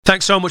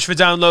Thanks so much for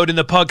downloading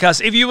the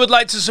podcast. If you would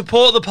like to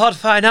support the pod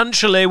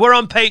financially, we're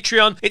on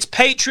Patreon. It's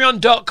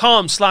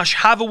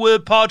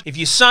patreon.com/haveawordpod. If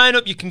you sign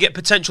up, you can get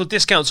potential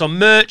discounts on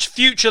merch,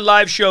 future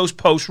live shows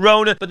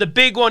post-Rona. But the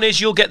big one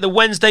is you'll get the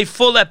Wednesday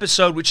full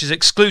episode, which is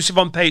exclusive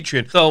on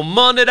Patreon. So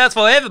Monday, that's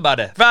for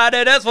everybody.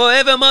 Friday, that's for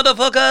every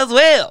motherfucker as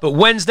well. But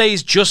Wednesday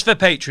is just for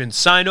patrons.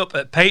 Sign up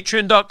at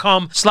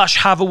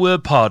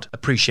patreon.com/haveawordpod.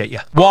 Appreciate you.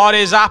 What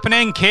is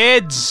happening,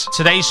 kids?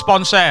 Today's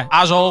sponsor,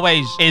 as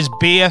always, is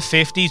Beer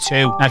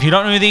 52. Now, if you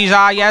don't know who these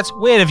are yet,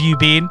 where have you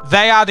been?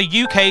 They are the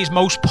UK's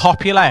most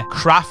popular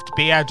craft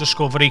beer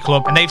discovery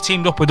club, and they've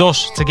teamed up with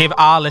us to give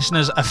our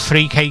listeners a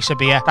free case of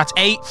beer. That's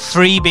 8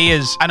 free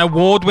beers, an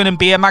award-winning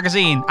beer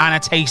magazine, and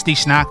a tasty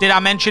snack. Did I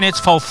mention it's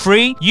for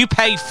free? You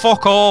pay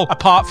fuck all,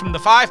 apart from the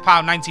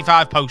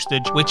 £5.95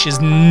 postage, which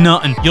is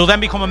nothing. You'll then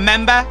become a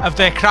member of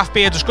their craft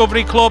beer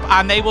discovery club,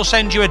 and they will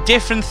send you a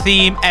different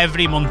theme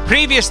every month.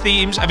 Previous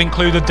themes have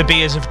included the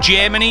beers of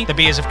Germany, the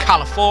beers of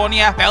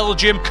California,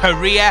 Belgium,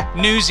 Korea,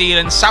 New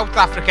Zealand, South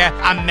Africa,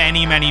 and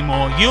many, many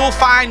more. You'll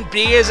find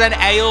beers and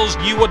ales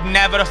you would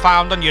never have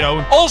found on your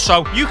own.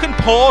 Also, you can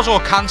pause or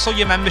cancel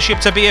your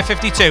membership to Beer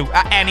 52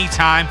 at any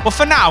time. But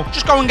for now,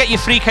 just go and get your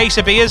free case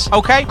of beers,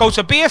 okay? Go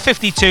to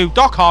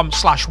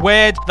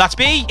beer52.com/word. That's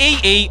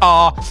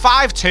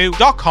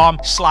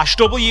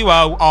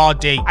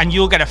BEER52.com/WORD, and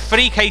you'll get a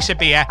free case of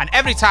beer. And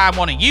every time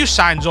one of you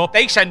signs up,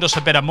 they send us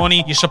a bit of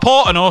money. You're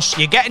supporting us.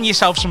 You're getting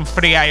yourself some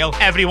free ale.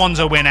 Everyone's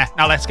a winner.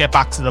 Now let's get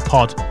back to the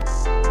pod.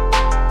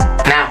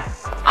 Now,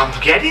 I'm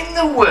getting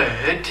the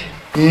word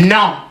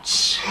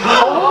nonce.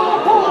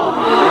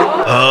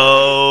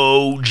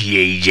 Oh,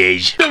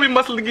 Jesus. Baby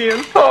muscle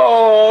again.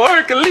 Oh,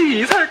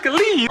 Hercules.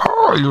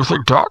 Oh, you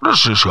think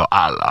darkness is your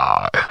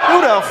ally?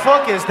 Who the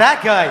fuck is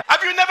that guy?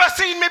 Have you never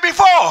seen me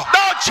before?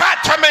 Don't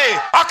chat to me.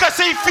 I can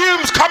see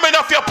fumes coming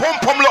off your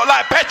pum-pum look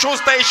like petrol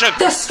station.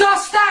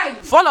 Disgusting!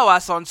 Follow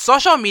us on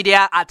social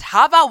media at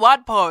Have a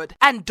Word Pod.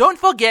 And don't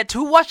forget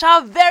to watch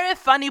our very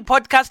funny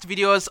podcast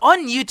videos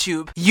on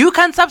YouTube. You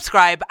can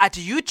subscribe at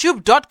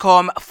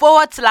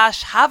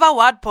youtube.com/Have a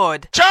Word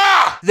Pod.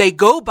 Cha! They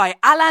go by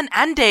Alan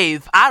and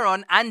Dave,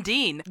 Aaron and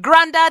Dean,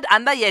 Grandad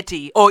and the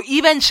Yeti, or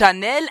even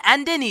Chanel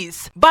and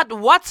Denise. But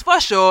what's for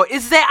sure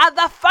is they are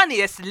the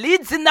funniest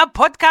leads in the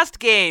podcast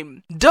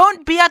game.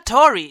 Don't be a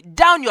Tory,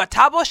 down your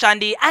Tabo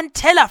Shandy and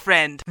tell a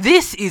friend.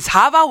 This is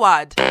Have a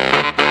Word.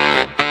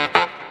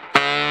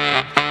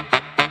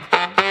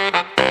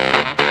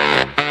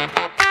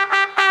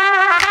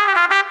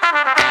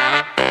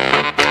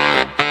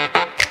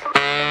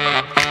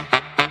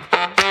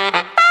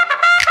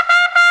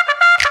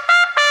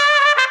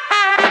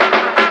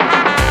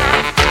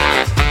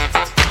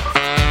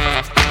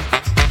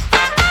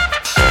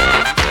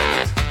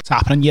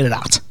 Happening, you're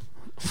that.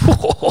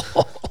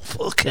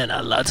 Fucking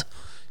hell, lad.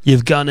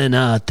 You've gone in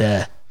out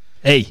there.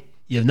 Hey,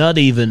 you've not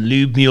even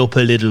lubed me up a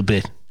little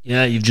bit.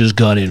 Yeah, you've just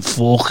gone in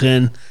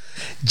fucking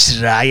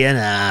drying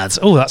out.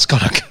 Oh, that's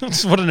got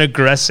what an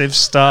aggressive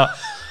start.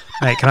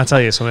 Mate, can I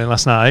tell you something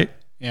last night?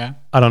 Yeah.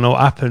 I don't know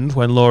what happened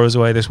when Laura's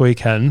away this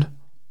weekend,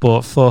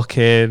 but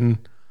fucking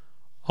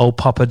old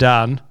Papa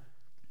Dan,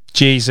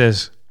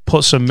 Jesus,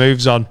 put some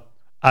moves on.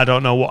 I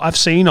don't know what I've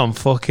seen on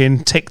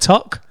fucking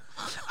TikTok.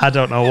 I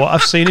don't know what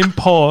I've seen in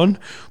porn,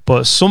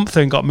 but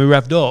something got me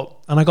revved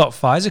up and I got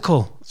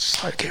physical.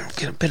 It's like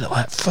getting a bit of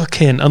like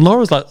fucking, and Laura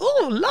was like,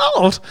 oh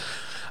Lord.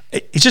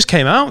 It just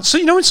came out. So,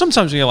 you know, when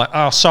sometimes when you're like,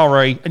 oh,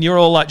 sorry, and you're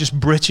all like just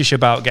British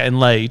about getting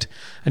laid,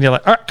 and you're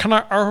like,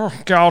 oh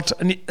God.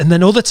 And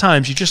then other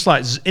times you're just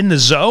like in the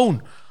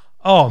zone.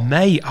 Oh,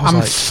 mate. I'm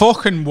like,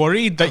 fucking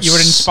worried that you were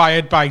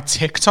inspired by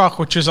TikTok,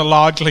 which is a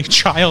largely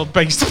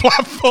child-based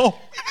platform.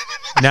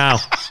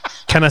 Now,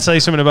 can I tell you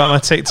something about my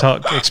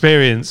TikTok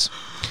experience?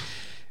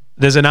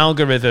 There's an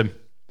algorithm.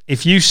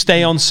 If you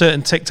stay on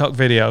certain TikTok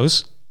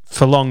videos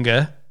for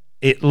longer,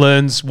 it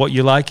learns what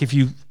you like. If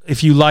you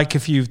like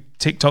a few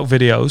TikTok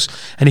videos,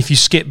 and if you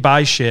skip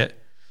by shit.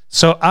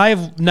 So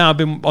I've now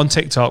been on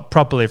TikTok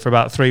properly for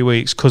about 3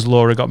 weeks because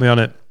Laura got me on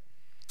it.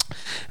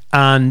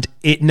 And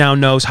it now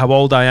knows how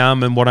old I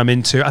am and what I'm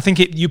into. I think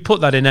you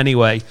put that in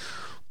anyway.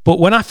 But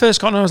when I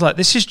first got on, I was like,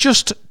 this is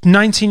just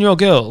 19-year-old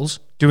girls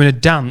doing a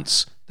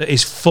dance that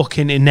is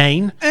fucking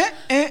inane.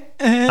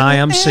 I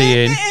am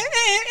seeing...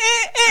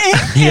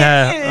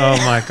 yeah, oh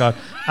my God.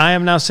 I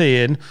am now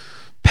seeing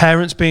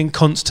parents being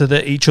cunts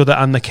to each other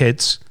and the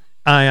kids.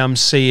 I am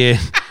seeing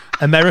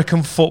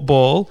American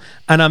football,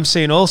 and I'm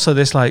seeing also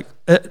this like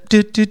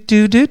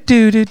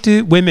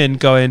women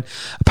going,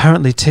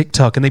 apparently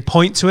TikTok, and they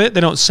point to it.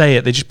 They don't say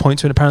it. They just point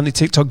to it. Apparently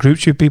TikTok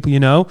groups you with people you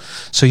know.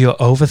 So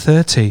you're over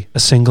 30, a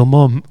single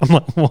mum. I'm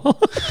like, what?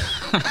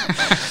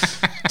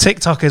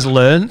 TikTok has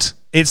learned.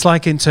 It's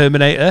like in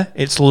Terminator.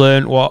 It's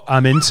learned what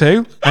I'm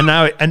into, and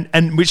now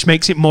and which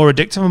makes it more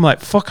addictive. I'm like,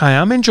 fuck, I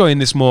am enjoying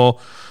this more.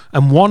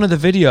 And one of the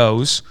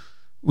videos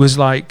was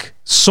like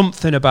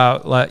something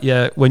about like,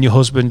 yeah, when your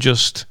husband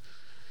just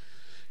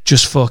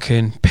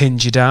fucking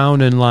pins you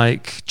down and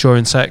like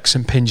during sex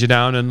and pins you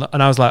down, and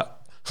I was like,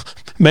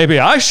 maybe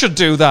I should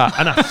do that,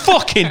 and I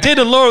fucking did.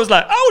 And Laura was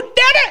like, oh,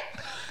 did it?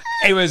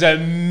 It was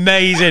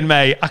amazing,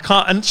 mate. I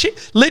can't, and she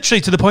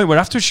literally to the point where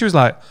after she was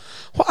like,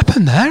 "What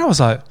happened there?" I was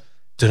like,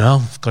 "Don't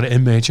know. I've got it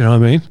in me." Do you know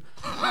what I mean?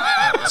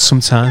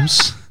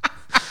 Sometimes.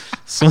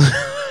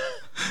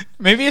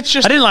 Maybe it's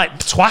just... I didn't like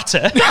twat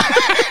her.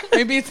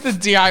 Maybe it's the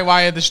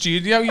DIY of the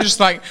studio. You're just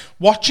like,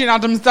 watching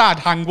Adam's dad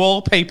hang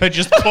wallpaper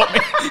just put me...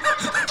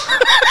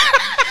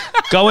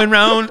 Going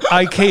round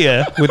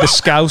IKEA with a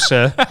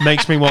scouser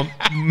makes me want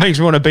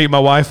to beat my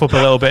wife up a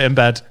little bit in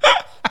bed.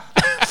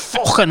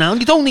 Fucking hell,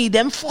 you don't need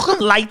them fucking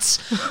lights.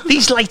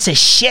 These lights are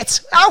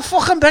shit. How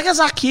fucking big is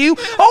that queue?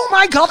 Oh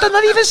my God, they're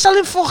not even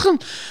selling fucking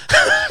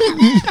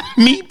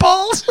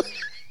meatballs.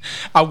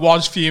 I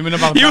was fuming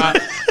about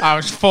that. I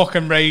was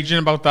fucking raging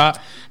about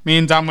that. Me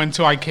and Dan went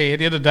to IKEA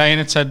the other day and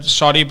it said,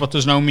 "Sorry, but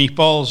there's no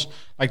meatballs."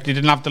 Like, they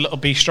didn't have the little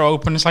bistro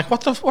open. It's like,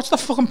 what's the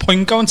fucking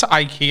point going to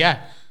IKEA?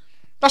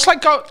 That's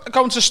like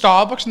going to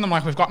Starbucks and I'm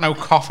like, "We've got no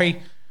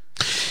coffee."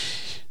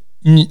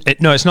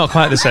 No, it's not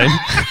quite the same.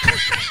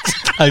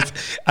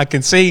 I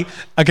can see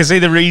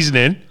the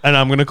reasoning, and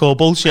I'm going to call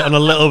bullshit on a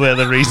little bit of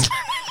the reason.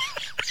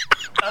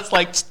 That's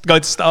like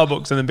going to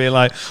Starbucks and then being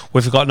like,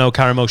 "We've got no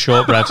caramel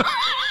shortbread."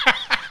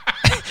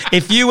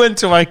 If you went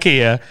to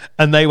IKEA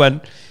and they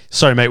went,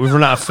 "Sorry, mate, we've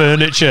run out of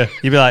furniture,"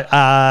 you'd be like,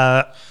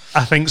 I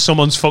think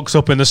someone's fucked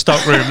up in the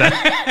stock room there.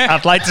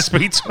 I'd like to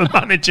speak to a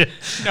manager."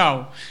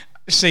 No.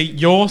 See,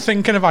 you're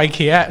thinking of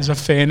IKEA as a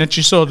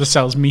furniture store that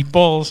sells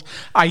meatballs.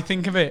 I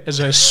think of it as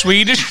a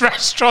Swedish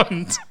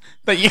restaurant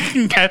that you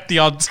can get the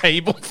odd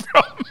table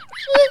from.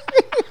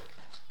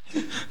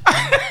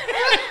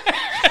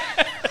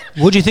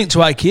 What do you think to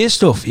IKEA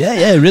stuff?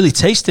 Yeah, really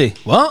tasty.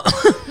 What?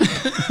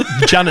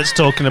 Janet's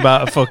talking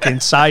about a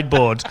fucking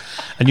sideboard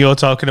and you're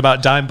talking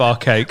about Dime Bar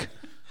cake.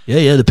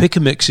 Yeah, the pick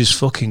and mix is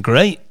fucking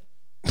great.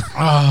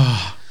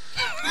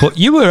 But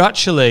you were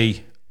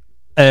actually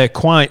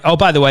quite... Oh,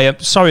 by the way, I'm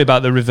sorry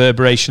about the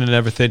reverberation and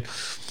everything.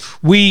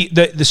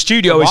 The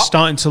studio is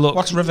starting to look...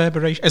 What's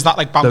reverberation? Is that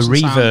like bouncing the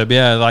reverb, sound?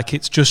 yeah, like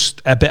it's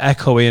just a bit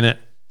echoey in it.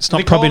 It's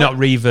not probably not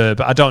reverb,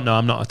 but I don't know.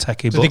 I'm not a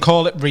techie. Do they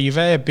call it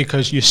reverb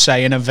because you're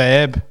saying a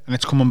verb and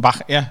it's coming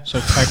back at you? So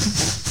it's like...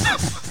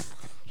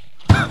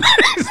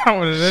 Is that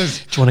what it is?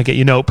 Do you want to get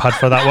your notepad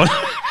for that one?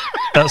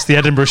 That's the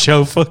Edinburgh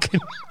Show fucking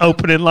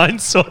opening line,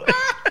 sorry.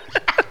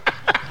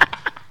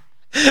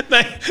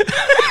 Mate,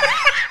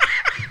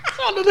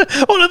 one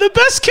of the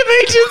best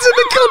comedians in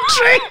the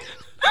country.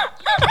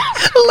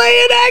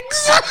 Laying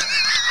eggs.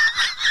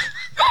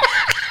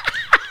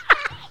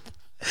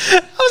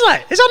 I was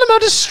like, is Adam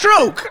had a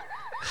stroke?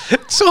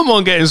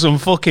 Someone getting some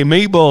fucking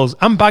meatballs.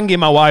 I'm banging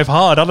my wife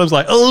hard. Adam's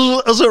like,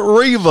 "Oh, is it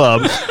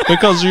reverb?"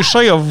 Because you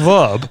say a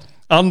verb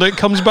and it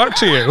comes back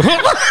to you.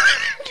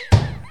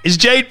 Is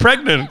Jade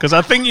pregnant? Because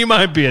I think you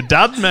might be a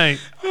dad, mate.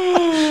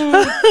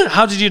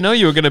 How did you know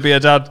you were going to be a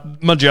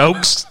dad? My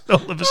jokes. All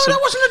of a sudden.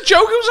 That wasn't a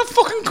joke. It was a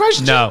fucking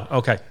question. No,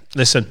 okay.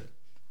 Listen.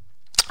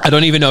 I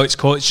don't even know it's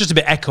called. It's just a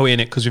bit echoey in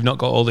it because we've not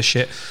got all the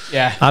shit.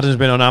 Yeah. Adam's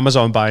been on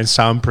Amazon buying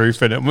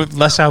soundproofing it.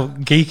 That's how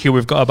geeky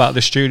we've got about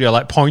the studio,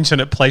 like pointing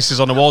at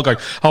places on the wall going,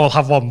 "I will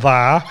have one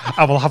there,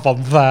 I will have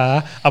one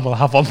there, I will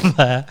have one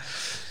there."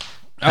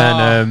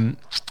 And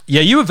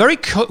yeah, you were very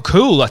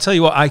cool. I tell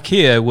you what,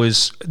 IKEA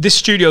was... This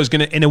studio is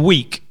going to, in a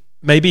week,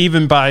 maybe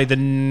even by the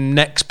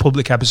next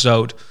public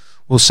episode,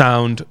 will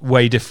sound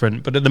way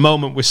different. But at the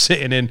moment, we're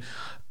sitting in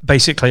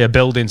basically a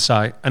building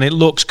site and it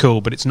looks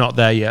cool, but it's not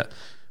there yet.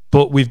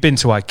 But we've been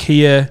to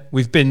IKEA.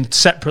 We've been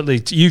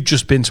separately. You've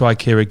just been to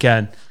IKEA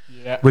again.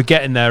 Yeah. We're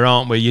getting there,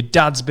 aren't we? Your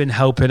dad's been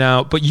helping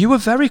out, but you were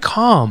very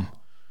calm.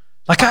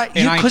 Like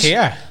in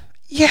IKEA?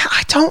 Yeah,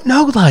 I don't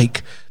know.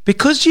 Like,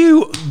 because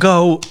you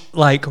go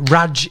like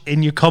Raj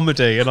in your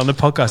comedy and on the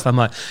podcast, I'm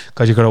like,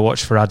 God, you've got to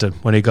watch for Adam.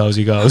 When he goes,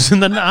 he goes.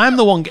 And then I'm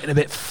the one getting a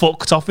bit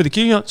fucked off with the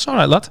queue. You know, it's all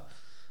right, lad.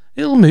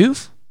 It'll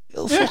move.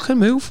 It'll fucking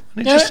move.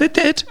 And it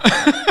did.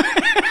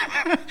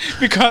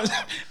 Because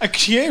a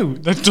queue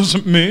that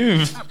doesn't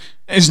move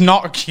is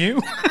not a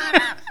queue.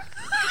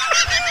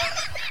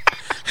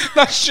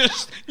 That's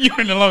just you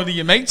and a load of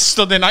your mates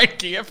stood in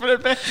IKEA for a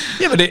bit.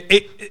 Yeah, but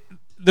it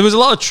there was a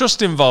lot of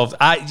trust involved.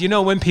 You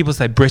know, when people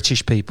say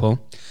British people,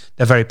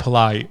 they're very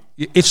polite.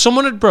 If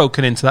someone had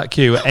broken into that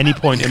queue at any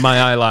point in my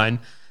eye line,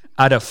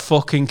 I'd have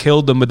fucking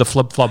killed them with the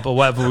flip-flop or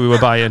whatever we were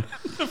buying.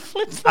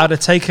 I'd have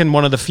taken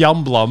one of the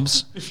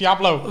fiambloms. The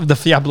Fiablo. The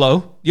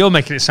Fiablo. You're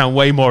making it sound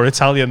way more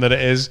Italian than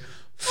it is.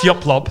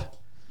 Fioplob.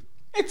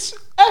 It's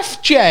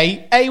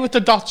FJ, A with the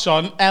dots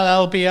on,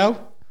 LLBO.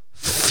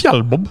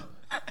 Fialbob.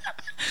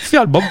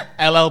 Fialbob.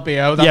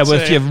 LLBO. That's yeah,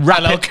 well, if you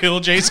wrap LL it... Cool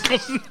J's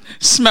cousin.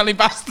 Smelly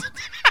bastard.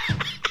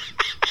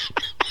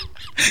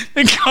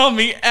 They call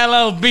me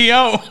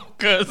LLBO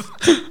because...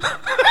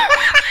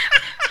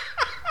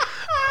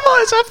 What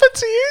has happened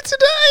to you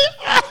today?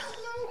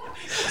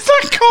 It's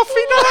that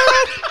coffee now.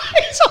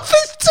 It's off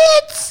his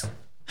tits.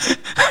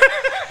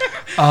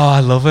 Oh, I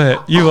love it.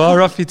 You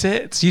are off your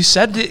tits. You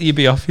said that you'd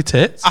be off your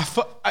tits.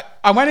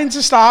 I went into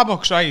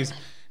Starbucks, right?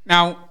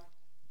 Now,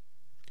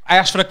 I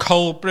asked for a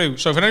cold brew.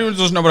 So if anyone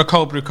doesn't know what a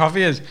cold brew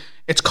coffee is,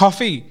 it's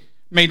coffee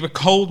made with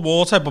cold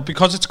water, but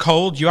because it's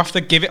cold, you have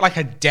to give it like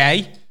a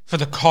day for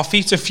the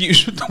coffee to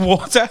fuse with the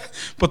water,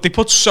 but they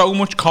put so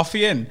much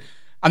coffee in,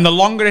 and the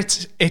longer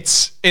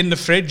it's in the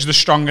fridge, the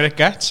stronger it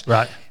gets.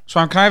 Right.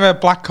 So can I have a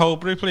black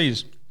cold brew,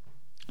 please?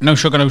 No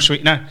sugar, no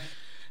sweetener.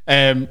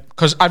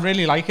 Because I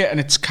really like it, and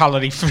it's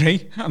calorie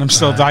free, and I'm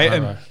still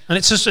dieting. Right. And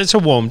it's a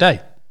warm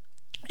day.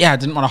 Yeah, I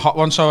didn't want a hot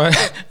one, so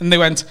and they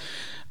went.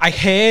 I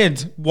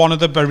heard one of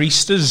the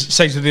baristas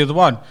say to the other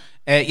one,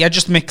 "Yeah,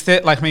 just mix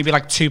it like maybe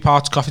like 2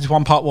 parts coffee to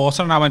 1 part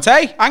water." And I went,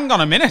 "Hey, hang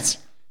on a minute,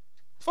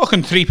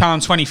 fucking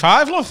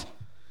 £3.25, love.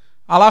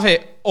 I'll have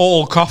it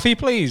all coffee,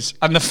 please."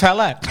 And the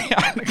fella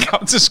behind the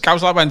counter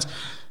scouts, I went,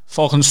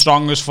 "Fucking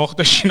strong as fuck,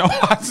 does she know,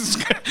 lad?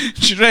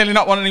 She's really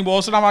not want any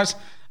water." And I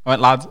went,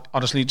 "Lad,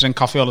 honestly, drink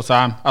coffee all the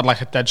time. I'd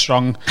like it dead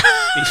strong.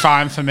 Be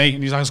fine for me."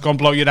 And he's like, "It's going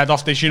to blow your head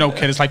off this, kid.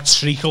 It's like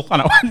treacle."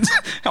 And I went,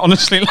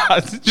 "Honestly,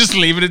 lad, just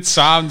leave it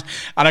sound."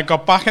 And I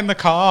got back in the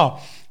car,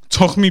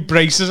 took me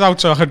braces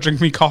out so I could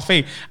drink me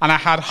coffee, and I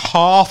had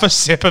half a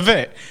sip of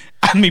it,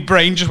 and my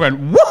brain just went,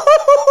 woo!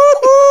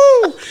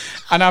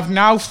 And I've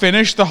now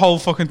finished the whole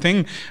fucking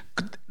thing.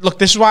 Look,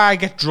 this is why I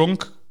get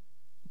drunk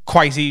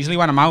quite easily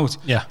when I'm out.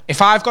 Yeah.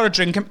 If I've got a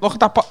drink, look at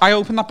that. I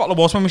opened that bottle of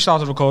water when we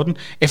started recording.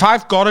 If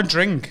I've got a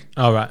drink,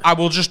 all right, I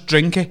will just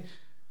drink it,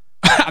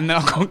 and then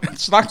I'll go.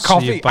 It's that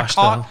coffee.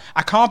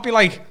 I can't be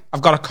like,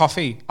 I've got a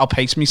coffee, I'll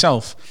pace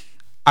myself.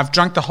 I've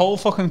drank the whole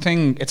fucking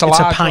thing. It's a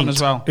large pint one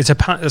as well. It's a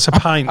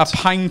pint. A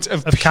pint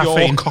of pure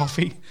caffeine.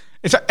 coffee.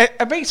 It's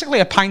basically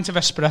a pint of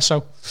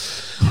espresso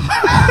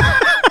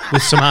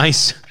with some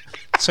ice.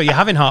 So you're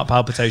having heart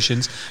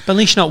palpitations, but at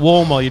least you're not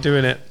warm while you're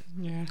doing it.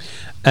 Yeah.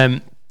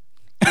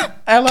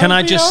 Can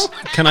I just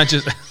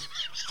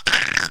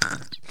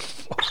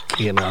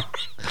you know,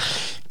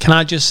 can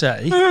I just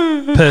say,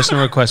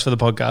 personal request for the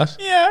podcast?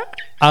 Yeah.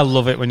 I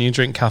love it when you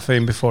drink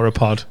caffeine before a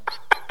pod,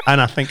 and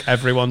I think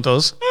everyone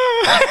does.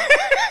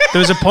 There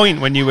was a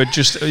point when you were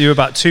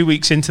about 2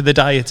 weeks into the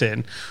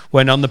dieting,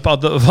 when on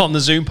the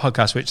Zoom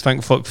podcast, which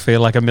thank fuck feel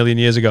like a million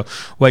years ago,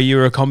 where you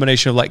were a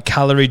combination of like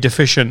calorie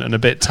deficient and a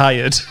bit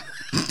tired.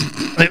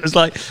 It was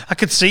like I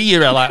could see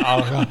you like,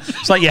 oh God.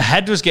 It's like your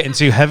head was getting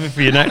too heavy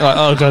for your neck. Like,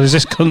 oh God, is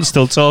this cunt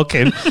still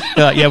talking?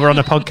 You're like, yeah, we're on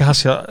a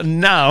podcast. You're like,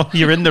 now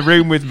you're in the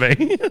room with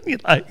me. You're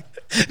like,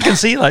 I can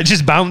see you like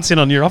just bouncing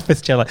on your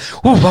office chair. Like,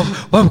 what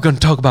are we going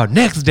to talk about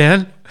next,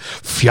 Dan?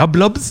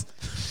 Fjablubs.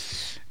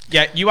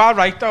 Yeah, you are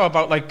right though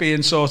about like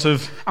being sort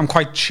of. I'm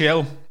quite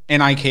chill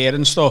in IKEA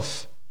and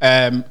stuff.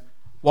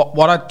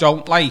 What I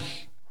don't like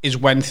is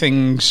when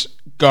things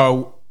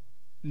go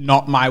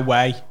not my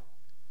way,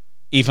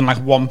 even like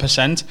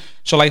 1%.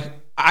 So like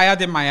I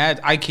had in my head,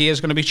 IKEA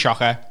is going to be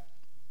chocker.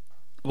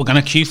 We're going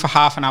to queue for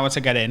half an hour to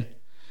get in,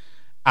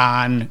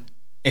 and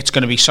it's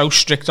going to be so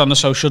strict on the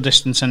social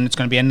distancing. It's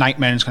going to be a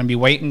nightmare. And it's going to be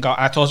waiting.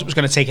 I thought it was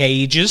going to take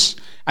ages,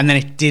 and then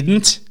it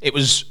didn't. It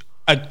was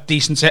a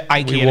decent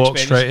IKEA we walked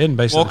experience. straight in,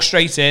 basically. Walked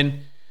straight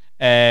in.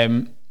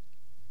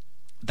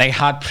 They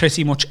had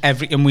pretty much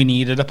everything we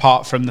needed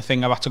apart from the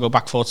thing I've had to go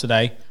back for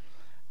today.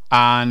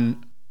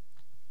 And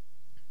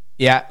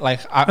yeah, like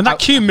and that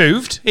queue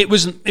moved. It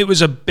was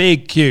a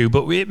big queue,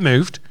 but it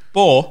moved.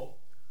 But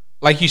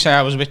like you say,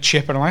 I was a bit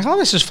chipper. I'm like, oh,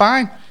 this is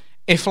fine.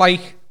 If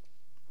like,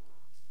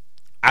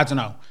 I don't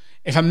know,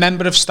 if a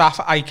member of staff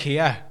at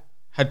IKEA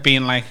had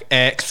been like,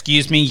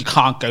 excuse me, you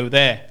can't go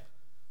there.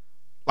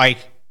 Like,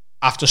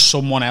 after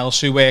someone else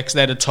who works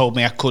there had told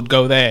me I could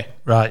go there.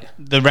 Right.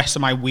 The rest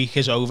of my week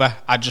is over.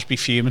 I'd just be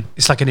fuming.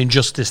 It's like an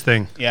injustice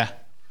thing. Yeah.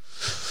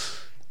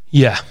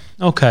 Yeah.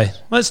 Okay.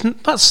 Well,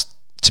 that's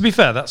to be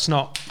fair, that's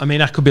not. I mean,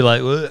 I could be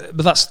like,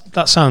 but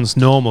that sounds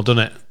normal,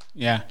 doesn't it?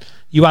 Yeah.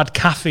 You add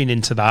caffeine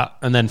into that,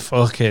 and then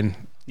fucking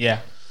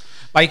yeah.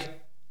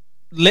 Like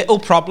little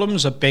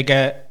problems are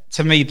bigger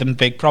to me than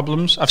big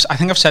problems. I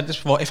think I've said this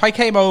before. If I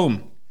came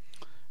home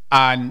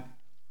and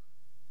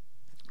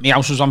my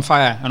house was on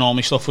fire and all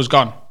my stuff was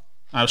gone,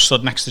 I was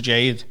stood next to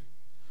Jade,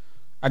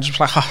 I'd just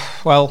be like,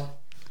 oh, well,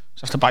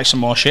 just have to buy some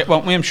more shit,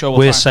 won't we? I'm sure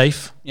we're fine.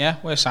 Safe. Yeah,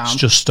 we're sound. It's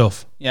just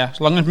stuff. Yeah, as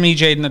long as me,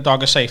 Jade and the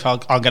dog are safe, I'll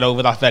get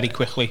over that very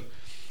quickly.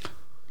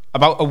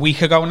 About a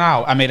week ago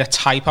now, I made a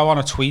typo on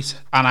a tweet,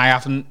 and I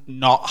haven't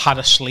not had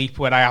a sleep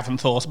where I haven't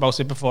thought about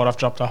it before I've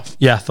dropped off.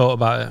 Yeah, I thought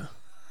about it.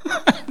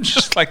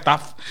 Just like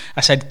that.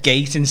 I said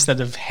gate instead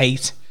of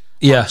hate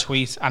on a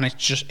tweet, and it's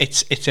just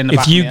it's in the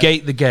back if you of my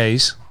gate the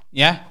gays.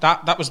 Yeah,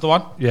 that was the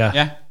one.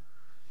 Yeah.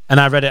 And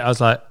I read it, I was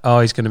like, oh,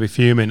 he's going to be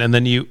fuming. And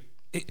then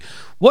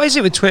what is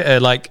it with Twitter?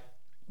 Like,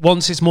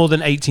 once it's more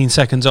than 18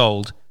 seconds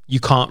old, you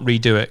can't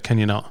redo it, can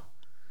you not?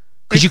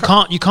 Because you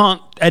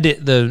can't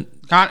edit the...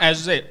 Can't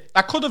edit it.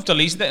 I could have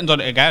deleted it and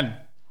done it again,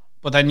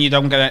 but then you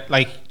don't get it.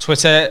 Like,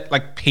 Twitter,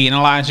 like,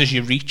 penalises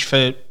your reach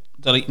for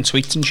deleting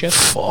tweets and shit.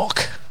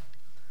 Fuck.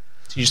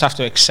 So you just have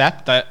to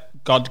accept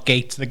that God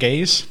gates the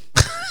gays.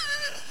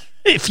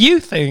 If you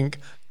think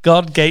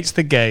God gates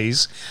the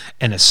gays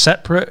in a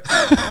separate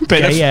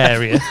gay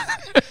area...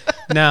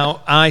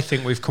 Now, I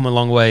think we've come a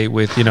long way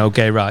with,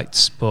 gay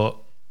rights, but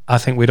I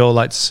think we'd all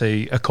like to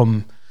see a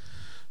come...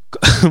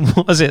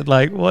 what is it?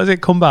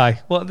 Come by?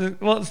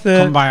 What's the...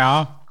 Come by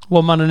our...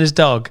 One man and his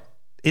dog.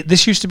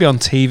 This used to be on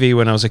TV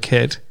when I was a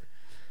kid.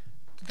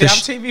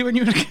 Did you have TV when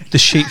you were a kid? The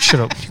sheep. Shut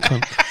up. You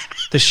can't.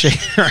 The sheep.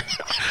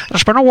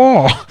 There's been a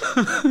war.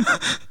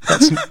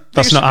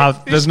 That's not how.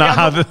 That's not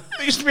how.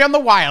 They used to be on the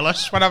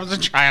wireless when I was a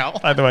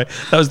child. By the way,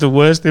 that was the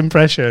worst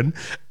impression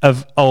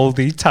of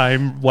oldie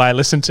time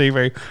wireless and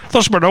TV.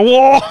 There's been a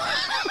war.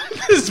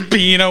 There's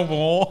been a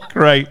war.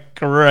 Great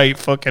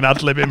fucking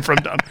ad-libbing from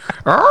Dan.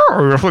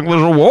 Oh, I think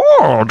there's a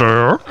war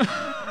there.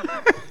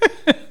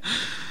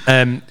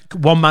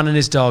 One Man and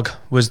His Dog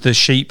was the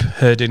sheep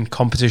herding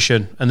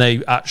competition, and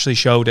they actually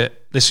showed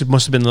it. This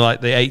must have been like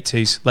the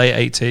 80s,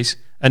 late 80s.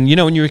 And you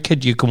know, when you're a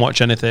kid, you can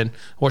watch anything.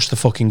 Watch the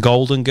fucking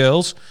Golden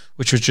Girls,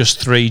 which was just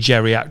 3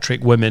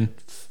 geriatric women,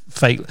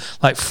 fake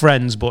like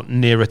Friends, but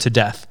nearer to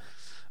death.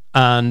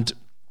 And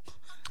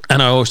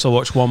I also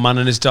watched One Man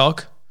and His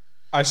Dog.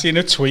 I seen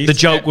a tweet. The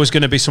joke was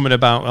going to be something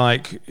about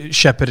like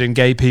shepherding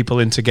gay people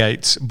into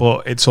gates,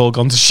 but it's all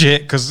gone to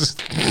shit because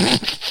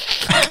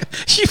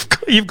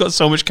you've got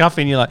so much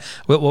caffeine. You're like,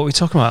 what are we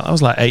talking about? That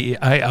was like 8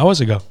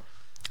 hours ago.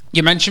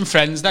 You mentioned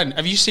Friends then.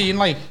 Have you seen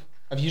have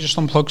you just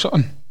unplugged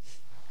something?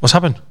 What's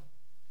happened?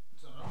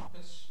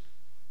 This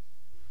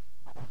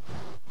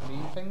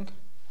green thing?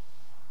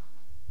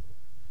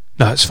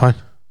 No, it's fine.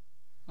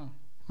 Oh,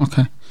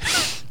 okay.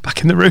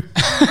 Back in the room.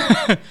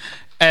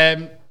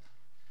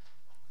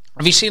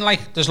 Have you seen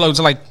there's loads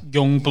of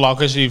young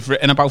bloggers who've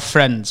written about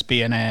Friends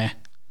being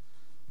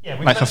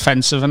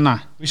offensive and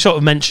that? We sort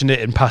of mentioned it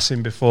in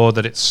passing before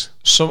that it's...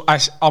 So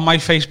on my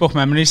Facebook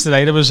memories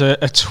today, there was a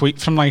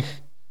tweet from a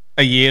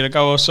year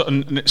ago or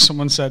something, and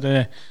someone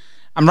said,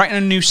 I'm writing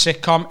a new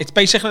sitcom. It's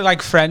basically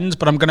like Friends,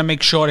 but I'm going to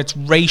make sure it's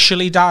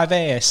racially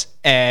diverse,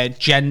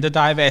 gender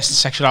diverse, and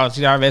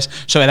sexuality diverse,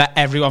 so that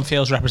everyone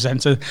feels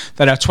represented.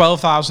 There are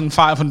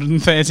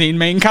 12,513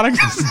 main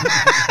characters.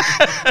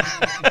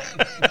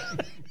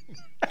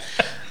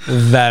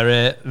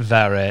 Very,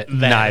 very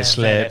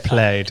nicely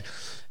played.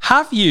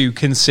 Have you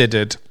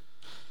considered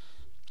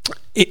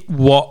it?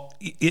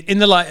 In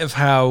the light of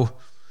how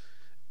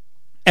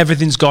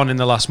everything's gone in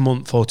the last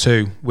month or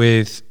two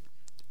with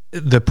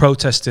the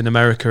protest in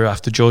America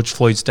after George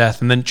Floyd's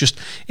death, and then just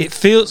it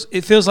feels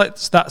like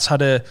that's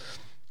had a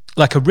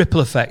ripple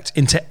effect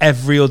into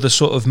every other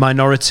sort of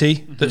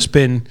minority that's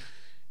been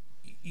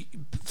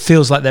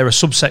feels like they're a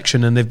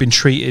subsection and they've been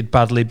treated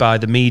badly by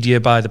the media,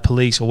 by the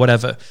police, or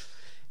whatever.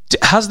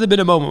 Has there been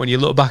a moment when you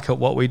look back at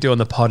what we do on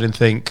the pod and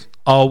think,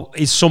 oh,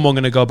 is someone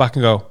going to go back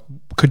and go,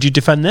 could you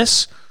defend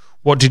this?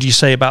 What did you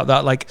say about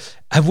that?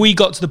 Have we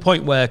got to the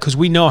point where, because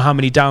we know how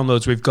many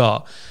downloads we've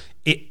got,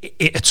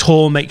 it at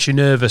all makes you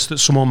nervous that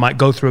someone might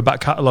go through a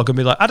back catalogue and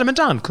be like, Adam and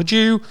Dan, could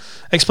you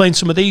explain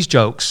some of these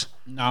jokes?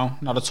 No,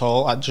 not at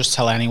all. I'd just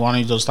tell anyone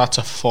who does that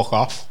to fuck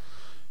off.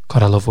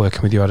 God, I love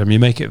working with you, Adam. You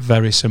make it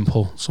very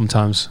simple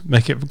sometimes.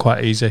 Make it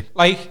quite easy.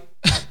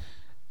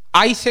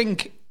 I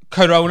think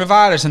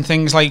coronavirus and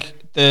things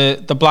like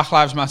the Black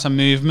Lives Matter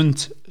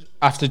movement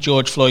after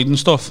George Floyd and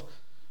stuff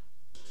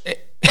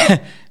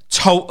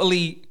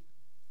totally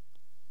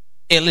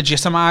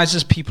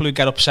illegitimizes people who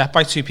get upset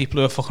by 2 people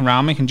who are fucking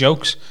around making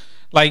jokes.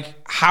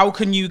 How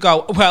can you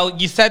go, well,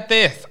 you said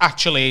this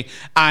actually,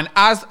 and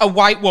as a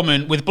white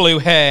woman with blue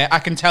hair, I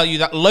can tell you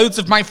that loads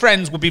of my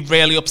friends would be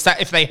really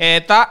upset if they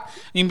heard that.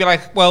 And you can be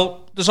like,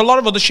 well, there's a lot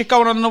of other shit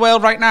going on in the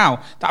world right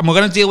now, and we're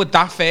going to deal with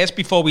that first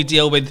before we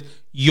deal with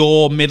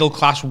your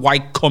middle-class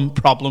white cunt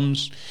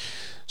problems.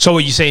 So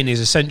what you're saying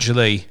is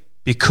essentially,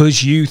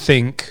 because you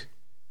think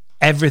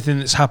everything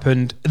that's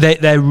happened,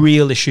 they're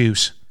real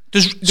issues.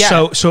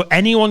 So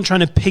anyone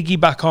trying to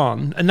piggyback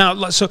on, and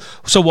now so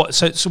what?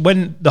 So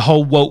when the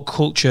whole woke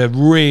culture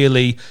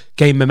really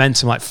gained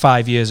momentum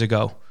 5 years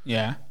ago,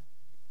 yeah.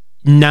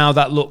 Now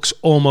that looks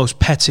almost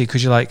petty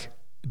because you're like,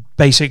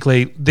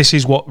 basically, this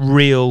is what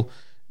real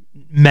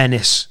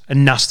menace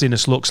and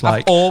nastiness looks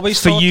like. I've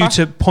always for you that.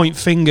 To point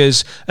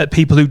fingers at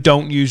people who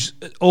don't use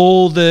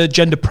all the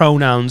gender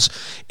pronouns,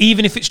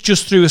 even if it's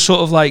just through a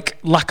sort of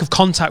lack of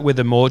contact with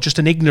them or just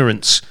an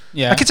ignorance.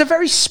 Yeah. It's a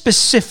very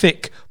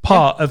specific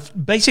part of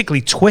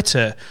basically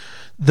Twitter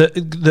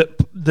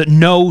that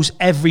knows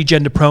every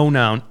gender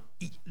pronoun.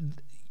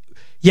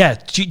 Yeah,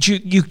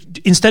 you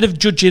instead of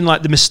judging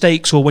like the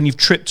mistakes or when you've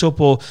tripped up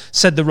or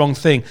said the wrong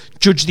thing,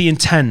 judge the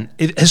intent.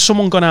 Has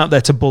someone gone out there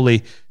to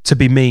bully, to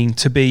be mean,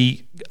 to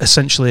be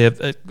essentially a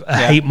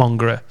hate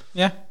mongerer?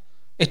 Yeah,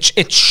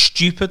 it's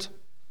stupid.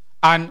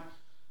 And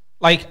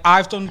like,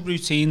 I've done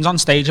routines on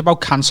stage about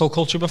cancel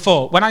culture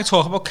before. When I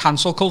talk about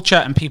cancel culture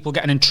and people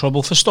getting in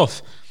trouble for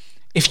stuff,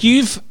 if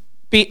you've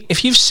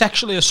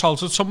sexually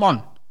assaulted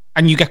someone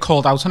and you get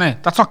called out on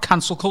it, that's not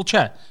cancel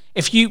culture.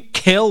 If you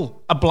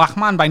kill a black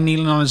man by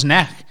kneeling on his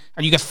neck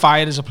and you get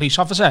fired as a police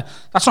officer,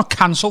 that's not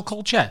cancel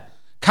culture.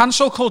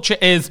 Cancel culture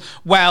is,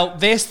 well,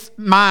 this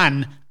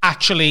man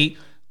actually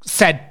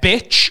said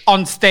bitch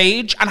on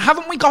stage, and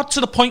haven't we got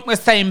to the point where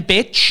saying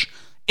bitch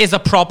is a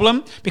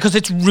problem because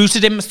it's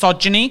rooted in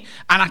misogyny,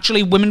 and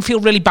actually women feel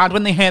really bad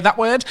when they hear that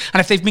word, and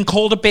if they've been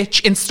called a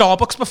bitch in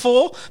Starbucks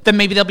before, then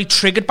maybe they'll be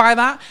triggered by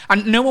that,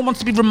 and no one wants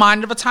to be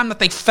reminded of a time that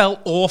they felt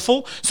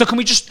awful. So can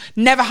we just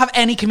never have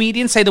any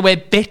comedian say the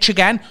word bitch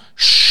again?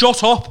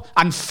 Shut up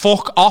and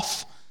fuck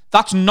off.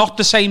 That's not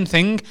the same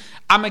thing.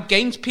 I'm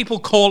against people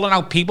calling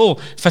out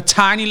people for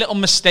tiny little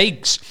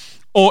mistakes,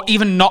 or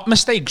even not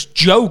mistakes,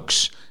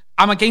 jokes.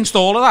 I'm against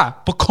all of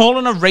that. But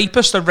calling a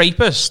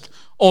rapist,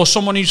 or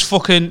someone who's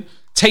fucking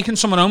taking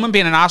someone home and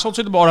being an asshole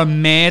to them, or a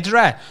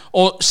murderer,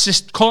 or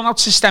calling out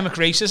systemic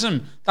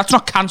racism, that's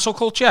not cancel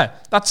culture.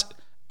 That's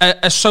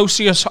a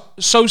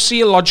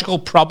sociological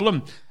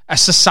problem, a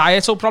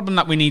societal problem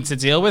that we need to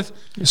deal with.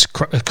 It's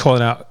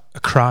calling out a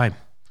crime.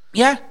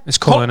 Yeah, it's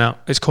calling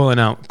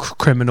out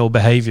criminal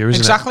behaviour,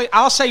 isn't it? Exactly.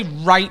 I'll say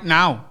right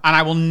now, and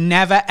I will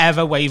never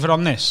ever waver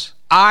on this.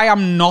 I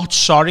am not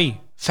sorry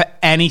for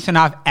anything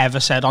I've ever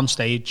said on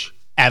stage,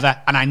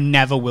 ever, and I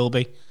never will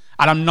be.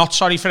 And I'm not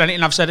sorry for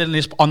anything I've said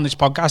on this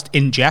podcast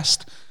in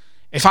jest.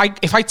 If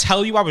I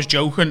tell you I was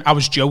joking, I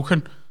was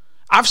joking.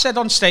 I've said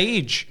on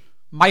stage,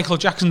 Michael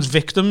Jackson's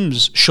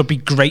victims should be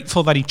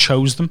grateful that he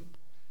chose them.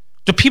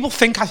 Do people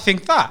think I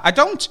think that? I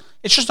don't.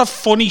 It's just a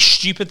funny,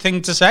 stupid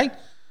thing to say.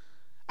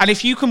 And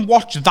if you can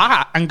watch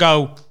that and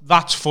go,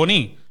 that's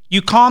funny,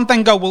 you can't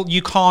then go, well,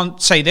 you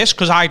can't say this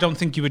because I don't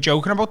think you were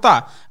joking about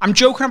that. I'm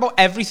joking about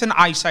everything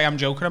I say I'm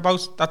joking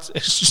about.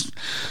 It's just...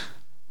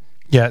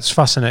 Yeah, it's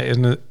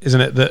fascinating,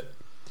 isn't it? That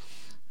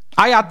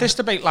I had this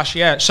debate last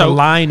year. So the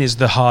line is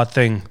the hard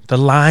thing. The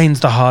line's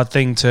the hard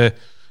thing to...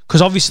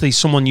 Because obviously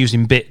someone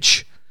using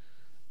bitch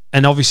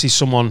and obviously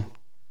someone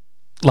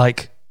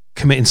like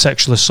committing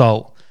sexual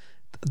assault,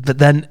 but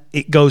then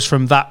it goes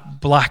from that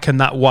black and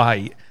that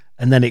white,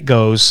 and then it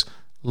goes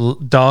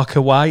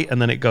darker white,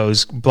 and then it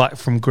goes black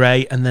from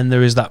grey, and then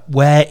there is that,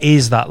 where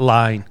is that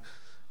line?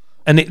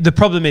 And the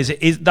problem is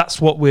that's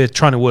what we're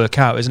trying to work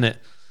out, isn't it?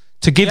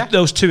 To give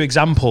those two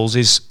examples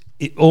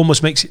it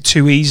almost makes it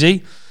too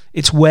easy.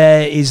 It's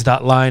where is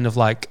that line of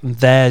like,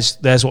 there's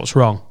what's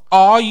wrong.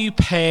 Are you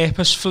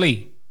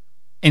purposefully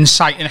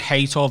inciting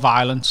hate or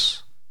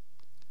violence?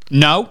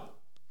 No,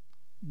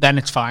 then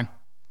it's fine.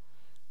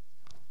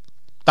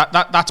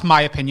 That's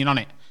my opinion on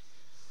it.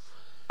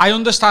 I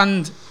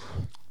understand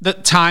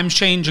that times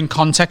change and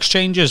context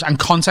changes, and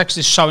context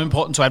is so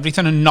important to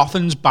everything, and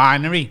nothing's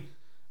binary.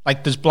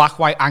 Like, there's black,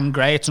 white, and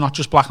grey. It's not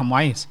just black and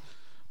white.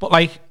 But,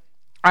 like,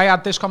 I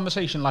had this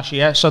conversation last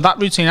year. So that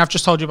routine, I've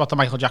just told you about the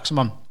Michael Jackson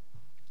one.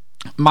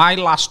 My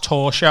last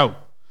tour show,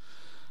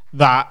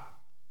 that,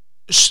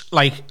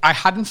 like, I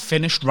hadn't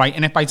finished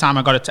writing it by the time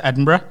I got it to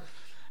Edinburgh.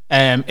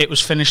 It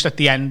was finished at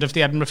the end of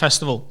the Edinburgh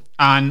Festival.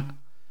 And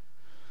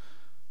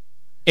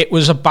it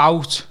was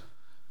about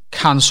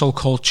cancel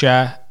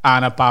culture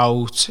and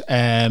about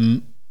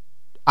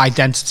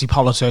identity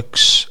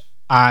politics,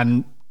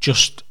 and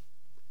just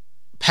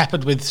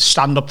peppered with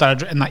stand-up that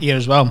I'd written that year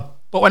as well.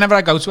 But whenever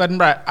I go to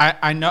Edinburgh,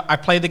 I know I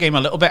play the game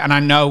a little bit, and I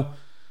know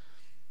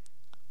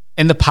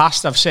in the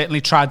past I've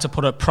certainly tried to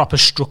put a proper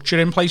structure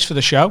in place for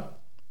the show.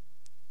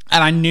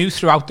 And I knew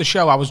throughout the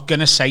show I was going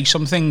to say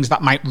some things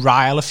that might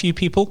rile a few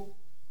people,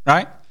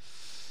 right?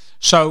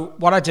 So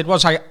what I did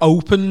was I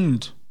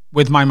opened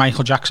with my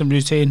Michael Jackson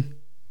routine,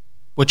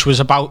 which was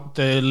about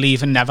the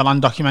Leaving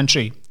Neverland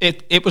documentary.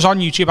 It was on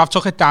YouTube. I've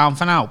took it down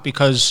for now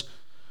because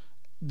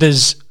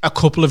there's a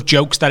couple of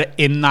jokes that are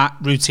in that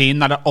routine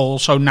that are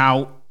also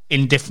now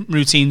in different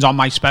routines on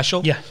my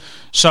special. Yeah.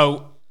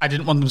 So I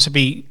didn't want them to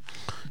be...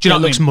 Do you know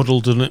it looks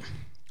muddled, doesn't it?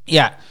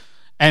 Yeah.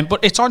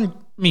 But it's on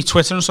me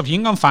Twitter and stuff. You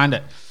can go and find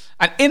it.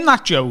 And in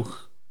that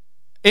joke,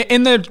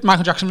 in the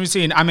Michael Jackson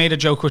routine, I made a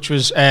joke which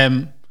was,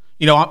 what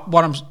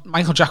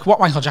Michael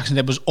Jackson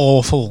did was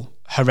awful,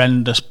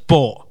 horrendous,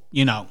 but,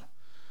 you know,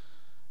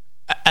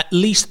 at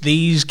least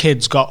these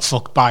kids got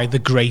fucked by the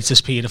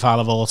greatest paedophile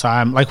of all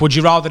time. Like, would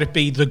you rather it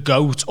be the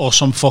GOAT or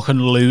some fucking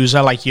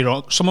loser? Like,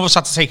 some of us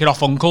had to take it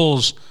off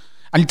Uncles.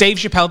 And Dave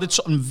Chappelle did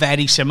something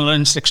very similar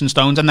in Sticks and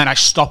Stones, and then I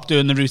stopped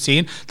doing the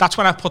routine. That's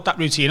when I put that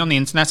routine on the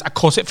internet. I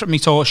cut it from my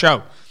tour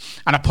show,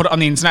 and I put it on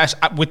the internet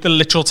with the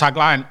literal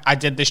tagline, I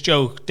did this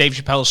joke, Dave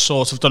Chappelle's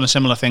sort of done a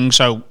similar thing,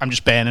 so I'm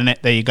just burning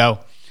it. There you go.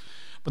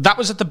 But that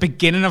was at the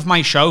beginning of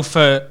my show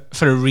for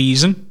a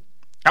reason.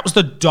 That was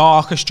the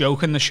darkest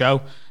joke in the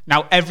show.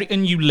 Now,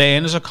 everything you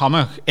learn as a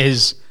comic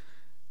is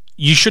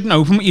you shouldn't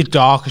open with your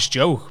darkest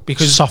joke,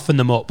 because soften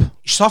them up.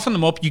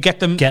 You get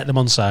them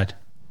on side.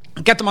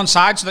 Get them on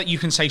side so that you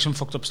can say some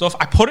fucked up stuff.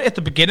 I put it at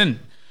the beginning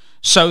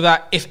so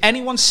that if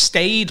anyone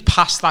stayed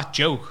past that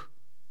joke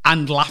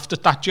and laughed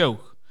at that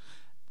joke,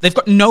 they've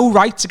got no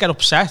right to get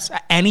upset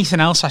at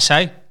anything else I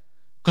say,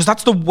 because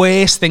that's the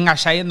worst thing I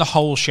say in the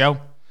whole show.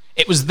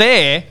 It was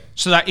there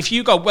so that if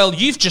you go, well,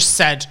 you've just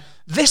said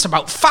this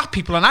about fat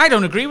people and I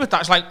don't agree with that.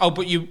 It's like, oh,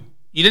 but you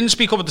didn't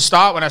speak up at the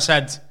start when I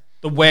said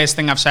the worst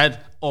thing I've said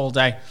all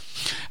day.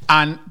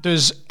 And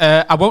there's,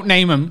 I won't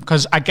name him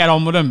because I get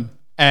on with him.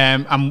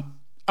 And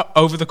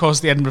over the course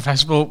of the Edinburgh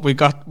Festival,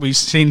 we've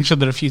seen each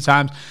other a few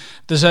times.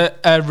 There's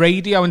a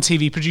radio and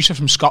TV producer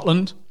from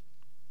Scotland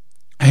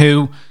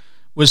who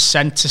was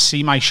sent to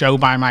see my show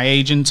by my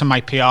agent and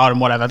my PR and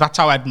whatever. That's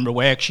how Edinburgh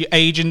works. Your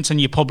agent and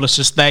your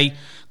publicist, they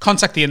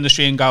contact the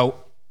industry and go,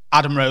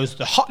 Adam Rose,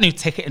 the hot new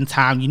ticket in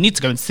town, you need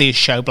to go and see his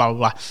show, blah, blah,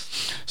 blah.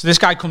 So this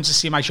guy comes to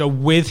see my show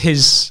with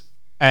his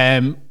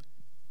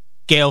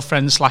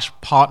girlfriend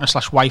 / partner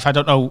 / wife. I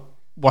don't know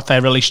what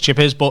their relationship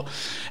is, but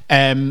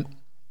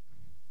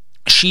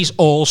she's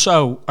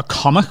also a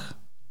comic.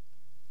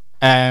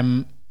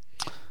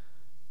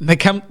 They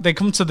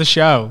come to the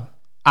show,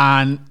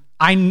 and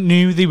I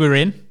knew they were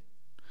in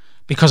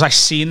because I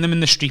seen them in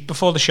the street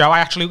before the show. I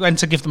actually went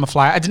to give them a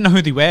flyer. I didn't know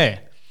who they were. I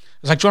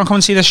was like, do you want to come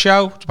and see this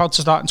show? It's about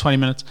to start in 20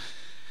 minutes.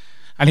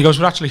 And he goes,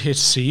 we're actually here to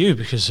see you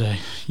because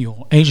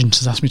your agent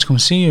has asked me to come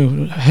and see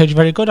you. I heard you're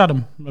very good,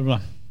 Adam. Blah, blah.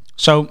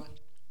 So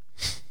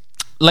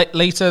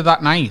later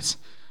that night,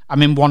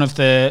 I'm in one of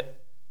the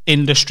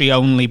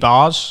industry-only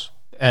bars,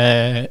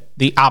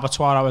 the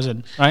abattoir I was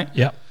in, right?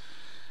 Yeah.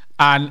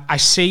 And I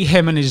see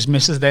him and his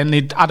missus there, and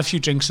they'd had a few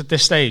drinks at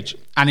this stage,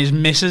 and his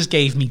missus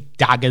gave me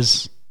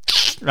daggers,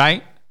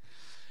 right?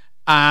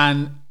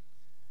 And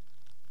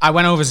I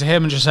went over to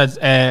him and just said,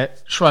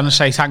 just want to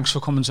say thanks for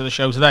coming to the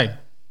show today.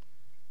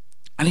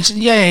 And he said,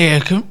 yeah.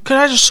 Could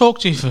I just talk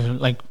to you for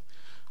like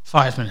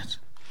 5 minutes?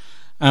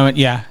 And I went,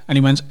 yeah. And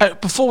he went,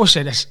 before we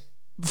say this,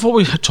 before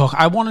we talk,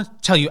 I want to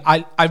tell you,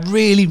 I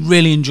really,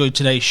 really enjoyed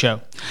today's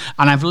show.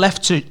 And I've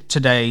left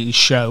today's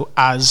show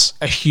as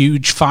a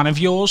huge fan of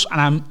yours. And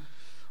I'm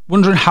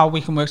wondering how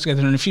we can work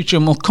together in the future.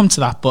 And we'll come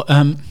to that. But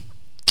I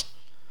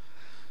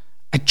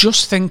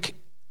just think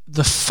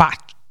the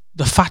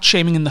fat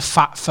shaming and the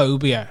fat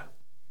phobia,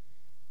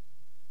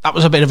 that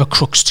was a bit of a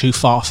crux too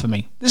far for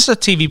me. This is a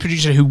TV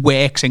producer who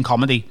works in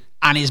comedy,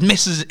 and his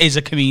missus is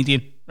a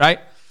comedian, right?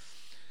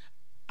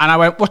 And I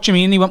went, what do you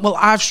mean? And he went, well,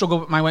 I've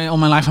struggled with my weight all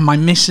my life, and my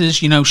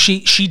missus, you know, she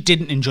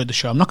didn't enjoy the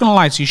show. I'm not going to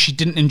lie to you, she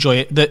didn't enjoy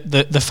it.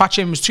 The fat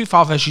shaming was too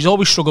far for her. She's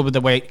always struggled with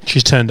the weight.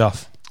 She's turned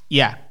off.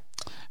 Yeah.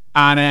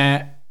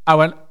 And I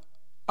went,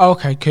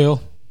 okay,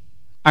 cool.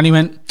 And he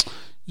went,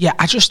 yeah,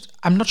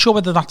 I'm not sure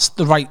whether that's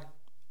the right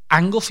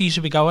angle for you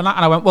to be going at.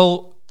 And I went,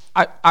 well,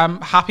 I'm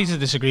happy to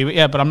disagree with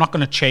you, but I'm not going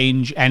to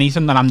change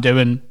anything that I'm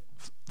doing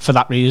for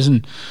that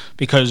reason,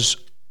 because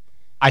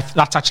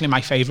that's actually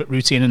my favourite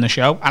routine in the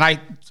show. And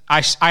I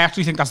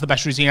actually think that's the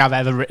best routine I've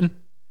ever written.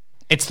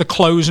 It's the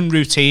closing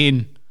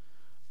routine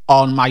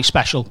on my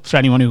special. For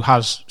anyone who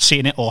has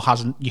seen it or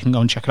hasn't, you can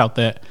go and check it out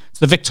there. It's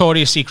the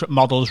Victoria's Secret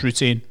models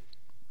routine.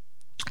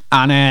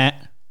 And I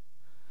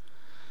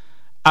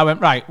went,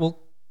 right, well,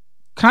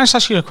 can I just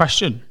ask you a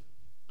question?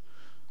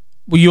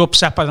 Were you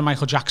upset by the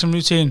Michael Jackson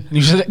routine? And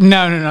he said,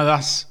 no,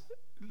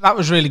 that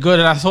was really good,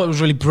 and I thought it was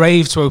really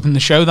brave to open the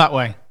show that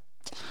way.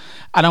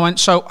 And I went,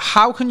 so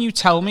how can you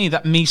tell me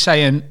that me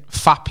saying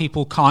fat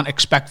people can't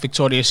expect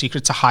Victoria's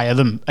Secret to hire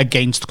them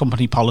against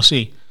company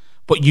policy,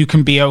 but you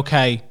can be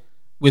okay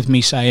with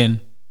me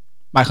saying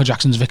Michael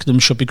Jackson's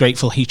victims should be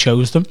grateful he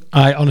chose them?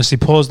 I honestly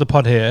paused the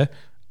pod here.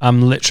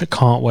 I'm literally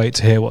can't wait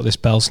to hear what this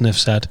bell sniff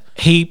said.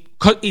 He'd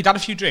had a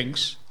few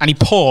drinks, and he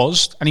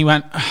paused, and he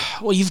went,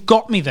 well, you've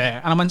got me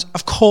there. And I went,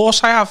 of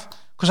course I have,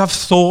 because I've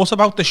thought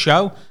about the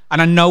show,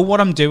 and I know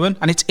what I'm doing,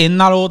 and it's in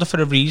that order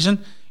for a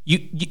reason.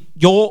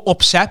 You're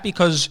upset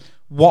because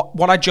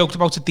what I joked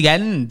about at the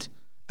end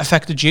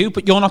affected you,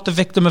 but you're not the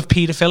victim of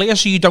paedophilia,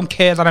 so you don't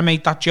care that I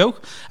made that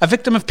joke. A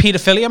victim of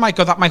paedophilia might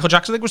go, that Michael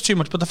Jackson thing was too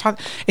much, but the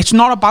fact, it's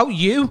not about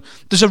you.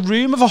 There's a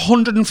room of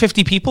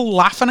 150 people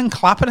laughing and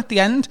clapping at the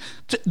end.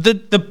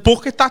 The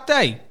bucket that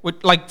day,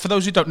 like, for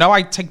those who don't know,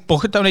 I take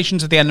bucket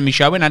donations at the end of my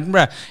show in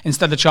Edinburgh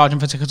instead of charging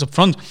for tickets up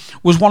front,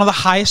 was one of the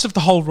highest of the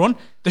whole run.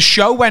 The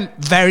show went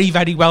very,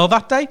 very well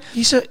that day.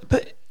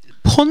 But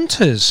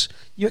punters,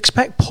 you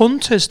expect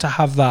punters to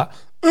have that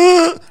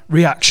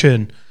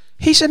reaction.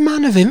 He's a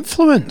man of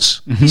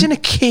influence. Mm-hmm. He's in a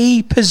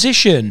key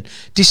position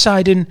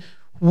deciding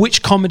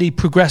which comedy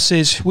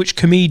progresses, which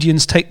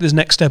comedians take the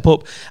next step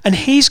up. And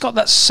he's got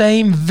that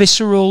same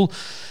visceral,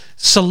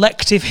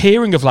 selective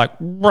hearing of like,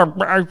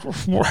 I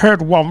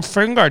heard one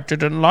thing I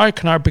didn't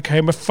like and I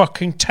became a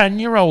fucking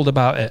 10-year-old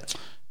about it.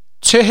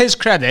 To his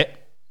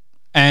credit,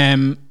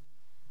 a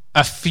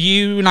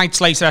few nights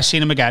later, I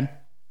seen him again.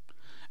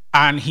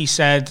 And he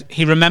said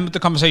he remembered the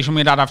conversation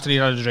we'd had after he'd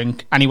had a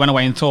drink, and he went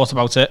away and thought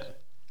about it.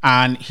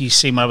 And he's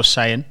seen what I was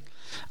saying.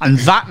 And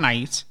that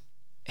night,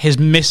 his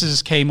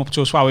missus came up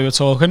to us while we were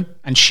talking,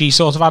 and she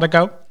sort of had a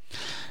go.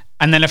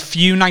 And then a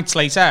few nights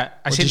later,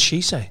 what did she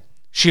say?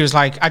 She was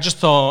like, I just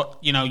thought,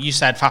 you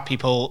said fat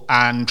people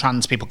and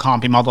trans people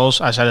can't be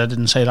models. I said I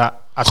didn't say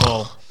that at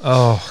all.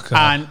 Oh,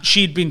 God. And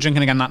she'd been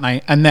drinking again that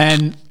night. And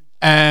then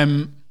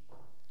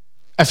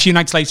a few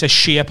nights later,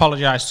 she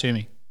apologised to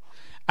me.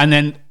 And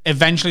then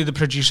eventually the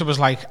producer was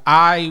like,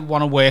 I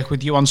want to work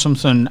with you on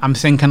something. I'm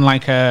thinking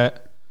like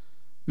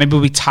maybe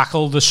we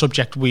tackle the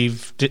subject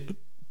we've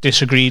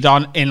disagreed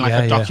on in like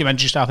a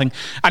documentary style thing.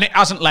 And it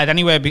hasn't led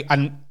anywhere,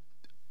 and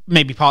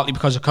maybe partly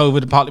because of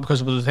COVID and partly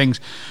because of other things.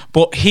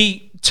 But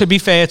to be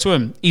fair to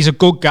him, he's a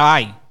good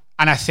guy.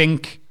 And I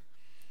think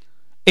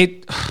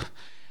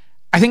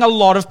a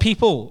lot of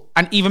people,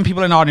 and even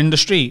people in our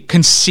industry,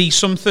 can see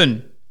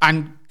something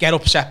and get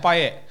upset by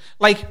it.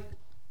 Like,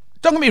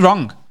 don't get me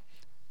wrong.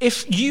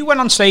 If you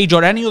went on stage,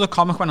 or any other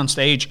comic went on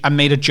stage and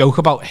made a joke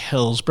about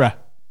Hillsborough,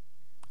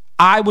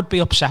 I would be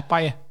upset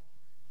by it,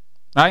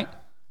 right?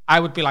 I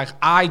would be like,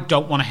 I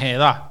don't want to hear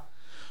that.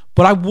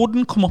 But I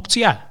wouldn't come up to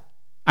you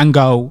and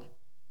go,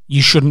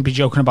 you shouldn't be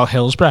joking about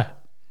Hillsborough.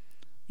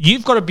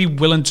 You've got to be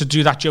willing to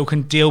do that joke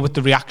and deal with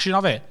the reaction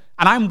of it.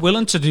 And I'm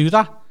willing to do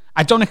that.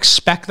 I don't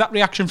expect that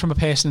reaction from a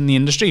person in the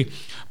industry.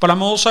 But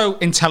I'm also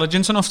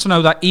intelligent enough to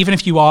know that even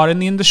if you are in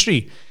the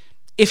industry,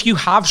 if you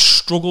have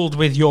struggled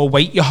with your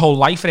weight your whole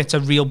life and it's a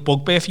real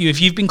bugbear for you,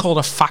 if you've been called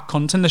a fat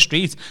cunt in the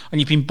street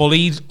and you've been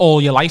bullied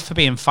all your life for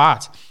being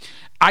fat,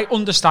 I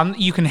understand that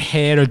you can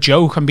hear a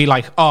joke and be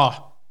like,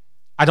 oh,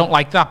 I don't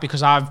like that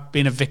because I've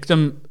been a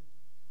victim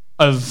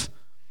of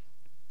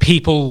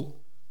people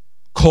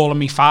calling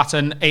me fat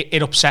and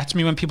it upsets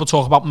me when people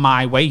talk about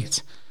my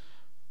weight.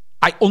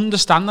 I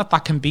understand that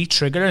can be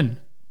triggering,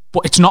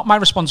 but it's not my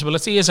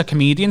responsibility as a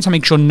comedian to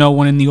make sure no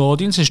one in the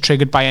audience is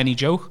triggered by any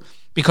joke,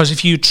 because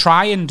if you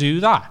try and do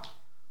that,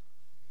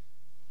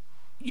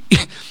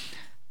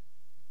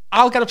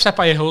 I'll get upset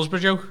by a Hillsborough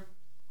joke.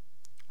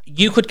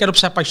 You could get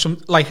upset by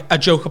a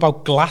joke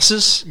about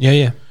glasses.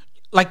 Yeah.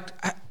 Like,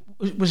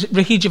 was it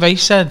Ricky Gervais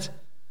said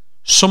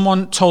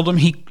someone told him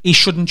he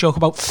shouldn't joke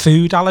about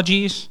food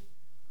allergies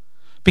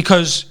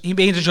because he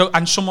made a joke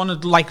and someone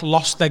had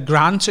lost their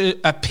gran to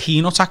a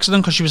peanut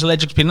accident because she was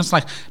allergic to peanuts.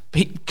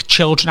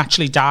 Children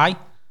actually die.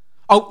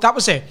 Oh, that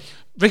was it.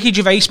 Ricky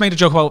Gervais made a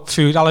joke about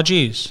food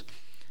allergies.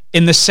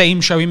 In the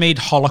same show, he made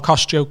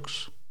Holocaust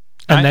jokes.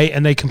 Right?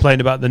 And they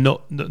complained about the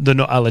nut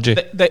allergy.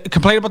 They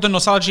complained about the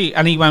nut allergy,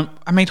 and he went,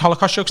 I made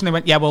Holocaust jokes, and they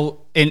went, yeah,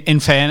 well, in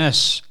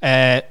fairness,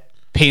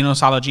 peanut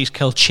allergies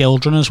kill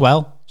children as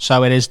well,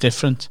 so it is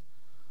different.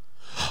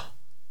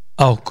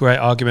 Oh, great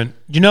argument.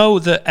 You know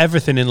that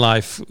everything in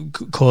life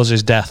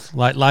causes death.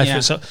 Like life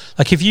itself.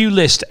 Like if you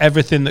list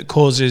everything that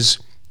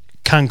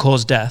can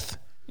cause death,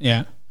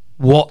 yeah,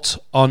 what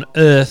on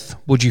earth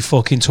would you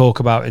fucking talk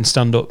about in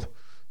stand-up?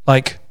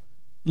 Like,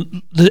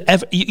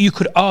 you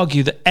could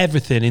argue that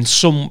everything in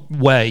some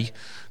way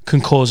can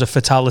cause a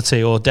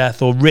fatality or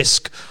death or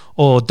risk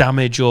or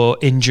damage or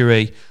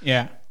injury.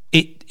 Yeah.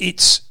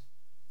 It's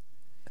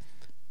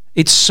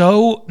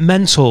so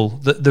mental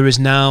that there is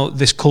now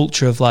this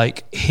culture of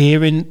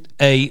hearing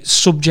a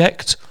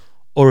subject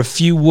or a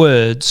few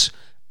words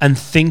and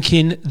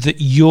thinking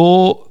that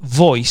your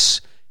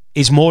voice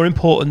is more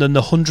important than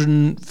the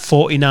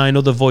 149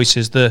 other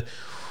voices, the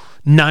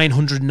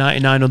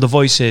 999 other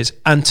voices,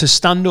 and to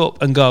stand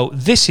up and go,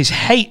 this is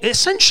hate.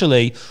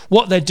 Essentially,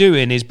 what they're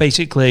doing is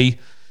basically,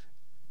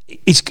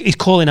 it's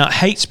calling out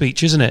hate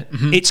speech, isn't it?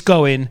 Mm-hmm. It's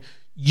going,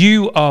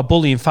 you are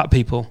bullying fat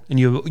people, and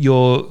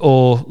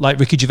or like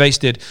Ricky Gervais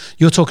did,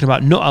 you're talking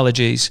about nut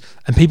allergies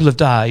and people have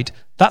died.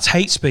 That's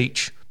hate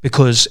speech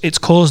because it's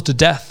caused a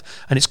death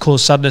and it's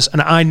caused sadness,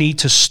 and I need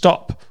to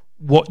stop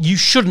what you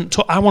shouldn't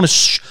I want to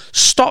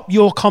stop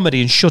your comedy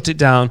and shut it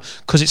down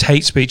because it's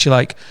hate speech. You're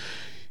like,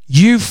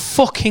 you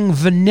fucking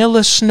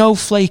vanilla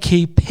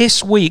snowflakey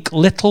piss weak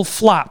little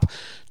flap.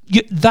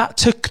 That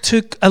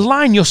to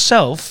align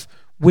yourself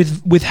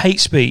with hate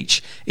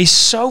speech is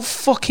so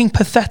fucking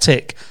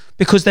pathetic,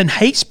 because then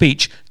hate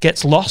speech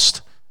gets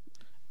lost.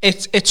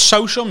 It's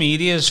social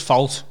media's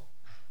fault.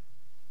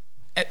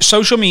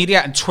 Social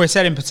media, and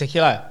Twitter in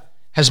particular,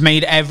 has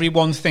made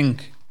everyone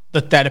think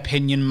that their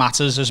opinion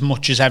matters as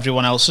much as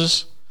everyone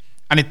else's,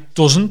 and it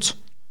doesn't.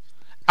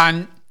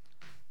 And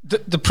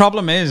the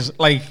problem is,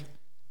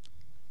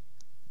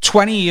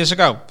 20 years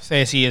ago,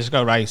 30 years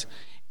ago, right?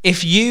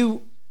 If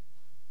you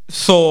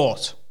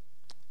thought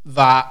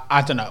that,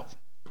 I don't know,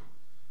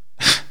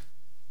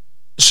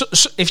 so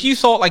if you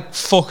thought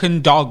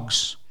fucking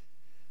dogs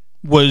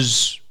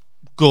was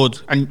good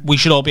and we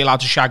should all be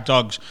allowed to shag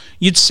dogs,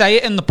 you'd say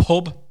it in the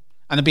pub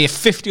and there'd be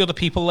 50 other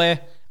people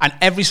there and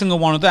every single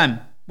one of them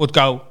would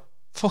go,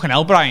 fucking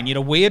hell, Brian, you're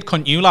a weird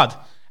cunt, you lad.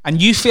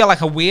 And you feel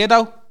like a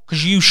weirdo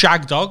because you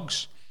shag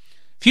dogs.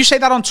 If you say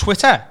that on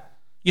Twitter,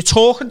 you're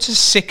talking to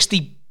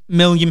 60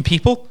 million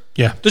people.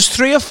 Yeah. There's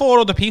 3 or 4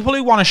 other people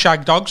who want to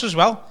shag dogs as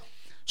well.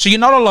 So you're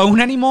not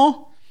alone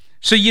anymore.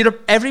 So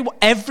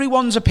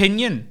everyone's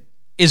opinion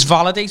is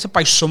validated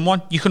by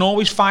someone. You can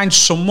always find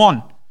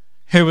someone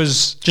who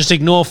is... Just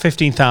ignore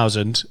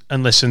 15,000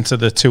 and listen to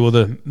the 2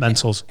 other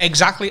mentals.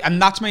 Exactly.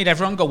 And that's made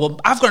everyone go, well,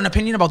 I've got an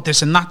opinion about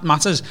this and that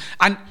matters.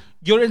 And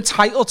you're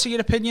entitled to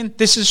your opinion.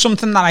 This is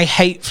something that I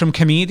hate from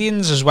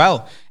comedians as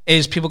well,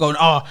 is people going,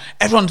 oh,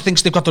 everyone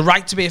thinks they've got the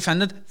right to be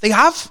offended. They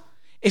have.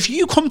 If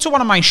you come to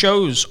one of my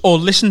shows or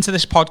listen to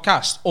this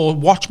podcast or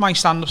watch my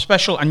stand-up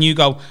special and you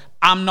go,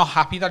 I'm not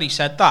happy that he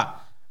said that,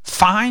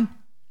 fine.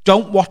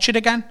 Don't watch it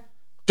again.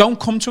 Don't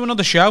come to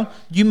another show.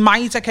 You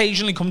might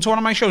occasionally come to one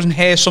of my shows and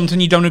hear something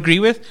you don't agree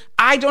with.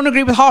 I don't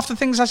agree with half the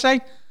things I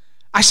say.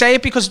 I say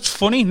it because it's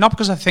funny, not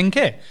because I think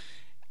it.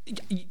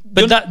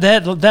 But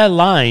their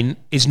line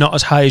is not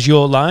as high as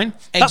your line.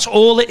 That's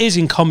all it is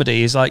in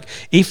comedy, is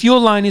if your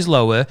line is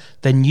lower,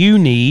 then you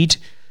need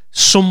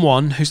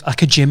someone who's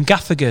like a Jim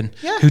Gaffigan,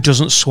 who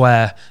doesn't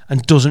swear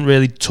and doesn't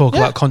really talk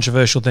about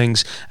controversial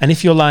things. And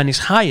if your line is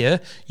higher,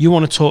 you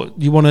want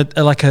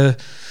to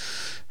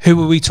who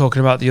were we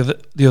talking about the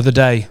other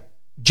day?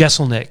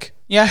 Jesselnick,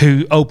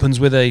 who opens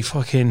with a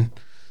fucking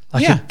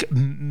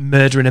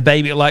murdering a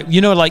baby. Like,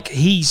 you know, like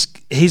his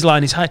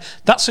line is high.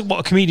 That's what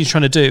a comedian's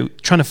trying to do,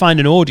 trying to find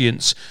an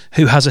audience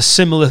who has a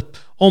similar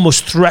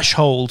almost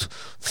threshold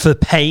for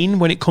pain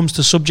when it comes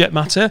to subject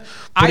matter.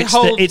 But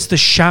it's the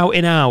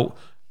shouting out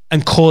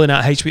and calling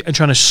out hate speech and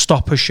trying to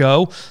stop a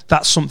show.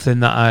 That's something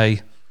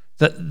that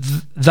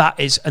that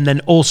is, and then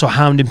also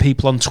hounding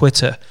people on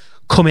Twitter,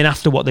 coming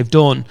after what they've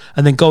done,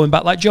 and then going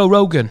back like Joe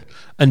Rogan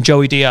and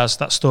Joey Diaz,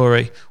 that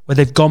story where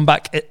they've gone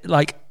back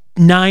like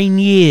 9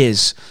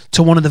 years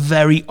to one of the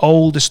very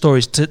oldest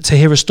stories, to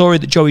hear a story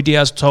that Joey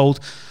Diaz told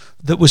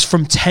that was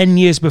from 10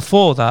 years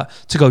before that,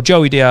 to go,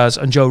 Joey Diaz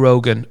and Joe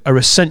Rogan are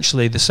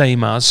essentially the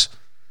same as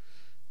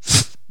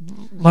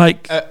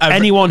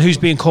anyone who's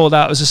being called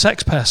out as a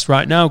sex pest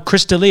right now.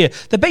 Chris D'Elia,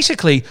 they're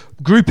basically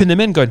grouping them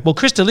in, going, well,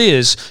 Chris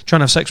D'Elia's trying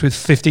to have sex with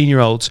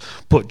 15-year-olds,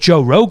 but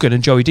Joe Rogan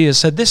and Joey Diaz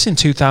said this in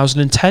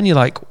 2010. You're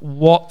like,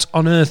 what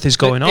on earth is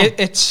going on?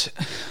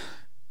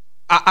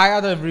 I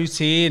had a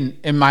routine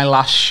in my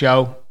last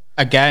show.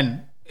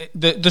 Again,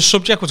 the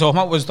subject we're talking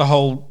about was the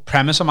whole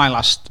premise of my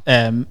last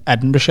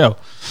Edinburgh show.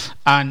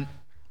 And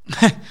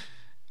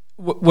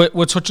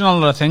we're touching on a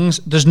lot of things.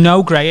 There's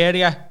no grey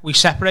area. We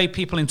separate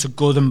people into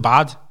good and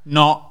bad,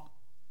 not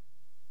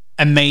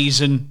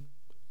amazing,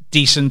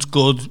 decent,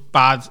 good,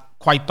 bad,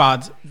 quite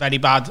bad, very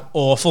bad,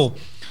 awful.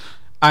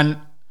 And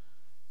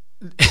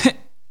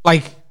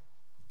like,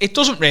 it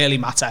doesn't really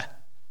matter.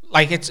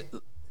 Like,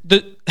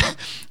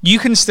 you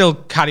can still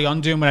carry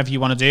on doing whatever you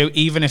want to do,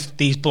 even if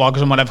these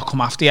bloggers and whatever come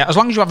after you, as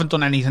long as you haven't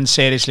done anything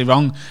seriously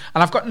wrong.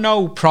 And I've got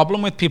no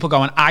problem with people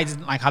going, I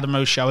didn't like Adam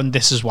Rowe's show and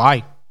this is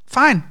why.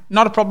 Fine,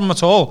 not a problem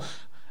at all.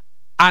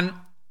 And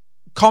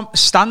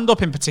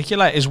stand-up in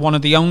particular is one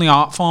of the only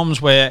art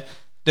forms where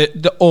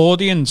the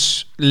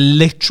audience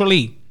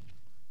literally,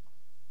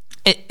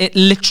 it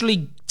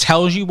literally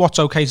tells you what's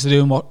okay to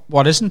do and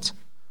what isn't.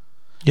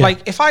 Yeah.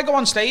 Like, if I go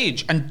on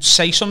stage and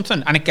say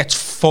something and it gets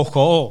fuck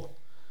all,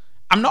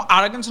 I'm not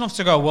arrogant enough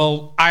to go,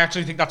 well, I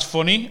actually think that's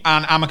funny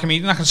and I'm a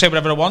comedian, I can say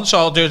whatever I want, so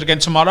I'll do it again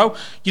tomorrow.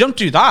 You don't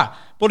do that.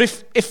 But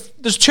if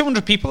there's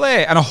 200 people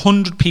there and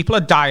 100 people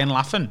are dying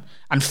laughing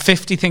and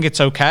 50 think it's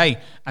okay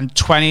and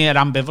 20 are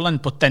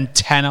ambivalent, but then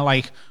 10 are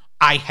like,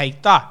 I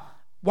hate that,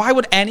 why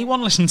would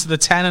anyone listen to the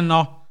 10 and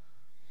not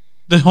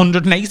the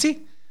 180?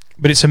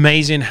 But it's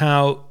amazing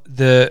how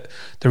the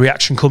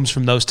reaction comes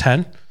from those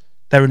 10.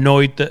 They're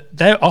annoyed that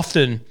they're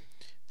often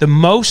the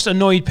most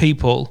annoyed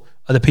people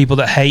are the people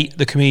that hate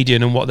the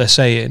comedian and what they're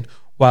saying,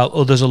 while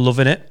others are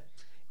loving it.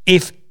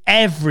 If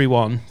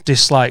everyone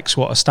dislikes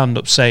what a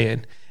stand-up's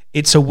saying,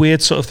 it's a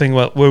weird sort of thing.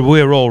 Well,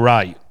 we're all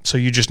right, so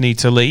you just need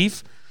to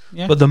leave.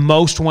 Yeah. But the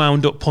most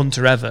wound-up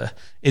punter ever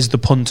is the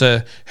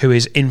punter who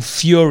is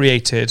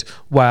infuriated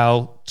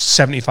while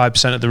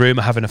 75% of the room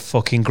are having a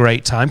fucking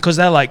great time because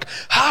they're like,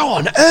 how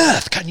on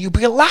earth can you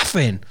be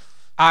laughing?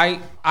 I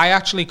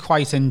actually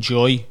quite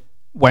enjoy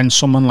when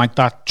someone like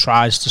that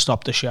tries to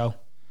stop the show.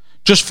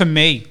 Just for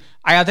me,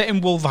 I had it in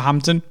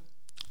Wolverhampton.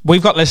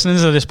 We've got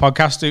listeners of this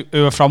podcast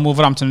who are from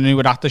Wolverhampton and who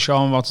were at the show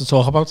I'm about to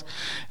talk about.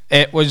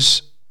 It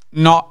was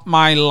not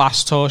my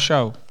last tour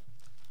show.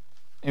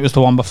 It was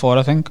the one before,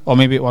 I think. Or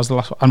maybe it was the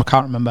last one. I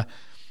can't remember.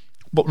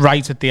 But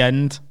right at the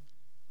end,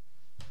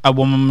 a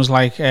woman was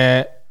like,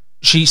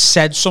 she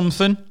said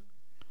something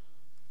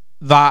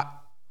that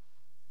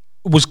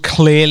was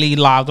clearly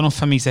loud enough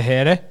for me to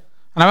hear it.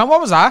 And I went,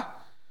 what was that?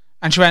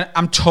 And she went,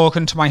 I'm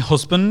talking to my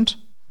husband.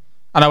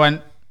 And I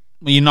went,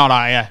 well, you're not,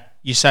 are you?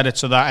 You said it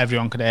so that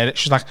everyone could hear it.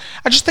 She's like,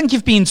 I just think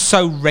you've been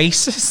so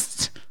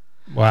racist.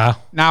 Wow.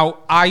 Now,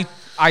 I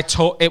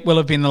talk, it will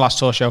have been the last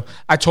tour show.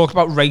 I talk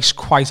about race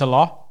quite a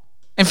lot.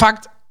 In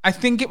fact, I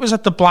think it was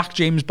at the Black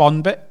James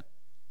Bond bit.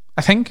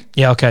 I think.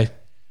 Yeah, okay.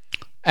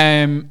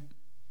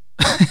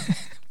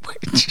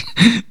 Which,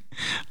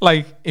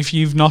 like, if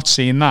you've not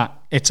seen that,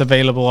 it's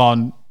available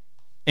on,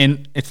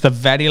 it's the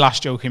very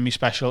last Joe Kimmy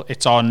special.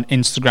 It's on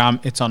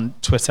Instagram, it's on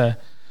Twitter,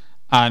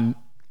 and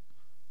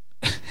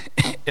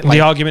the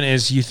argument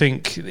is you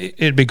think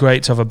it'd be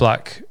great to have a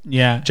black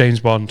James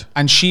Bond.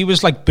 And she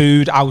was like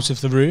booed out of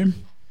the room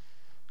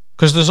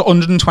because there's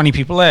 120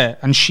 people there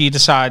and she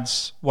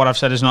decides what I've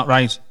said is not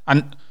right.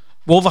 And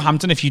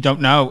Wolverhampton, if you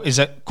don't know,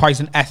 is quite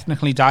an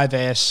ethnically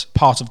diverse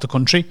part of the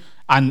country,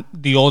 and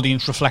the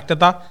audience reflected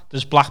that.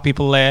 There's black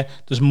people there,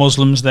 there's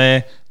Muslims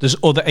there, there's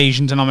other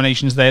Asian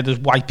denominations there, there's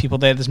white people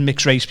there, there's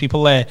mixed race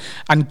people there.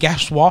 And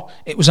guess what?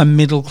 It was a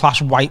middle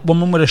class white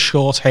woman with a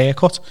short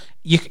haircut.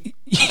 You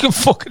can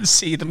fucking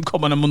see them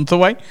coming a month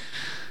away.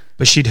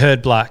 But she'd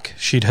heard black,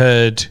 she'd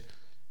heard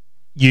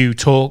you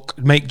talk,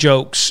 make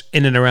jokes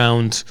in and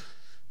around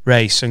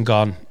race, and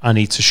gone, I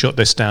need to shut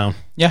this down.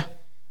 Yeah.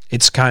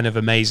 It's kind of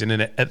amazing,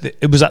 and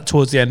it was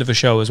towards the end of a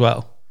show as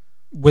well.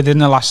 Within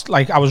the last,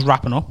 like, I was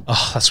wrapping up.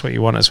 Oh, that's what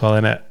you want as well,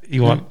 innit?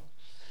 You want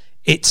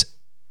it's,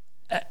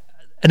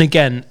 and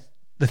again,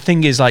 the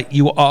thing is, like,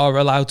 you are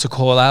allowed to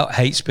call out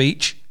hate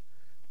speech,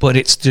 but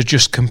it's to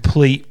just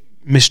complete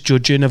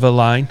misjudging of a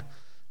line.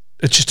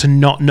 It's just to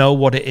not know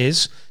what it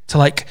is, to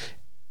like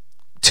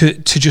to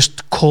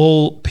just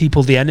call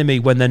people the enemy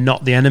when they're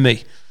not the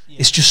enemy.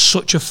 It's just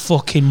such a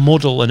fucking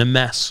muddle and a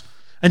mess.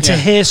 And to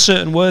hear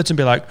certain words and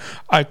be like,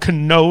 I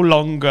can no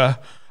longer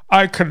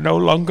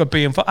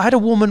be involved. I had a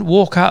woman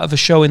walk out of a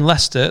show in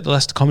Leicester, at the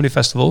Leicester Comedy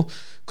Festival,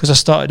 because I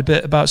started a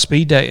bit about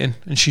speed dating,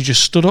 and she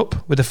just stood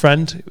up with a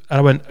friend, and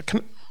I went,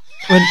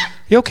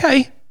 you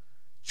okay?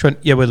 She went,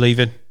 yeah, we're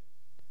leaving.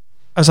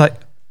 I was like,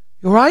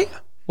 you all right?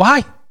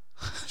 Why?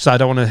 She's like, I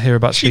don't want to hear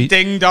about speed. She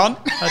dinged on.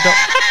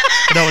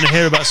 I don't want to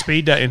hear about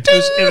speed dating.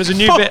 It was a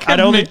new bit. I'd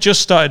only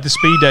just started the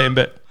speed dating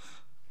bit.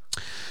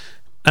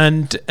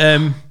 And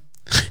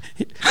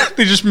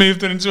they just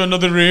moved her into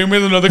another room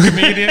with another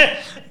comedian.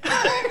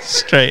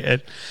 Straight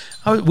in.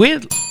 I was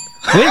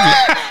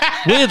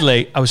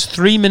weirdly, I was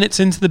 3 minutes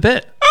into the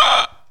bit.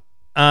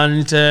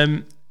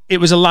 And it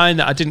was a line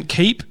that I didn't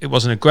keep. It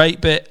wasn't a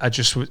great bit.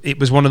 It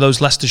was one of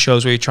those Leicester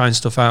shows where you're trying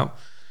stuff out.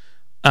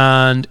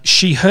 And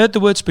she heard the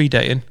word speed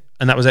dating,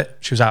 and that was it.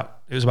 She was out.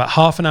 It was about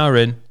half an hour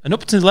in, and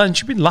up until then,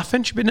 she'd been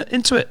laughing. She'd been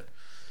into it.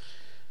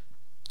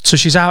 So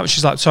she's out.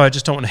 She's like, sorry, I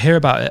just don't want to hear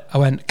about it. I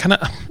went, can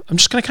I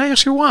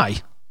ask you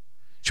why?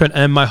 She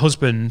went, my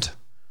husband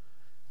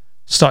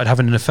started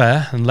having an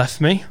affair and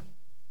left me.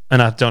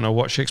 And I don't know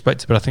what she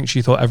expected, but I think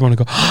she thought everyone would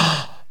go,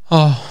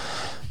 oh.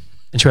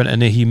 And she went,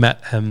 and he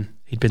met him.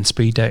 He'd been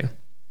speed dating,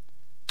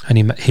 and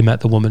he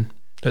met the woman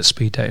at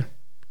speed dating.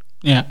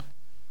 Yeah.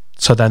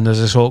 So then there's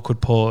this awkward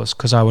pause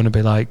because I want to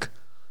be like,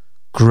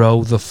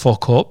 grow the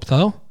fuck up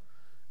though.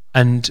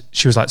 And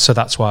she was like, so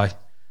that's why.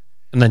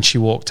 And then she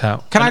walked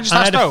out. Can I just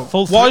ask though,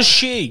 was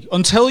she,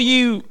 until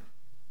you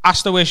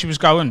asked her where she was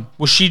going,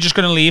 was she just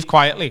going to leave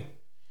quietly?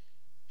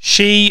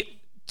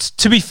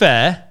 To be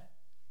fair,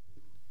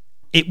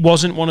 it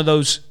wasn't one of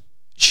those,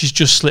 she's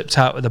just slipped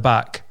out of the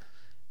back.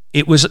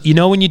 It was, you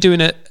know, when you're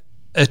doing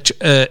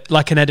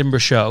like an Edinburgh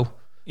show,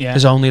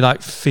 there's only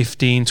like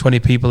 15, 20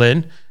 people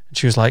in. And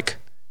she was like,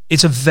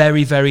 it's a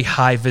very, very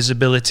high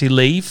visibility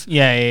leave.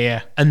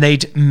 Yeah. And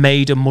they'd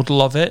made a muddle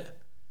of it.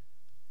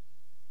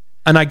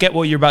 And I get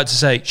what you're about to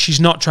say. She's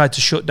not tried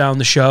to shut down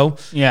the show.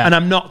 Yeah. And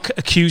I'm not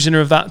accusing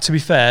her of that, to be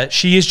fair.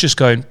 She is just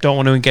going, don't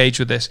want to engage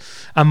with this.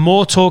 I'm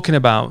more talking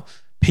about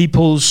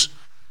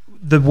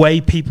the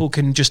way people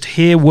can just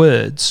hear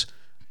words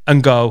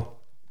and go,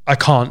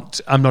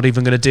 I'm not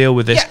even going to deal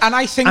with this. Yeah, and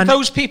I think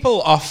those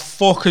people are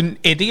fucking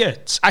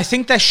idiots. I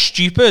think they're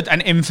stupid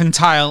and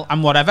infantile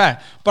and whatever.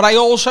 But I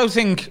also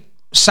think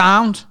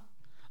sound.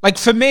 Like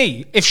for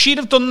me, if she'd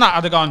have done that,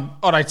 I'd have gone,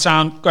 all right,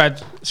 sound, go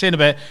ahead, see you in a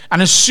bit.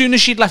 And as soon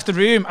as she'd left the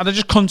room, I'd have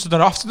just cunted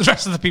her off to the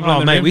rest of the people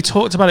in the room. We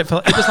talked about it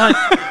it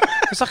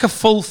was like a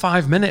full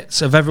 5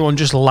 minutes of everyone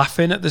just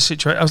laughing at the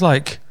situation. I was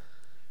like,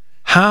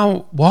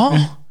 how,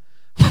 what?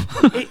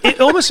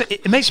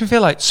 it makes me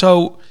feel like,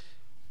 so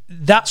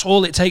that's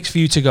all it takes for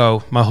you to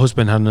go, my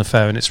husband had an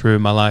affair and it's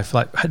ruined my life.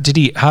 Like, how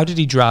did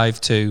he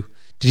drive to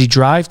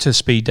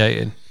speed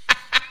dating?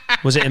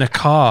 Was it in a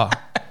car?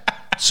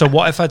 So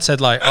what if I'd said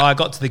like, I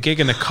got to the gig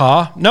in a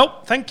car?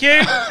 Nope, thank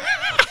you.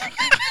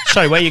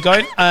 Sorry, where are you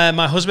going?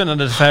 My husband had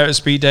an affair at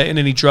speed dating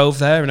and he drove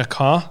there in a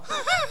car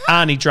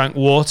and he drank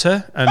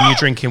water and you're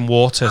drinking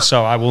water,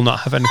 so I will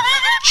not have any.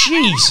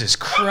 Jesus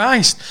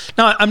Christ.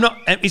 No, I'm not,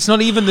 it's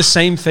not even the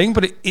same thing,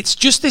 but it's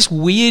just this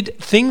weird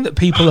thing that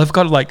people have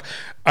got like,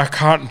 I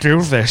can't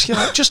do this. You're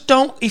like, just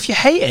don't, if you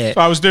hate it. If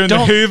I was doing the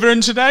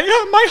hoovering today,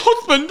 my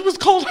husband was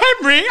called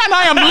Henry and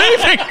I am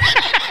leaving.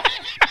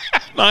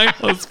 My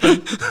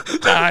husband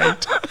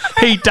died.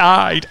 He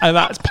died, and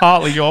that's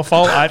partly your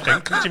fault, I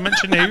think, because you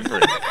mentioned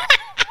hoovering.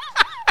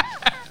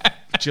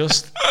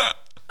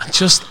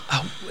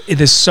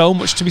 There's so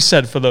much to be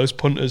said for those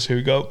punters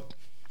who go,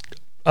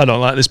 I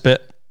don't like this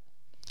bit.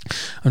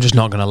 I'm just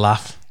not going to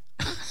laugh.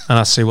 And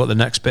I'll see what the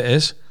next bit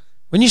is.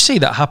 When you see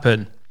that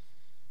happen,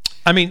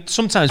 I mean,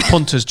 sometimes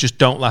punters just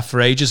don't laugh for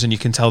ages and you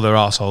can tell they're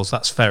arseholes.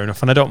 That's fair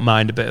enough. And I don't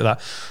mind a bit of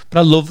that. But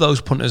I love those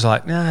punters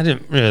like, nah, I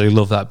didn't really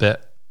love that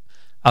bit.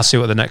 I'll see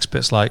what the next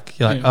bit's like.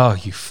 You're like, oh,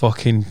 you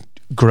fucking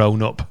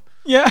grown up.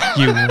 Yeah.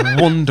 You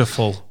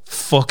wonderful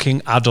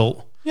fucking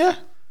adult. Yeah.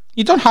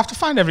 You don't have to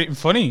find everything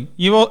funny.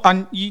 You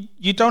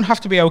don't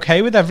have to be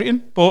okay with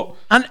everything.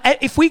 And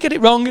if we get it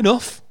wrong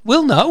enough,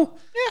 we'll know.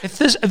 Yeah. If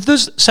there's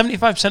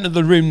 75% of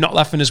the room not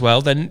laughing as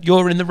well, then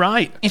you're in the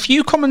right. If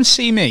you come and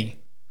see me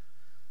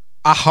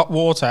at Hot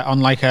Water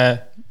on like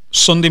a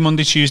Sunday,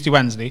 Monday, Tuesday,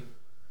 Wednesday,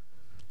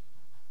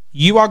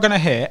 you are going to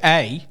hear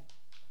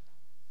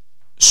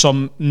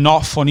some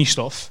not funny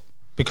stuff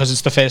because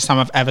it's the first time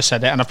I've ever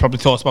said it and I've probably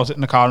thought about it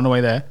in the car on the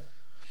way there.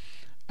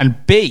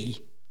 And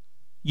B,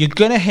 you're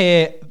going to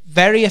hear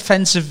very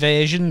offensive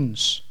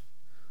versions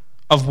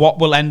of what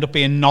will end up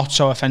being not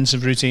so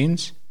offensive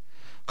routines.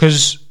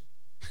 Because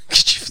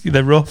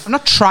they're rough. I'm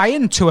not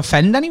trying to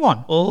offend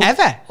anyone,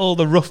 ever. All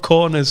the rough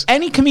corners.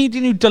 Any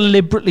comedian who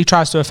deliberately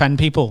tries to offend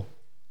people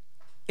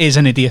is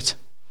an idiot.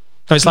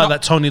 No, it's like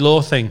that Tony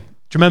Law thing.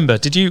 Do you remember?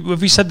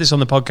 Have you said this on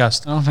the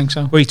podcast? I don't think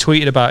so. Where he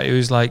tweeted about it. He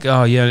was like,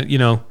 oh yeah, you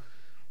know,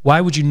 why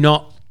would you,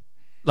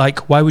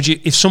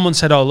 if someone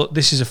said, oh look,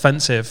 this is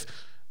offensive,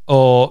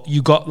 or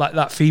you got like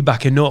that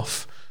feedback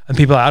enough, and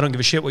people are like, I don't give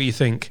a shit what you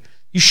think,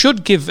 You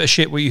should give a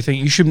shit what you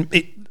think. You shouldn't.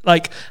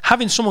 Like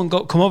having someone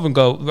come over and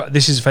go,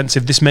 this is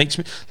offensive, this makes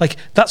me like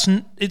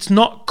it's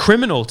not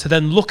criminal to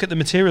then look at the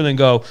material and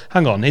go,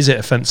 hang on, is it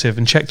offensive,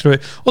 and check through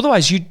it.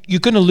 Otherwise you're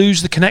going to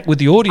lose the connect with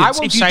the audience. I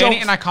won't say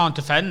anything I can't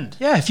defend.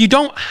 Yeah, if you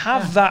don't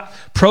have that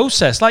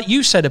process, like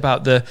you said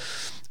about the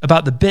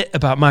bit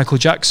about Michael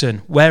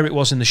Jackson, where it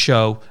was in the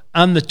show,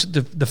 and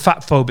the fat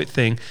phobic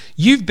thing,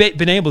 you've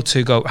been able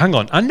to go, hang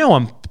on, I know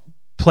I'm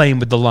playing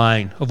with the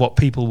line of what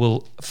people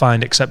will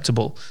find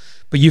acceptable,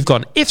 but you've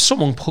gone, if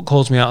someone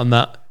calls me out on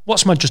that,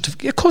 what's my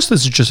justification? Of course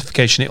there's a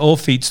justification. It all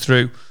feeds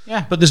through.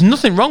 Yeah. But there's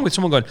nothing wrong with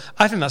someone going,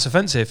 I think that's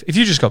offensive. If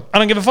you just go, I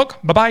don't give a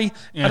fuck, bye-bye.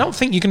 Yeah. I don't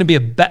think you're going to be a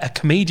better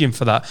comedian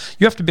for that.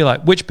 You have to be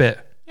like, which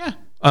bit? Yeah.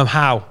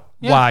 How?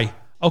 Yeah. Why?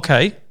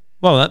 Okay.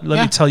 Well, let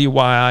me tell you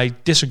why I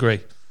disagree.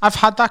 I've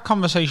had that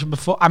conversation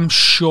before. I'm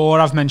sure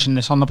I've mentioned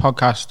this on the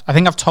podcast. I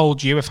think I've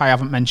told you if I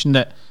haven't mentioned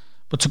it.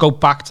 But to go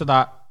back to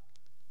that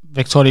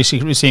Victoria's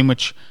Secret scene,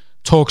 which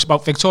talks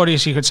about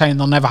Victoria's Secret saying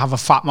they'll never have a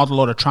fat model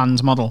or a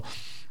trans model.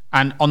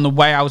 And on the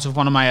way out of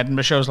one of my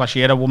Edinburgh shows last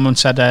year, a woman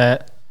said,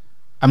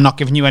 I'm not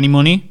giving you any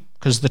money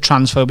because the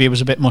transphobia was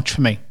a bit much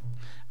for me.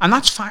 And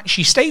that's fine.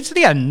 She stayed to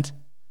the end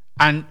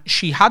and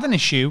she had an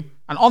issue.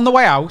 And on the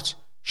way out,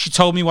 she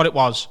told me what it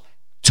was.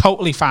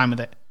 Totally fine with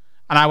it.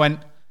 And I went,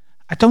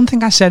 I don't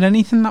think I said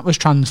anything that was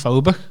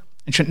transphobic.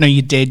 And she went, no,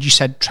 you did. You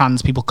said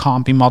trans people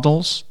can't be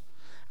models.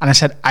 And I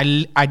said,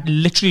 I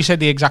literally said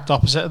the exact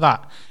opposite of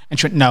that. And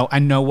she went, no, I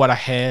know what I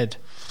heard.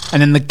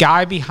 And then the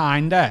guy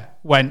behind her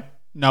went,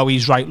 no,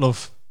 he's right,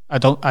 love.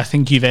 I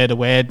think you've heard a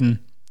word, and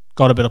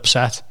got a bit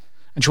upset.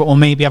 And she went, well,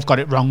 maybe I've got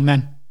it wrong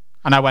then.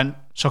 And I went,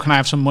 so can I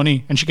have some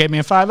money? And she gave me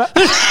a $5.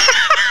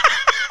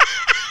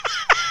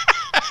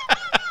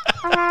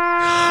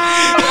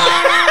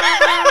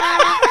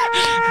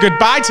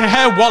 Goodbye to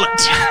her wallet.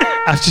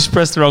 I've just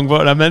pressed the wrong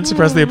button. I meant to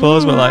press the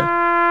applause, but like,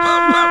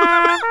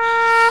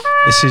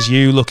 this is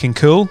you looking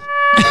cool.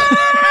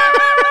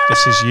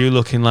 This is you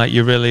looking like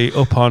you're really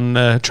up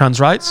on trans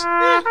rights.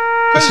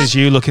 This is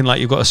you looking like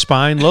you've got a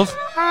spine, love.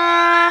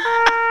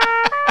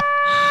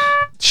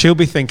 She'll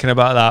be thinking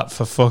about that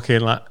for fucking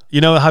like, you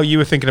know how you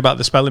were thinking about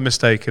the spelling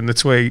mistake in the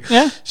tweet?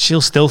 Yeah.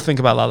 She'll still think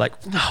about that like,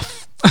 oh,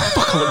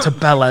 fuck, I looked to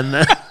Bella in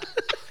there.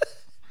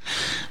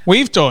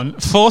 We've done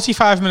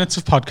 45 minutes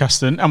of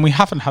podcasting and we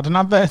haven't had an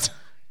advert.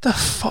 The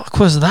fuck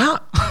was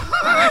that?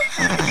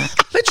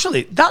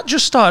 Literally, that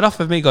just started off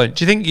with me going,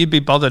 do you think you'd be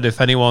bothered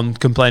if anyone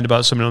complained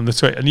about something on the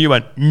tweet? And you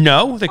went,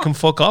 no, they can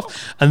fuck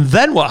off. And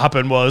then what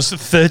happened was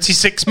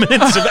 36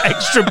 minutes of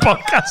extra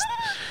podcast.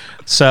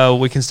 So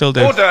we can still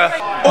do... Order.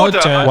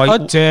 Order.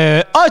 What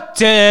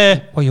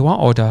you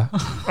want, order?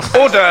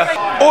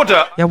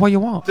 Order. Yeah, what you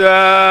want?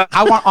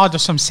 I want order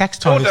some sex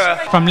toys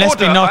from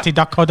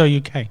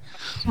lesbiannaughty.co.uk.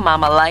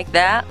 Mama like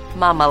that.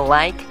 Mama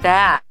like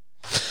that.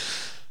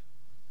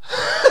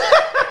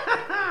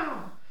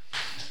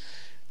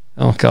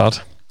 Oh, God.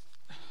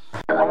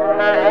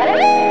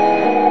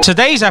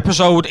 Today's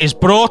episode is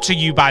brought to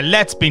you by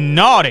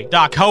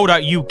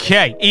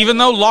letsbenaughty.co.uk. Even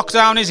though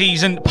lockdown is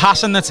easing,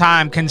 passing the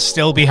time can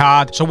still be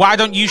hard. So why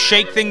don't you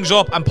shake things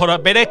up and put a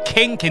bit of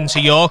kink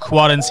into your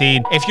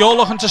quarantine? If you're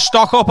looking to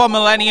stock up on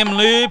Millennium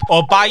Lube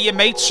or buy your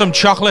mates some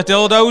chocolate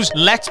dildos,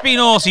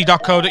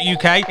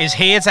 letsbenaughty.co.uk is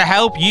here to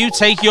help you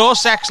take your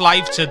sex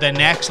life to the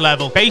next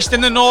level. Based in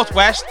the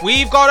Northwest,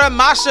 we've got a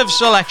massive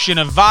selection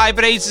of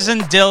vibrators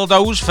and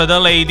dildos for the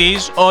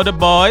ladies or the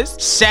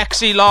boys,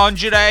 sexy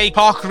lingerie,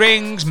 cock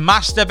rings,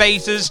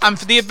 masturbators, and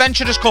for the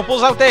adventurous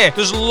couples out there,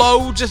 there's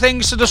loads of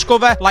things to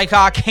discover, like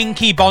our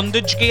kinky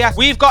bondage gear.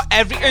 We've got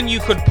everything you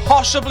could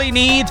possibly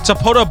need to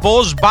put a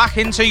buzz back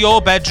into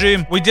your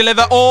bedroom. We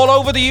deliver all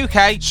over the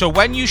UK, so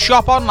when you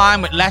shop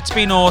online with Let's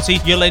Be Naughty,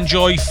 you'll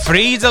enjoy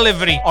free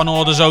delivery on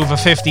orders over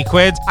 50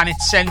 quid, and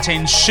it's sent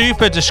in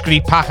super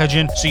discreet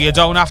packaging, so you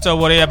don't have to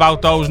worry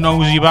about those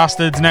nosy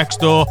bastards next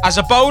door. As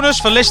a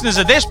bonus for listeners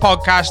of this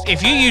podcast,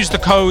 if you use the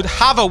code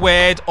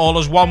HAVEAWORD, all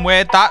as one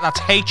word, that's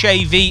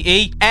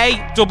HAVEAWORD,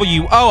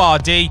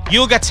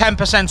 you'll get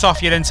 10%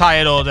 off your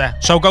entire order.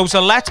 So go to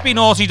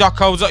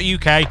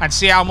letsbenaughty.co.uk and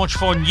see how much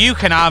fun you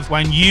can have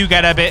when you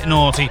get a bit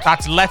naughty.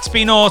 That's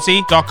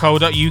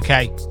letsbenaughty.co.uk.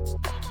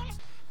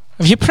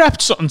 Have you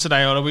prepped something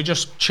today, or are we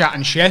just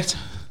chatting shit?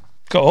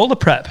 Got all the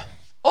prep.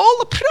 All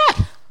the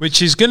prep?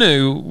 Which is going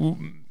to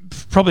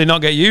probably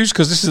not get used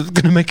because this is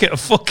going to make it a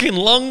fucking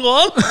long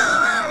one.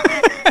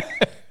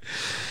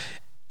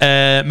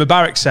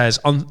 Mubarak says,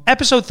 on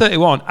episode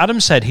 31,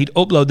 Adam said he'd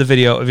upload the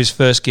video of his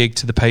first gig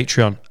to the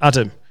Patreon.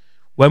 Adam,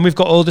 when we've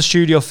got all the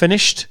studio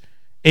finished,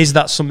 is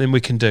that something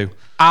we can do?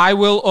 I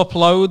will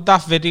upload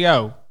that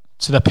video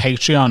to the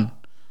Patreon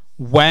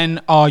when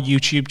our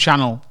YouTube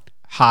channel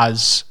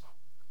has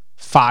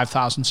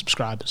 5,000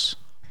 subscribers.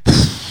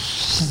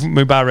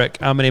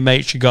 Mubarak, how many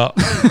mates you got?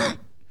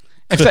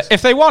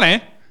 If they want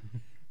it,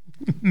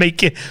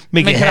 Make it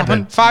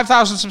happen.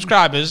 5,000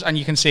 subscribers and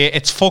you can see it.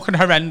 It's fucking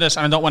horrendous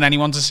and I don't want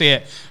anyone to see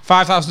it.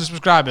 5,000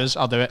 subscribers,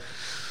 I'll do it.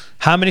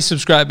 How many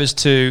subscribers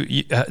to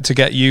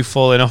get you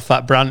falling off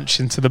that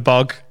branch into the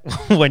bog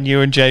when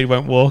you and Jade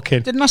went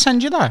walking? Didn't I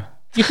send you that?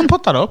 You can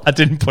put that up. I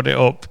didn't put it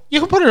up. You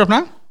can put it up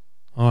now.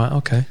 All right,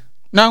 okay.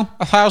 No,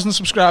 1,000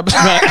 subscribers.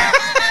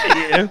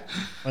 I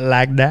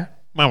like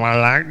that. I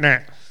like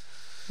that.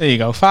 There you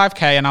go,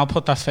 5k, and I'll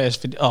put that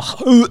first video.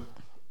 Ugh.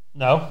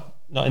 No,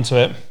 not into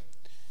it.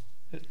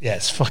 Yeah,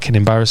 it's fucking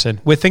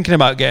embarrassing. We're thinking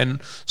about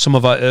getting some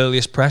of our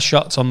earliest press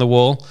shots on the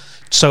wall.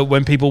 So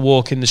when people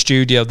walk in the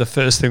studio, the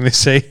first thing they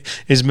see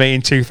is me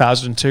in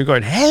 2002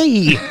 going,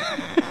 hey,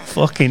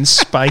 fucking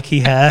spiky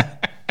hair,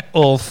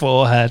 all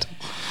forehead.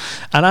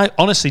 And I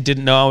honestly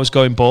didn't know I was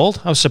going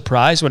bald. I was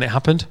surprised when it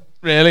happened.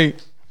 Really?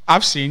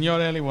 I've seen your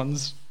early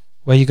ones.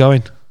 Where are you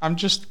going? I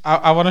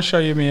want to show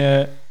you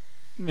my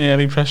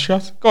early press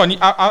shot. Go on,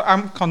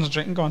 I'm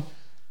concentrating, go on.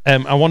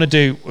 I want to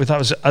do,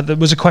 there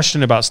was a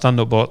question about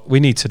stand-up, but we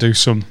need to do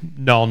some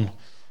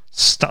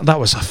that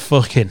was a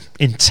fucking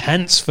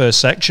intense first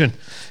section.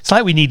 It's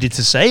like we needed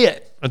to say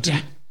it.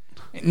 Yeah.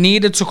 It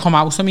needed to come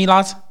out of me,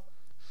 lad.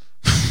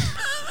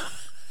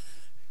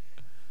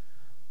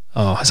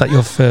 Oh, is that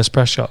your first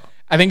press shot?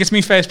 I think it's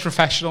my first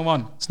professional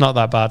one. It's not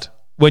that bad.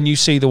 When you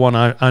see the one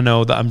I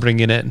know that I'm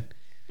bringing in,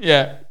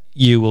 yeah,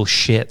 you will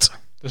shit.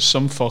 There's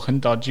some fucking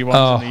dodgy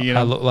ones in there, you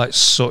know? I look like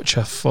such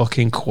a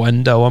fucking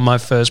Quendo on my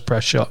first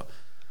press shot.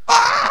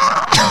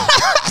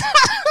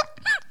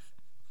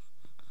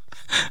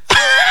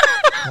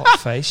 What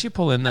face you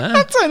pulling there?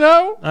 I don't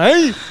know.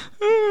 Hey,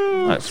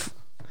 like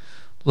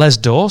Les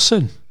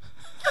Dawson.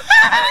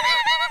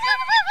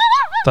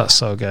 That's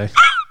so gay.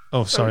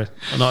 Oh, sorry,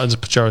 not as a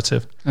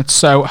pejorative. It's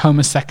so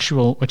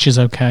homosexual, which is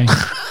okay.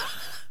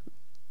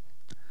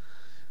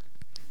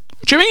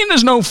 Do you mean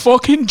there's no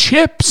fucking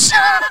chips?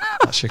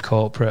 That's your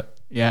corporate.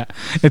 Yeah,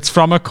 it's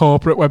from a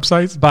corporate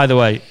website. By the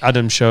way,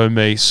 Adam's showing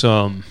me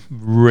some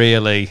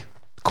really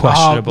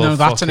questionable. Oh, no,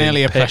 that's an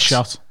earlier pics. press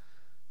shot.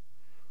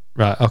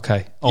 Right,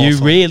 okay. Awful. You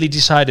really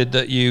decided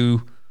that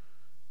you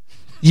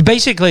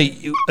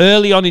basically,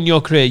 early on in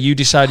your career, you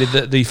decided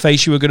that the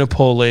face you were going to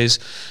pull is,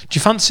 do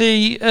you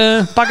fancy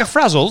a bag of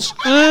frazzles?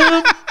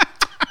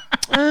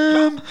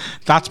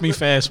 That's my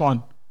first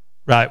one.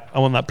 Right, I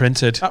want that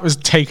printed. That was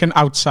taken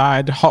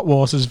outside Hot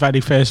Water's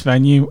very first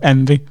venue,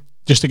 Envy,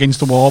 just against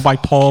the wall by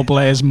Paul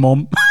Blair's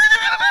mum.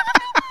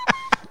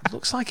 It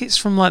looks like it's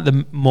from like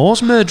the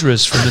Moors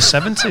murderers from the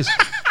 70s.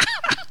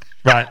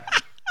 Right.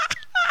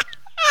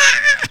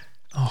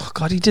 Oh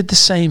God, he did the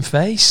same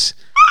face.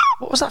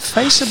 What was that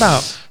face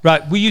about?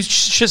 Right, well, you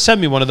should send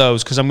me one of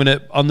those because I'm gonna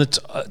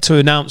to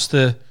announce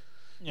the.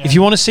 Yeah. If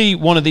you want to see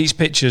one of these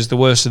pictures, the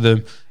worst of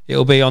them,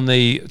 it'll be on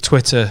the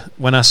Twitter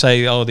when I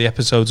say, "Oh, the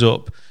episode's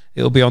up."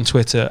 It'll be on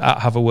Twitter at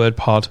Have a Word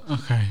Pod.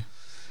 Okay,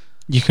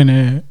 you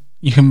can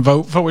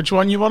vote for which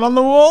one you want on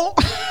the wall.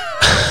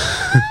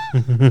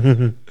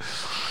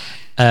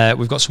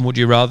 We've got some Would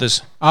You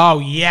Rathers. Oh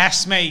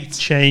yes, mate.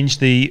 Change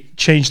the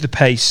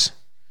pace.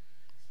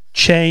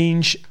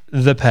 Change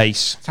the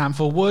pace. Time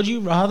for Would You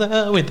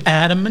Rather with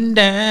Adam and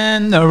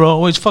Dan. They're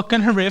always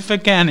fucking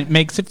horrific and it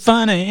makes it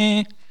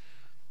funny.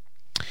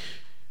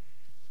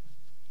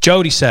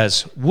 Jody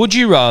says, would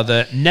you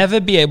rather never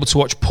be able to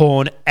watch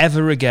porn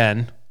ever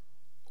again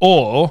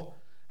or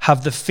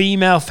have the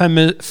female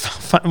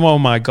oh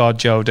my God,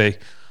 Jody.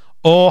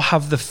 Or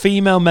have the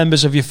female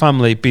members of your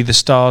family be the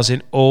stars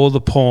in all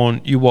the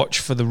porn you watch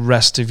for the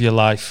rest of your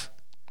life?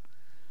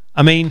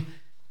 I mean,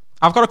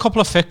 I've got a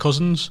couple of thick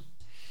cousins.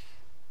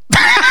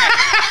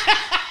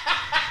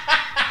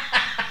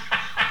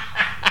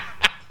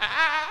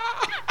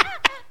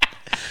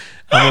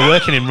 And we're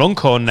working in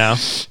Runcorn now.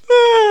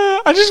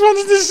 I just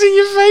wanted to see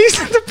your face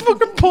and the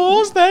fucking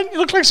pause then. You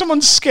look like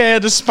someone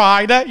scared a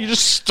spider. You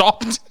just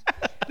stopped.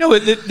 No,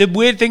 the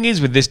weird thing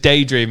is with this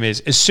daydream is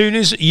as soon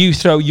as you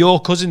throw your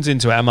cousins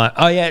into it, I'm like,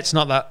 oh yeah, it's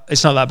not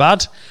that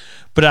bad.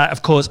 But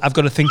of course, I've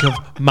got to think of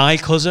my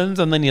cousins,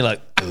 and then you're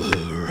like,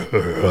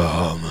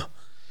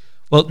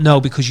 well, no,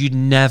 because you'd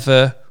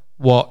never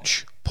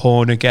watch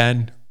porn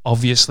again,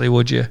 obviously,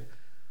 would you?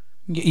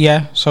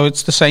 Yeah, so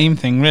it's the same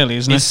thing, really,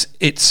 isn't it?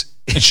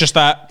 It's just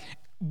that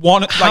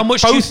one. How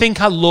much do you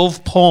think I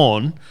love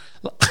porn?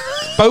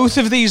 Both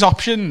of these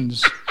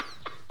options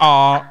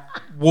are.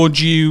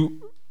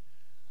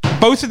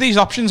 Both of these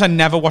options are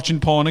never watching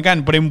porn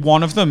again, but in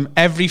one of them,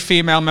 every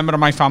female member of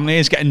my family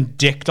is getting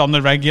dicked on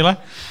the regular.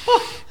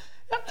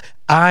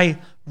 I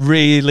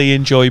really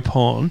enjoy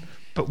porn,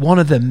 but one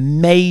of the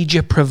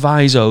major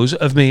provisos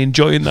of me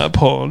enjoying that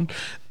porn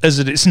is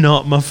that it's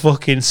not my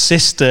fucking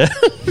sister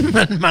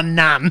and my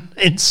nan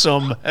in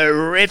some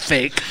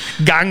horrific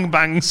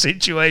gangbang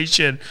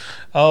situation.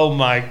 Oh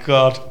my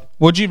God.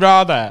 Would you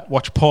rather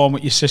watch porn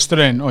with your sister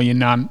in or your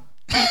nan?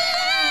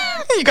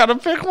 You gotta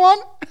pick one.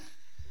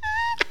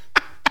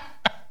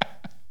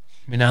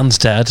 My nan's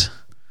dead.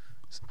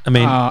 I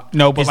mean,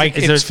 no, but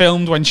it's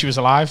filmed when she was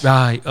alive.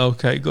 Right,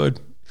 okay, good.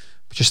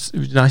 Just it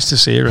was nice to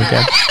see her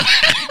again.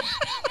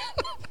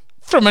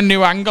 From a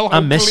new angle,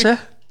 hopefully. I miss her.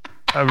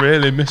 I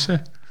really miss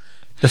her.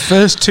 The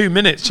first 2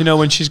 minutes,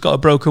 when she's got a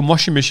broken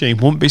washing machine,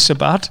 won't be so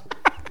bad.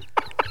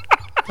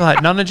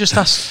 Like, Nana just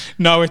asked.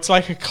 No, it's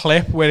like a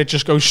clip where it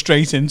just goes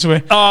straight into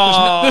it.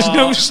 Oh. There's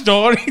no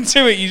story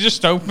to it. You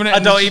just open it. I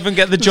don't even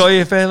get the joy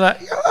of it. Like,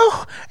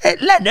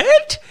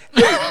 Leonard,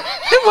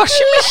 the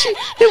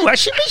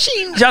washing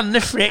machine's on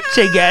the fritz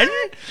again.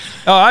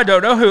 Oh, I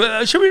don't know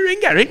who. Shall we ring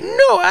Eric?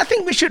 No, I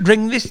think we should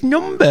ring this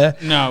number.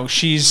 No,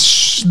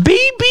 she's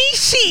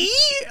BBC.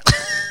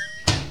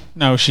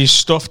 No, she's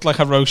stuffed like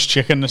a roast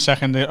chicken the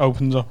second it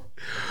opens up.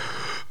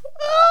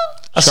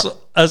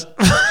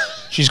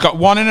 She's got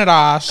one in her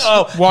ass,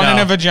 one in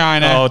her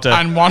vagina,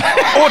 and one...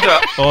 Order.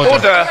 One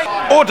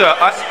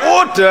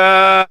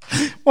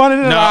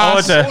in her ass.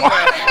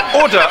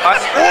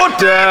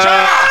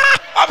 Order.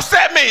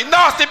 Upset me,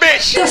 nasty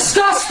bitch.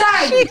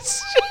 Disgusting!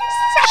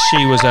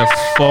 she was a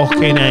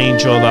fucking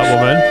angel, that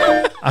woman.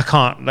 I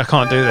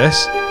can't do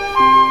this.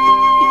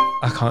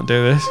 I can't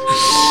do this.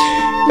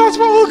 That's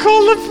what we'll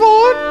call the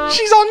phone.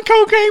 She's on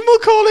cocaine. We'll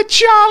call it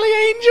Charlie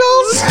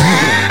Angels.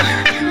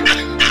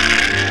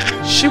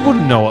 She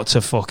wouldn't know what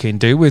to fucking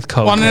do with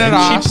cocaine.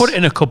 She'd put it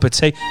in a cup of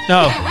tea.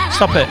 No,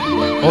 stop it.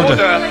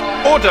 Order.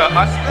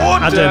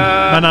 Adam,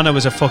 my nana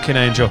was a fucking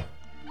angel.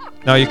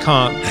 No, you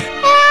can't.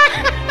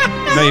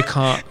 No, you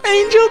can't.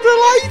 Angel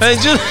delight.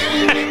 Angel.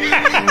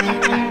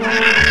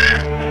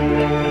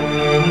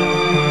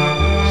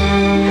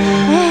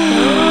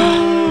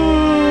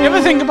 You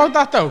ever think about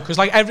that though? Because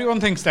like everyone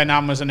thinks their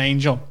nan was an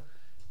angel.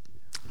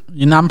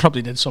 Your nan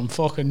probably did some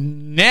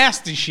fucking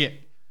nasty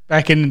shit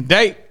back in the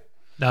day.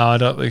 No, I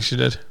don't think she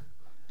did.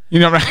 You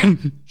know,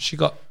 reckon? She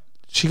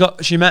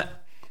met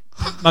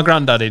my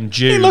granddad in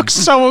June. He looks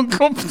so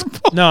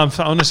uncomfortable. No,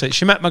 honestly,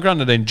 she met my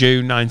granddad in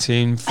June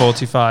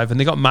 1945, and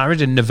they got married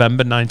in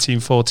November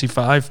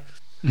 1945.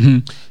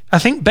 Mm-hmm. I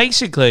think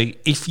basically,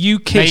 if you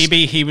kissed...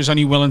 Maybe he was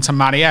only willing to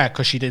marry her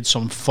because she did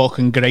some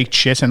fucking great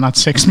shit in that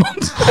 6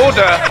 months.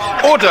 Order.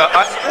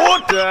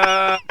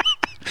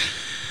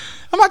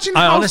 Imagine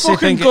how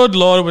fucking good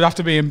Laura would have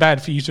to be in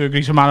bed for you to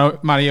agree to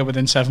marry her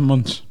within 7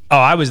 months. Oh,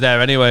 I was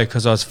there anyway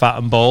because I was fat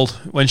and bald.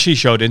 When she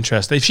showed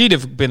interest, if she'd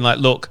have been like,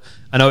 look,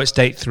 I know it's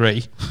date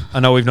 3. I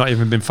know we've not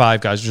even been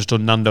 5 guys, we've just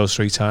done Nando's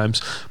 3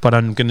 times, but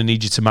I'm going to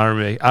need you to marry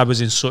me. I was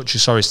in such a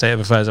sorry state of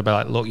affairs. I'd be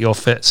like, look, your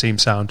fit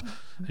seems sound.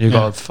 And you've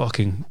got a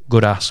fucking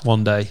good ass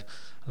one day.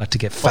 I'd like to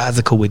get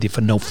physical with you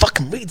for no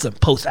fucking reason.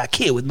 Post that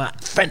here with my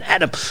friend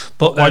Adam.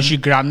 But was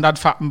your granddad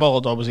fat and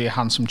bald or was he a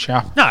handsome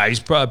chap? No, he's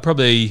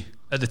probably...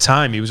 At the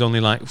time, he was only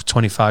like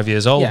 25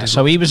 years old. Yeah,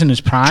 so he was in his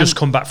prime. Just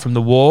come back from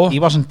the war. He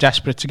wasn't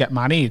desperate to get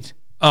married.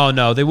 Oh,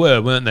 no, they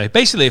weren't they?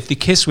 Basically, if they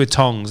kissed with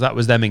tongues, that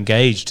was them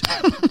engaged.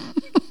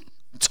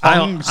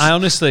 Tongues. I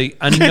honestly...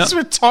 Kiss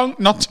with tongue,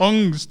 not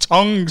tongues,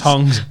 tongues.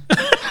 Tongues.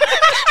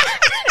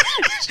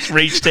 Just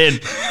reached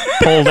in,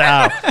 pulled it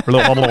out.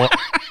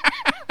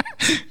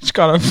 She's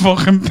got a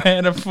fucking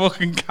pair of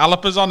fucking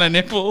calipers on her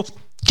nipples.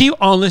 Do you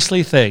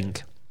honestly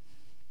think...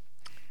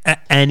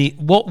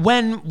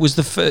 when was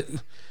the first...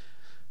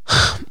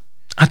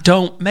 I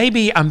don't...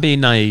 Maybe I'm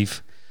being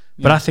naive,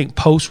 but I think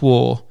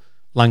post-war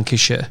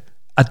Lancashire,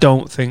 I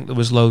don't think there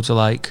was loads of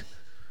like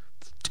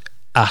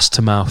ass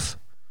to mouth.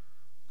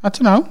 I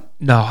don't know.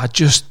 No, I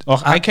just...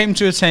 I came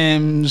to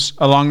terms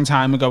a long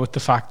time ago with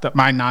the fact that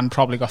my nan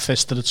probably got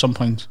fisted at some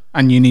point,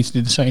 and you need to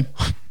do the same.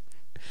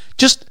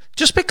 Just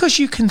because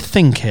you can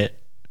think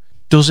it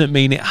doesn't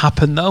mean it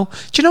happened, though.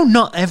 Do you know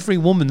not every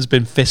woman's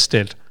been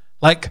fisted?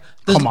 Like...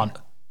 Come on.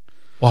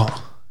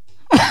 What?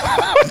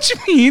 What do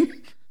you mean?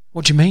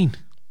 What do you mean?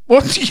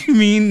 What do you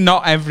mean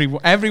not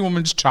every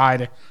woman's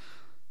tried it?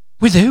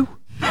 With who?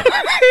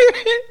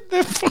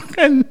 The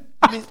fucking...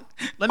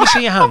 Let me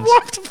see your hands.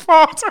 I've laughed a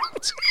fart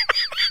out.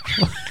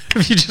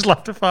 Have you just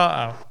laughed a fart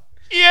out?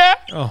 Yeah.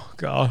 Oh,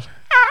 God.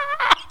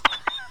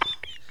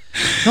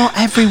 Not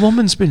every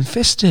woman's been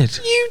fisted.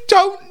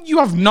 You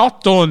have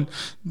not done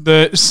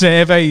the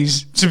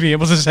surveys to be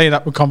able to say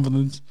that with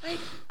confidence.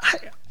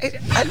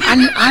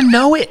 I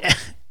know it.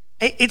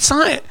 It's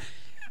like...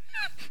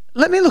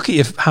 Let me look at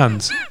your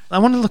hands. I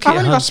want to look at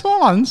your hands. I've only got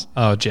small hands.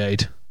 Oh,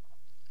 Jade.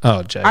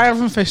 I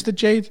haven't fisted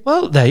Jade.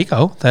 Well, there you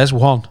go. There's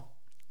one.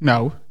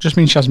 No, just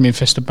means she hasn't been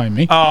fisted by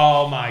me.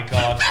 Oh, my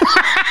God.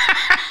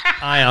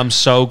 I am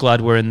so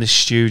glad we're in this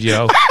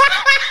studio.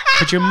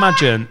 Could you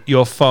imagine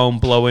your phone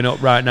blowing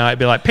up right now? It'd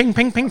be like ping,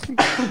 ping, ping, ping.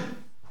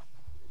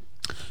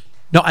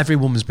 Not every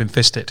woman's been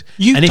fisted.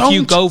 And if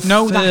you go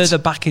further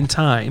back in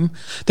time,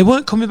 they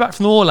weren't coming back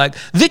from the war like,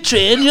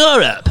 victory in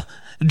Europe.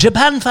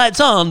 Japan fights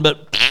on,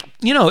 but...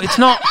 You know, it's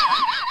not...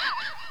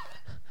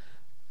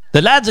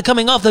 The lads are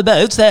coming off the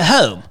boats, they're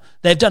home.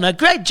 They've done a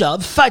great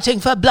job fighting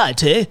for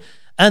Blighty,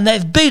 and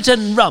they've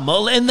beaten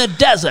Rommel in the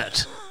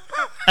desert.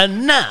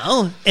 And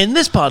now, in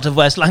this part of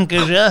West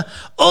Lancashire,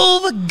 all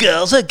the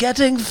girls are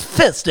getting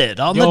fisted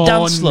on the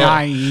dance floor.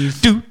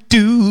 Naive. Do,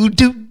 do,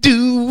 do,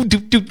 do, do,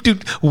 do, do.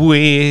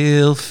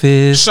 We'll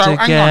fist So, hang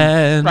on.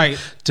 again. Right.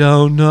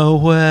 Don't know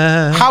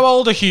where. How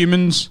old are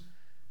humans?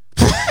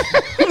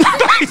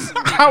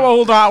 How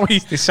old are we?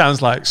 This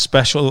sounds like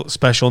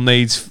special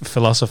needs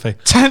philosophy.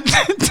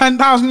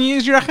 10,000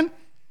 years, you reckon?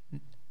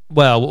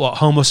 Well, what,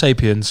 Homo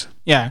sapiens?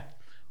 Yeah.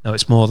 No,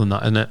 it's more than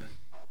that, isn't it?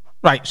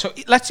 Right, so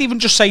let's even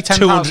just say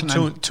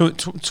 10,000.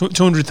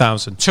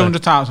 200,000.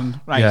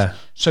 200,000, right. Yeah.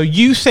 So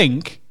you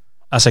think...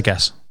 That's a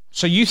guess.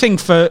 So you think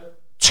for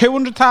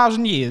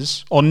 200,000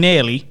 years, or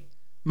nearly,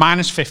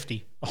 minus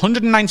 50,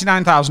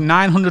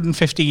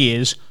 199,950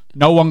 years,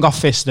 no one got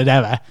fisted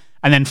ever,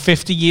 and then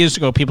 50 years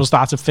ago, people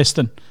started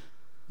fisting.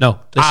 No.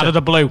 Out of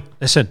the blue.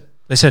 Listen.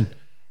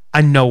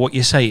 I know what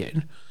you're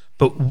saying,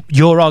 but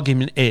your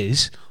argument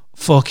is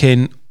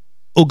fucking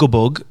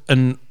Uggabug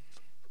and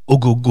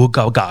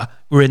Uggagaga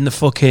were in the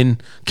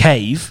fucking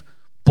cave,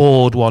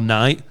 bored one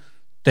night.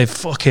 They've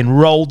fucking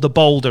rolled the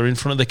boulder in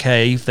front of the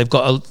cave. They've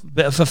got a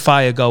bit of a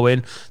fire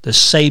going. There's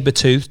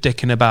Sabretooth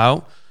dicking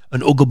about,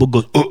 and Uggabug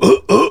goes,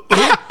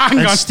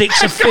 and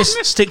sticks a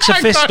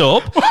fist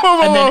up,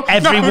 and then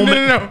every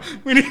woman... No.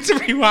 We need to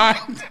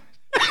rewind.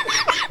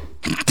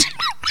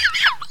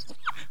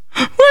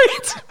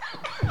 Wait.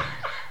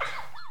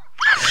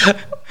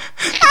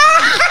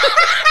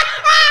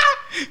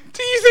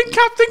 Do you think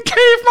Captain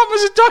Caveman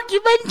was a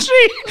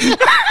documentary?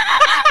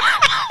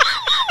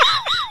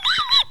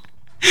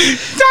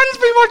 Dan's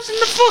been watching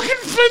the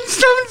fucking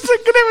Flintstones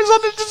thinking it was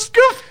on the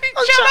Discovery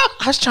Channel.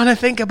 I was trying to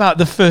think about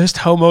the first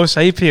Homo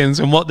sapiens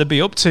and what they'd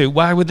be up to.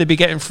 Why would they be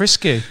getting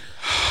frisky?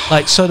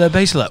 Like, so they're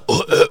basically like...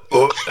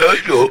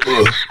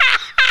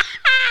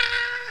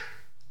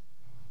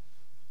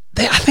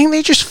 I think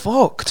they just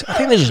fucked. I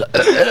think they just...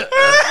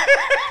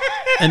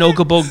 and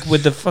Uggabug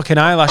with the fucking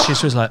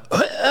eyelashes was like...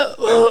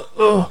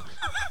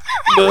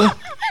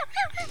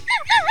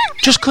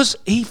 Just because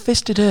he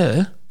fisted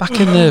her back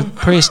in the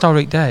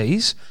prehistoric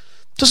days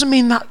doesn't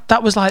mean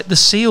that was like the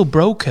seal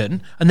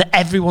broken and that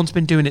everyone's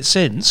been doing it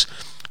since.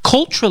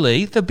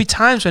 Culturally, there'd be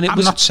times when it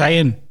was... I'm not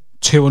saying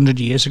 200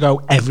 years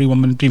ago every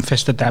woman had been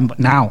fisted then, but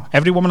now,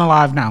 every woman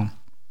alive now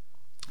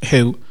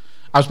who...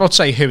 I was about to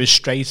say who is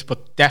straight,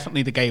 but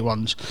definitely the gay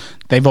ones,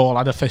 they've all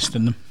had a fist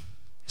in them.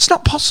 It's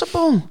not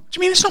possible. What do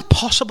you mean it's not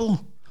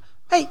possible?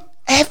 Hey,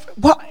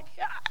 what?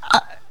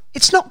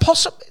 It's not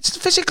possible. It's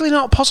physically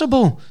not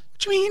possible. What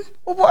do you mean?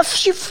 Well,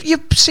 what if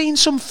you've seen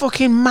some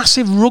fucking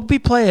massive rugby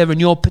player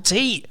and you're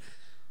petite? It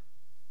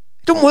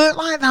don't work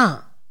like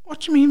that.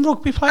 What do you mean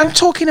rugby player? I'm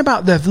talking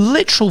about the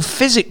literal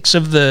physics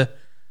of the...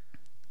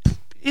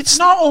 It's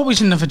not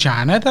always in the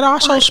vagina. There are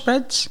arsehole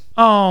spreads.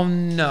 Oh,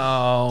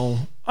 no.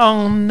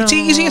 Oh, no. It's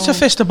easier to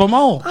fist a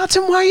bumhole.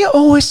 Adam, why are you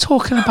always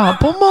talking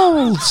about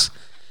bumholes?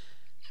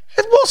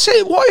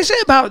 What is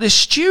it about this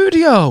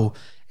studio?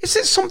 Is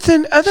it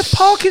something... Are the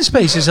parking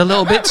spaces a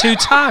little bit too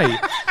tight?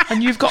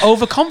 And you've got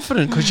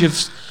overconfident because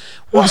you've...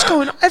 What's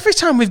going on? Every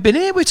time we've been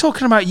here, we're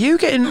talking about you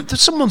getting...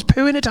 Someone's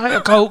pooing a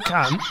Diet Coke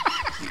can.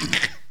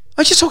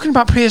 Aren't you talking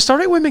about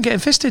prehistoric women getting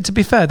fisted? To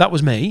be fair, that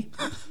was me.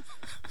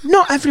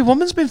 Not every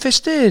woman's been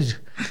fisted.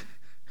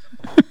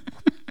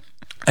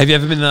 Have you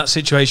ever been in that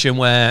situation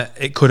where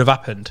it could have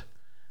happened?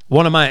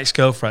 One of my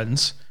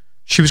ex-girlfriends,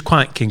 she was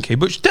quite kinky,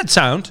 but she's dead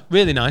sound,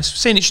 really nice.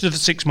 Seen each other for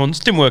 6 months,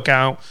 didn't work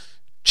out.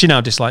 She now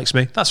dislikes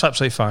me. That's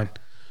absolutely fine.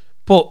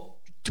 But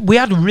we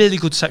had really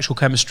good sexual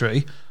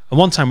chemistry, and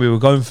one time we were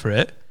going for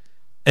it,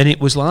 and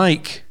it was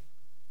like...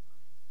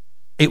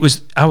 I was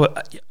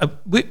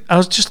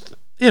just,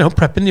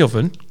 prepping the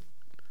oven.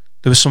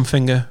 There was some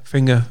finger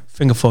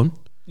fun.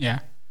 Yeah.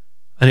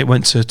 And it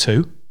went to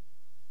 2,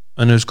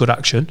 and there was good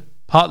action.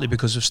 Partly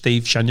because of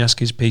Steve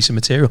Shanyaski's piece of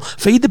material.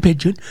 Feed the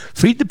pigeon.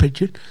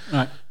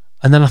 Right.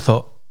 And then I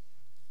thought,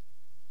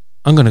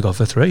 I'm going to go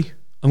for 3.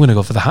 I'm going to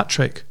go for the hat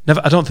trick.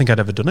 I don't think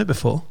I'd ever done it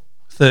before.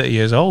 30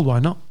 years old, why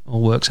not?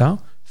 All works out.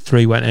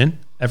 3 went in.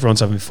 Everyone's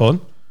having fun.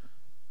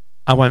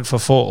 I went for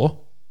 4.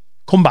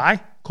 Come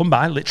by,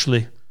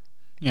 literally.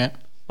 Yeah.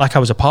 Like I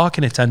was a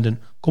parking attendant.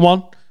 Come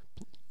on.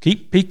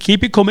 Keep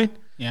it coming.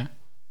 Yeah.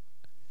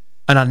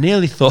 And I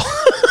nearly thought,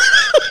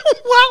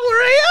 while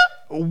we're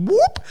here,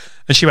 whoop.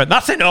 And she went,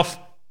 that's enough,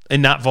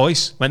 in that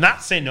voice. When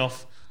that's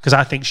enough, because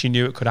I think she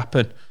knew it could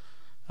happen.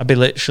 I'd be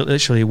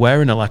literally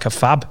wearing her like a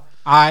fab.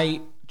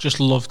 I just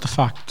love the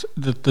fact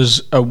that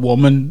there's a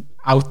woman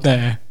out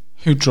there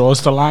who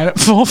draws the line at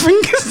 4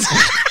 fingers.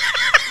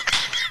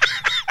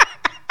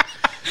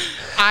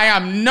 I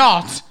am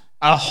not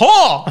a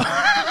whore.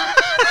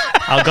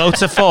 I'll go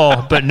to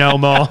 4, but no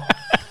more.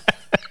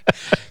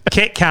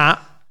 Kit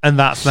Kat. And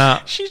that's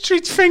that. She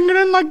treats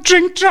fingering like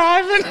drink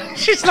driving.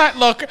 She's like,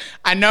 look,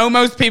 I know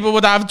most people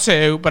would have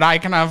 2, but I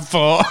can have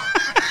 4.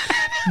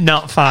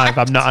 Not 5.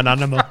 I'm not an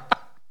animal.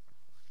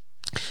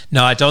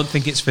 No, I don't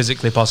think it's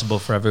physically possible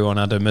for everyone,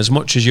 Adam. As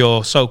much as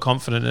you're so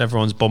confident in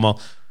everyone's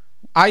bumhole.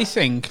 I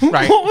think,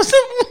 right. What was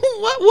it?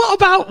 What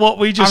about what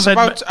we just said?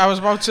 I was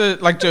about to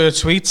do a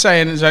tweet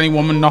saying, is any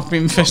woman not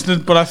being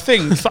fisted? But I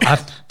think...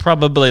 I'd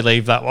probably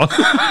leave that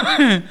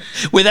one.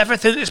 With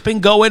everything that's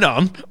been going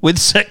on with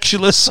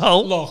sexual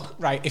assault. Look,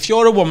 right, if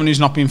you're a woman who's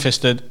not being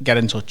fisted, get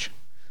in touch.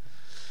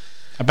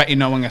 I bet you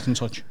no one gets in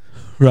touch.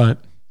 Right.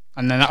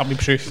 And then that'll be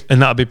proof.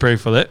 And that'll be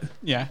proof, will it?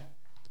 Yeah.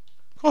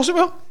 Of course it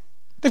will.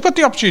 They've got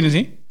the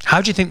opportunity.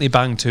 How do you think they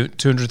banged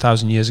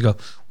 200,000 years ago?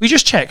 We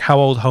just check how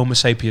old Homo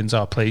sapiens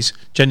are, please.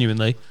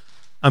 Genuinely.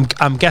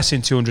 I'm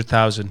guessing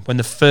 200,000. When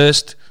the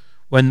first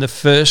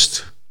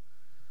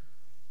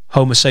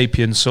Homo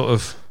sapiens sort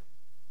of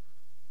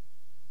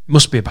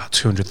must be about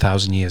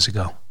 200,000 years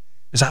ago.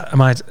 Is that?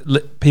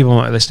 People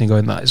might be listening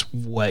going, that is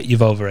way,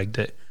 you've over-egged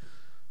it.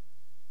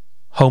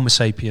 Homo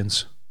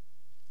sapiens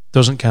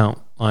doesn't count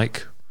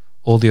like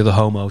all the other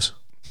homos.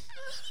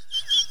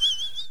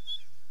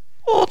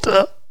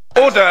 Order.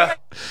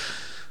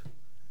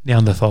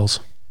 Neanderthals.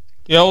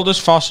 The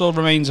oldest fossil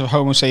remains of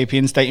Homo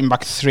sapiens dating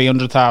back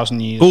 300,000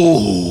 years.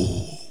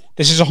 Ooh.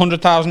 This is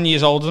 100,000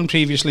 years older than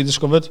previously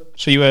discovered,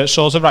 so you were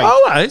sort of right.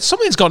 Oh, right.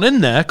 Something's gone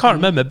in there. I can't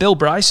remember. Bill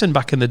Bryson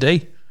back in the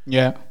day.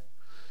 Yeah.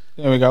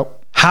 There we go.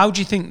 How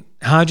do you think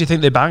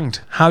they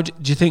banged? How do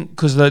you think,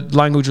 because the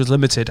language was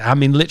limited? I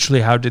mean,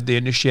 literally, how did they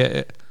initiate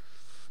it?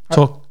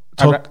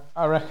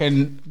 I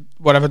reckon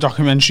whatever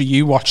documentary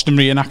you watched and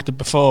reenacted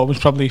before was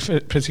probably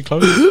pretty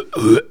close.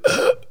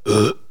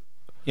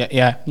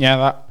 yeah,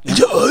 that.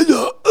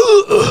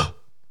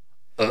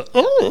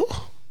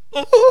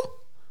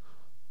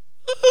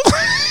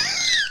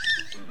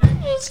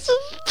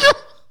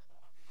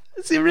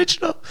 It's the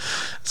original.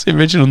 It's the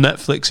original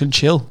Netflix and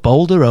chill.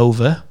 Boulder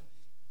over.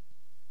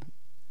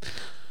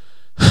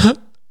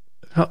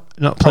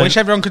 Not I wish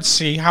everyone could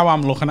see how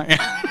I'm looking at you.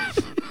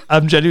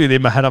 I'm genuinely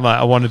in my head. I'm like,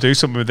 I want to do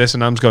something with this,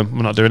 and I'm just going,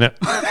 we're not doing it.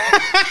 And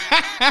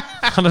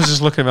I was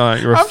just looking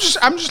at me like,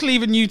 I'm just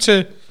leaving you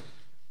to.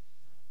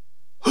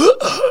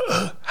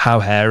 How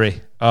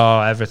hairy?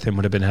 Oh, everything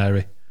would have been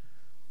hairy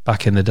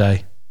back in the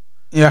day.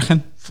 You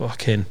reckon?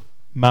 Fucking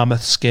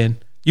mammoth skin.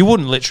 You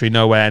wouldn't literally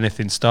know where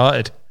anything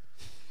started.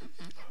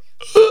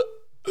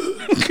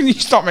 Can you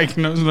stop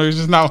making those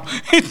noises now?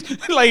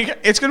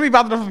 It's going to be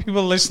bad enough for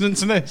people listening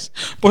to this,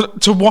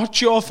 but to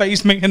watch your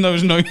face making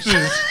those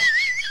noises,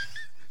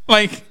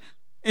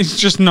 it's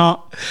just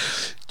not.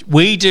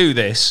 We do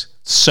this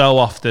so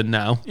often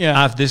now.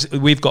 Yeah,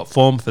 we've got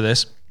form for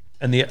this,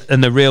 and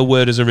the real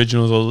word as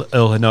originals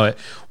will know it.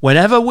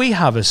 Whenever we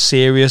have a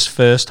serious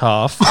first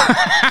half,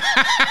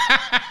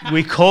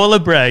 we call a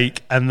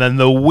break, and then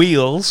the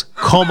wheels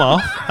come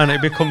off, and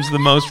it becomes the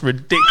most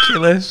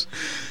ridiculous.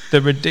 The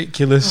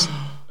ridiculous.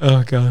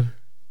 Oh God.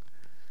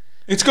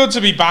 It's good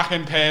to be back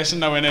in person,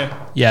 though, isn't it?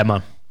 Yeah,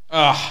 man.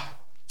 Ugh.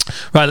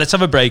 Right, let's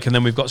have a break, and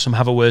then we've got some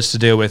have a words to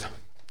deal with.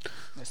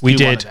 We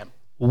did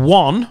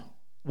one.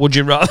 Would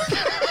you rather?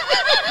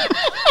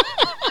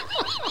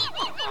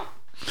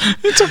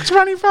 It took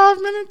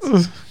 25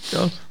 minutes.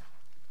 God.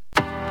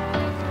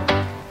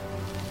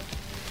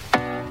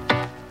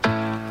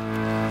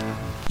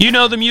 You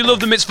know them, you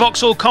love them. It's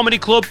Vauxhall Comedy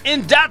Club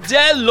in that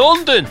there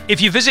London. If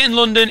you're visiting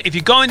London, if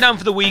you're going down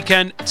for the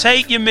weekend,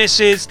 take your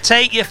missus,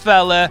 take your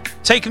fella,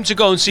 take them to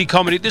go and see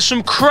comedy. There's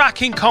some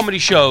cracking comedy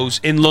shows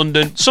in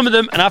London. Some of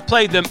them, and I've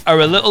played them, are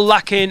a little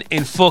lacking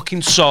in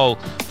fucking soul.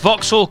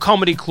 Vauxhall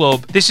Comedy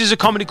Club. This is a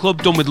comedy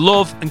club done with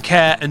love and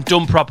care and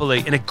done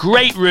properly. In a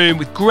great room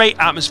with great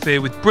atmosphere,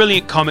 with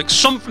brilliant comics,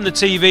 some from the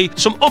TV,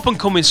 some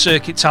up-and-coming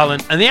circuit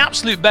talent, and the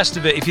absolute best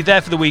of it, if you're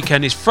there for the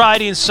weekend, is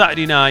Friday and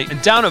Saturday night,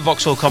 and down at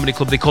Vauxhall Comedy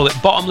Club, they call it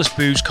Bottomless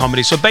Booze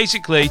Comedy. So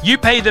basically, you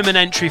pay them an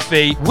entry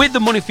fee with the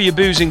money for your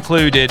booze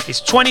included. It's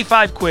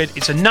 25 quid.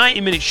 It's a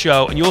 90-minute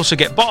show, and you also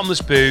get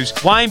bottomless booze,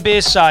 wine,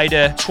 beer,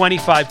 cider,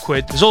 25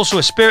 quid. There's also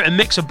a spirit and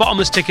mixer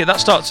bottomless ticket that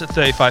starts at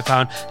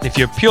 £35. And if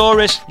you're a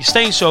purist, you're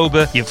staying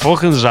sober, you're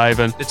fucking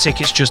driving, the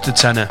ticket's just a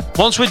tenner.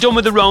 Once we're done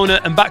with the Rona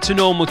and back to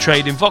normal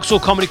trading, Vauxhall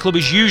Comedy Club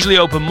is usually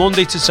open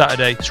Monday to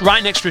Saturday. It's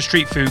right next to a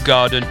street food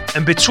garden.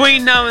 And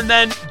between now and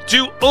then,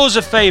 do us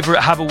a favour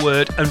at Have a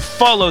Word and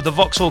follow the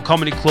Vauxhall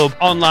Comedy Club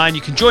online.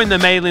 You can join the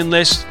mailing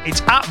list.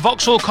 It's at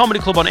Vauxhall Comedy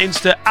Club on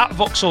Insta, at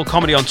Vauxhall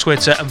Comedy on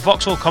Twitter, and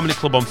Vauxhall Comedy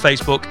Club on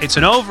Facebook. It's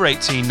an over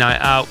 18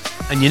 night out,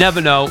 and you never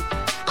know,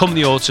 come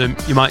the autumn,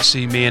 you might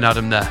see me and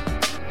Adam there.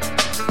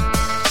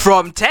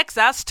 From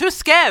Texas to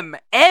Scam,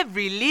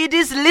 every lead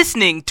is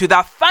listening to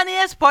the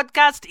funniest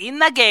podcast in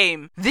the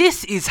game.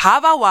 This is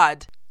Have a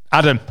Word.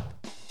 Adam.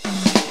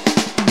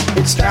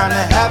 It's time to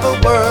have a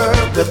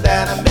word with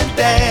Adam and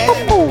Dan.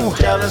 Ooh.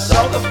 Tell us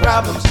all the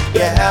problems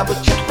you have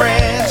with your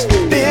friends.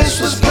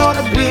 This was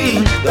gonna be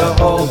the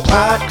whole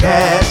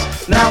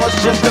podcast. Now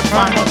it's just the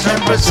final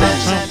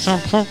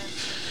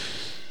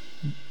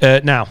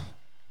 10%. Now,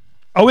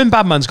 Owen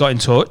Badman's got in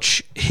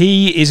touch.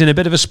 He is in a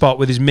bit of a spot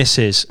with his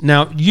missus.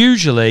 Now,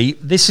 usually,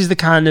 this is the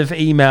kind of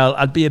email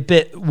I'd be a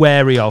bit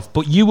wary of,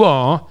 but you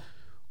are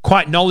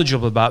quite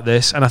knowledgeable about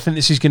this, and I think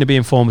this is going to be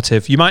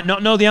informative. You might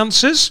not know the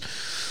answers,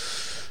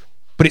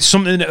 but it's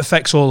something that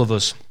affects all of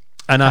us.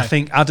 And I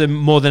think Adam,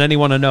 more than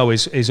anyone I know,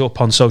 is up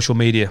on social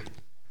media.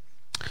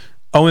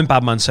 Owen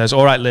Badman says,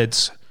 all right,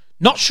 lids,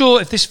 not sure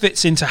if this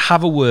fits into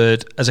Have a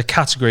Word as a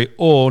category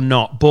or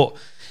not, but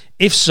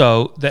if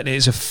so, then it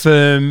is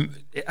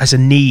as a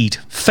need.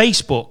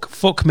 Facebook,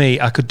 fuck me,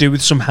 I could do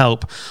with some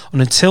help.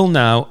 And until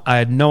now, I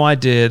had no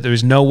idea there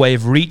is no way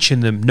of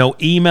reaching them. No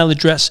email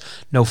address,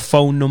 no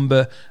phone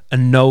number,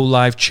 and no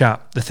live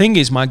chat. The thing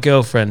is, my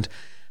girlfriend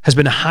has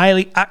been a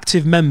highly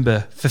active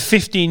member for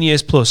 15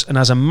 years plus and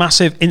has a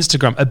big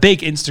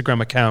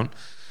Instagram account.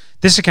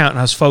 This account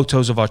has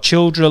photos of our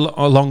children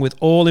along with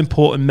all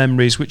important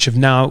memories which have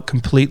now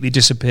completely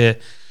disappeared.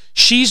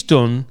 She's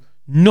done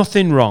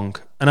nothing wrong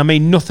and I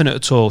mean nothing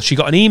at all. She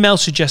got an email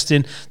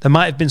suggesting there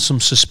might have been some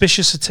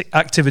suspicious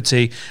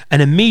activity,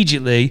 and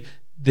immediately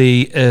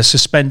they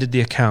suspended the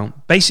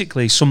account.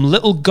 Basically, some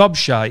little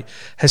gobshite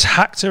has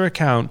hacked her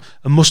account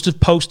and must have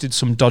posted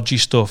some dodgy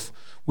stuff.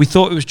 We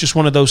thought it was just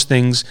one of those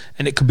things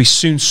and it could be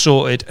soon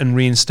sorted and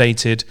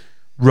reinstated.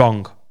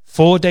 Wrong.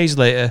 4 days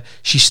later,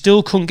 she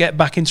still couldn't get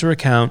back into her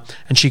account,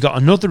 and she got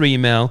another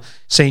email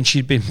saying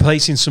she'd been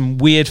placing some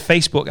weird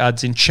Facebook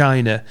ads in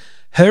China.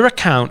 Her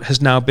account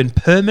has now been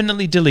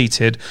permanently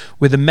deleted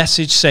with a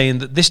message saying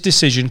that this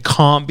decision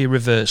can't be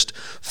reversed.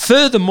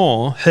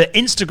 Furthermore, her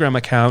Instagram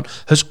account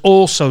has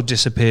also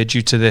disappeared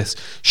due to this.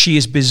 She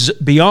is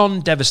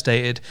beyond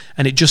devastated,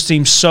 and it just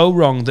seems so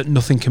wrong that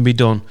nothing can be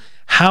done.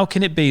 How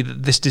can it be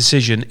that this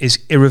decision is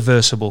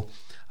irreversible?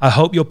 I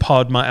hope your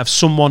pod might have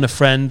someone, a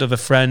friend of a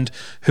friend,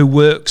 who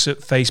works at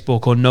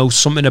Facebook or knows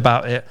something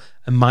about it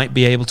and might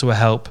be able to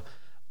help.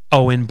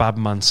 Owen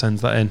Badman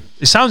sends that in.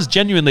 It sounds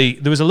genuinely,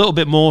 there was a little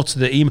bit more to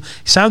the email.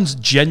 It sounds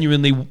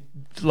genuinely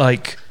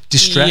like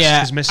distressed.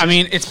 Yeah, his missus. I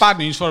mean, it's bad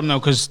news for him though,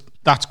 because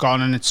that's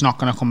gone and it's not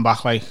going to come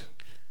back. Like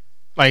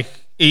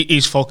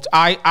he's fucked.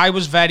 I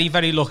was very,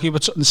 very lucky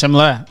with something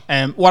similar.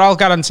 What I'll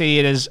guarantee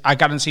is, I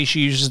guarantee she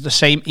uses the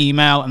same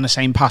email and the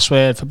same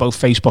password for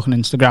both Facebook and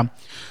Instagram.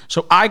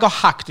 So I got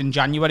hacked in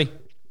January.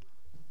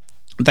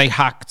 They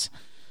hacked.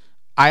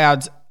 I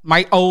had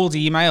my old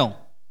email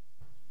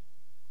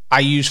I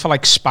use for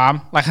like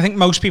spam. Like, I think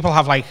most people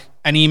have like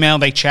an email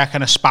they check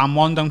and a spam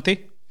one, don't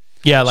they?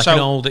 Yeah, like an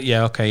older,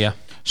 yeah, okay, yeah.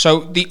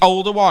 So the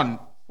older one,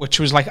 which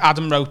was like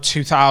Adam wrote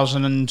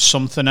 2000 and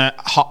something at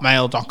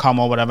hotmail.com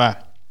or whatever,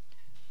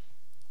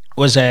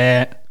 was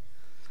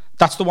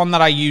that's the one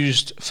that I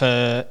used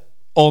for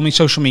all my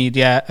social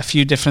media, a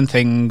few different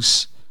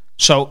things.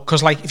 So,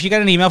 because like if you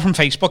get an email from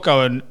Facebook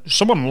going,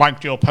 someone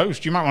liked your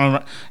post, you don't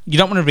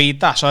want to read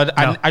that. So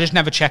I just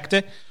never checked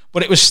it,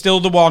 but it was still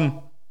the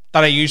one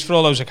that I used for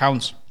all those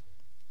accounts.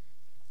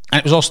 And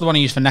it was also the one I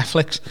used for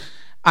Netflix.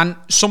 And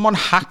someone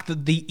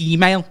hacked the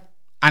email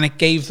and it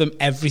gave them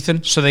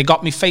everything. So they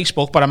got me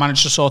Facebook, but I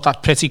managed to sort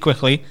that pretty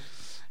quickly.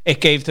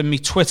 It gave them me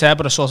Twitter,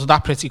 but I sorted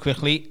that pretty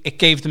quickly. It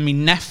gave them me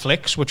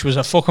Netflix, which was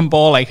a fucking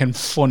ball ache and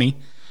funny,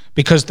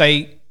 because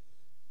they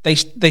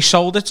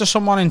sold it to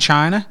someone in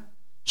China.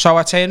 So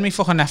I turned me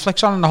fucking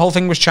Netflix on and the whole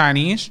thing was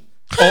Chinese.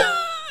 Or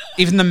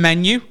even the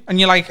menu. And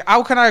you're like,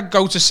 how can I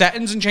go to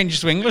settings and change it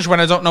to English when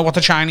I don't know what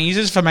the Chinese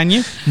is for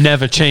menu?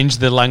 Never change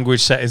the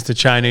language settings to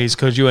Chinese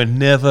because you are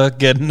never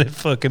getting it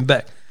fucking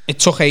back. It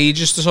took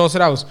ages to sort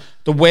it out.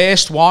 The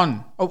worst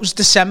one, it was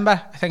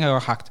December, I think I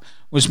got hacked,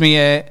 was me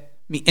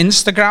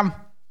Instagram.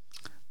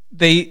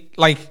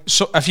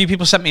 So a few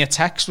people sent me a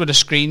text with a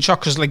screenshot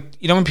because, like,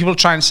 you know when people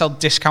try and sell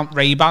discount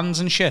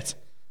Ray-Bans and shit?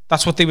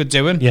 That's what they were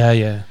doing. Yeah,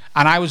 yeah.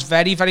 And I was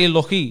very, very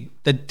lucky.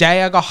 The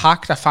day I got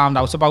hacked, I found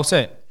out about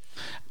it.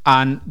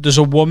 And there's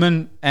a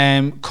woman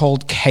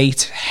called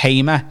Kate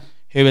Hamer,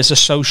 who is a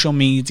social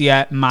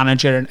media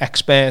manager and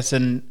expert,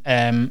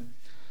 and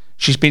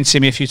she's been to see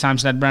me a few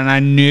times in Edinburgh, and I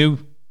knew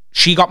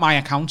she got my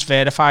accounts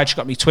verified. She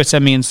got me Twitter,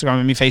 me Instagram,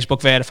 and me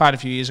Facebook verified a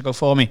few years ago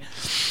for me.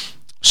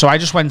 So I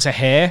just went to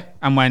her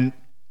and went,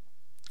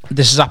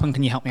 this has happened,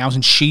 can you help me out?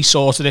 And she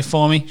sorted it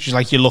for me. She's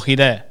like, you're lucky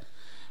there.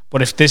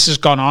 But if this has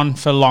gone on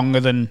for longer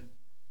than,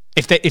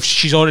 if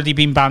she's already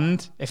been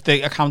banned, if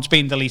the account's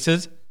been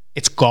deleted,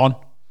 it's gone.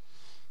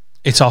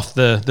 It's off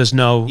there's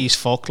no... He's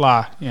fucked,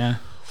 like, yeah.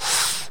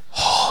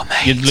 Oh,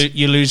 mate.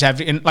 You lose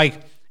everything.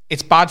 Like,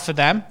 it's bad for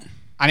them,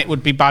 and it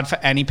would be bad for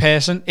any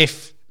person.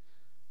 If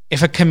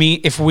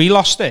we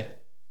lost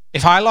it,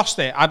 if I lost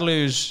it, I'd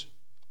lose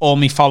all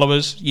my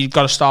followers. You've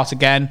got to start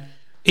again.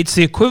 It's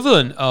the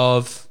equivalent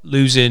of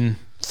losing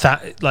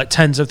like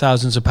tens of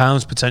thousands of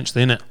pounds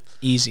potentially, isn't it?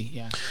 Easy,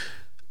 yeah.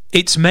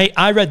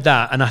 I read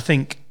that, and I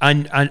think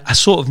I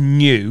sort of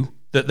knew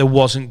that there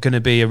wasn't going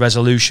to be a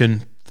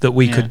resolution that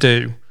we could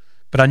do.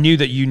 But I knew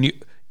that you knew.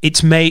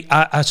 It's made.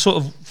 I sort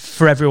of,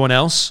 for everyone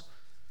else,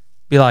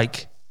 be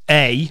like,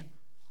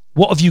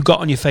 what have you got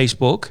on your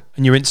Facebook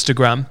and your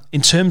Instagram in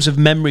terms of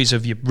memories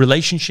of your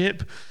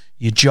relationship,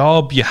 your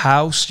job, your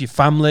house, your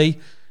family?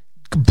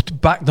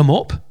 Back them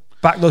up.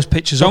 Back those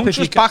pictures up. Don't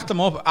just back them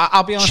up.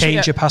 I'll be honest with you.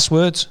 Change your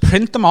passwords.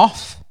 Print them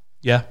off.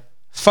 Yeah.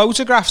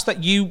 Photographs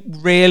that you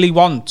really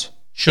want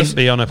shouldn't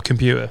be on a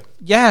computer.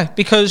 Yeah,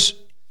 because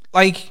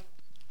like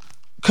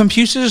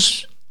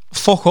computers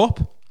fuck up.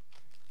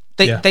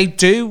 They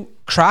do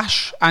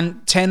crash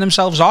and turn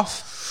themselves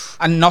off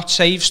and not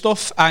save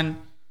stuff, and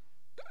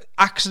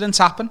accidents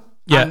happen.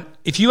 Yeah, and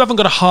if you haven't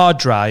got a hard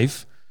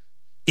drive,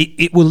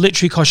 it will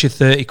literally cost you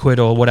 30 quid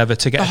or whatever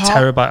to get a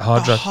terabyte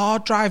hard drive. A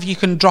hard drive you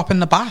can drop in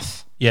the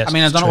bath. Yes, I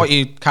mean, I don't know what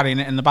you're carrying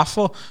it in the bath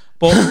for,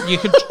 but you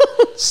could...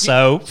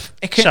 Soap,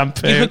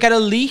 shampoo. You could get a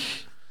leak.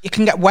 It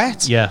can get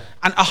wet. Yeah.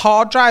 And a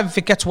hard drive, if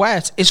it gets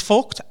wet, is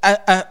fucked.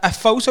 A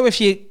photo,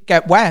 if you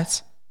get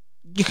wet...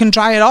 You can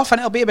dry it off and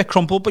it'll be a bit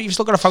crumpled, but you've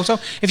still got a photo.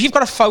 If you've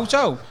got a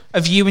photo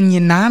of you and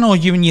your nan or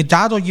you and your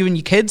dad or you and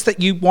your kids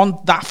that you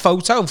want that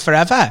photo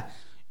forever,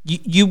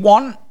 you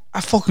want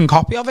a fucking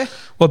copy of it.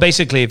 Well,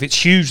 basically, if it's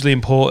hugely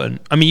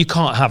important, I mean, you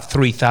can't have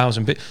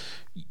 3,000, but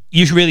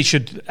You really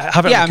should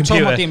have it on the I'm talking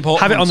computer. about the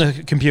important Have it on ones.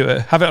 the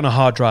computer. Have it on a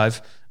hard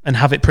drive, and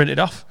have it printed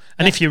off.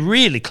 And if you're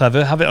really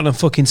clever, have it on a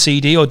fucking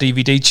CD or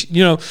DVD.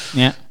 You know.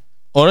 Yeah.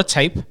 Or a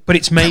tape. But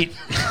it's made.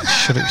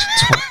 Shut it.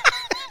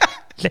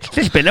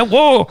 There's been a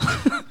war.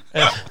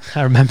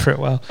 I remember it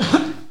well.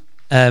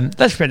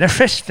 There's been a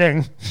fist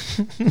thing.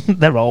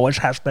 There always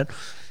has been.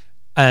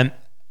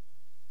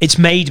 It's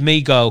made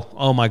me go,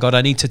 oh my God,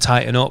 I need to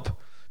tighten up,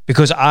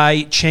 because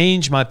I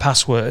change my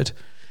password,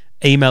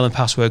 email and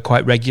password,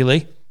 quite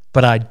regularly,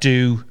 but I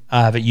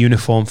have it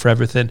uniform for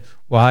everything.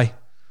 Why?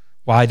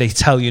 They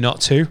tell you not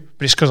to,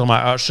 but it's because I'm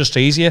like, oh, it's just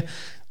easier.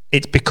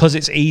 It's because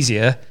it's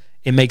easier.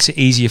 It makes it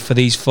easier for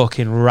these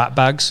fucking rat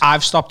bags.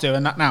 I've stopped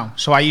doing that now.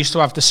 So I used to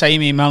have the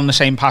same email and the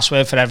same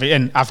password for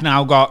everything. I've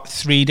now got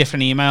 3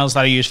 different emails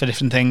that I use for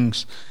different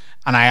things,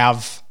 and I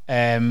have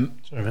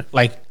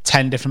like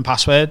 10 different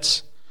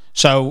passwords.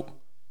 So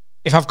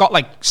if I've got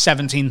like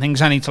 17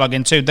 things I need to log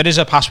into, there is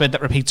a password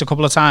that repeats a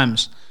couple of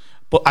times,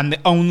 and the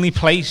only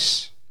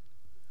place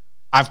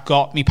I've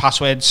got my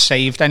passwords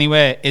saved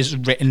anywhere is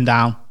written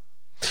down.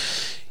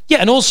 Yeah,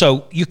 and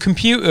also your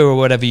computer or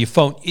whatever, your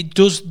phone,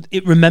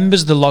 it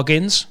remembers the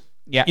logins.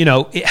 Yeah. You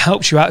know, it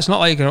helps you out. It's not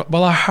like,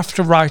 well, I have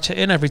to write it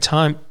in every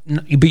time.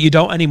 But you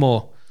don't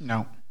anymore.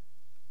 No.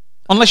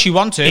 Unless you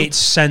want to. It's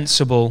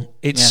sensible.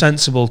 It's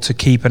sensible to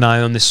keep an eye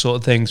on this sort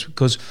of things,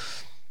 because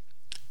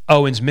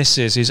Owen's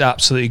missus is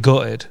absolutely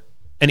gutted.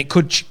 And it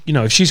could, you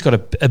know, if she's got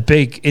a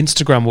big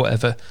Instagram or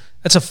whatever,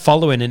 that's a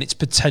following and it's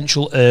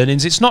potential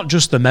earnings. It's not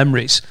just the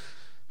memories.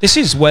 This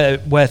is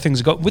where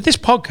things go. With this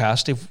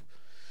podcast, if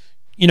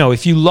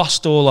you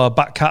lost all our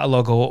back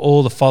catalogue or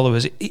all the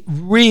followers, it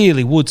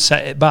really would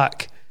set it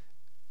back.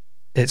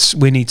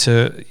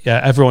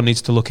 Everyone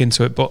needs to look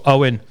into it. But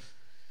Owen,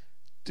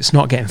 it's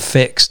not getting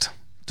fixed.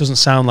 Doesn't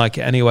sound like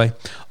it anyway.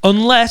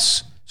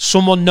 Unless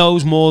someone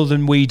knows more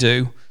than we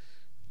do,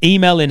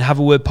 email in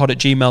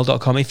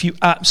haveawordpod@gmail.com. If you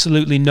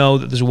absolutely know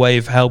that there's a way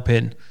of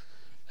helping,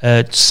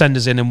 send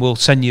us in and we'll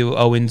send you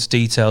Owen's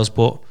details.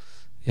 But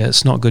yeah,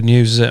 it's not good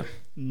news, is it?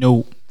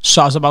 No.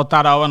 Soz about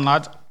that, Owen,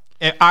 lad.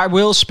 I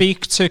will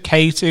speak to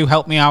Kate to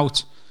help me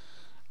out,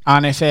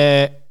 and if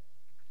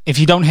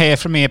you don't hear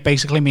from me, it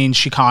basically means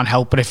she can't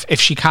help. But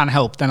if she can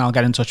help, then I'll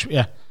get in touch with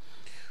you,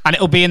 and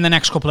it'll be in the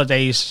next couple of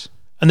days.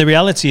 And the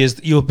reality is,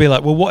 you'll be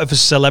like, well, what if a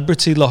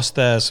celebrity lost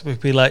theirs? We'd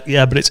be like,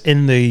 yeah, but it's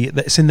in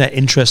their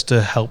interest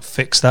to help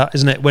fix that,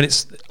 isn't it? When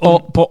it's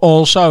but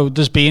also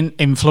there's been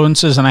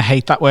influencers, and I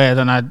hate that word,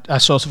 and I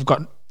sort of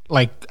got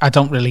like, I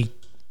don't really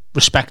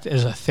respect it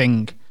as a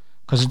thing.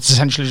 Because it's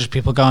essentially just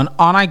people going,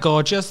 "Oh, my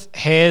gorgeous,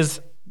 here's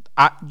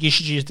you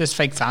should use this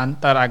fake tan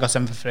that I got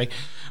sent for free."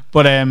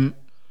 But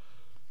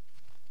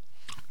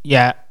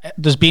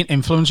there's been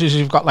influencers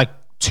who've got like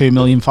 2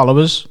 million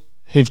followers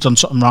who've done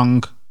something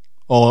wrong,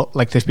 or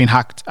like they've been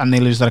hacked and they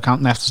lose their account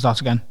and they have to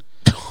start again.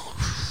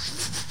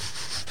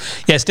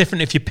 Yeah, it's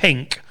different if you're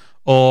Pink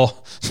or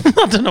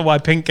I don't know why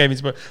Pink came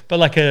into, but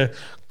like a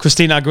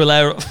Christina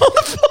Aguilera.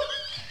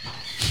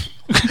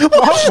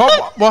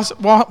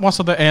 What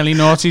are the early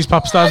noughties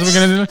pop stars we're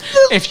going to do?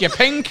 If you're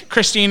Pink,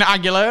 Christina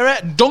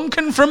Aguilera,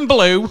 Duncan from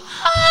Blue,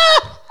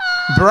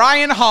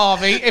 Brian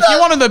Harvey. If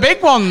you're one of the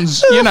big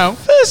ones, you know.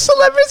 First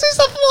celebrities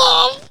of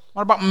love.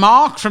 What about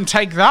Mark from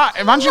Take That?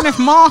 Imagine if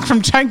Mark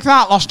from Take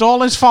That lost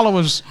all his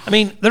followers. I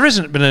mean, there's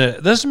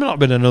not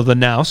been another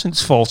Now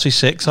since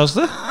 46, has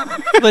there?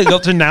 They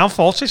got to Now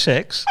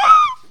 46.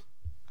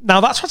 Now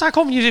that's what I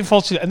call using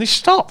 46, and they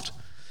stopped.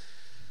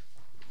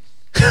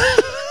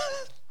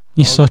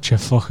 You're such a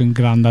fucking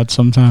granddad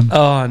sometimes.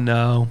 Oh,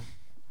 no.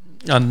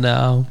 Oh,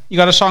 no. You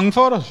got a song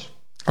for us?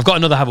 I've got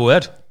another Have a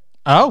Word.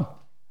 Oh.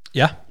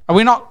 Yeah. Are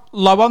we not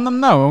low on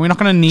them, though? Are we not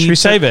going to need... Should we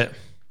save it?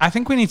 I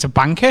think we need to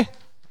bank it.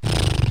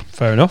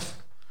 Fair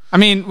enough. I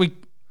mean,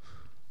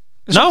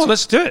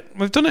 let's do it.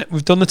 We've done it.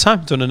 We've done the time.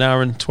 We've done an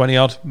hour and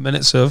 20-odd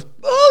minutes of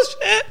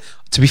bullshit.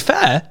 To be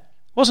fair,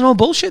 it wasn't all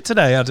bullshit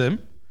today, Adam.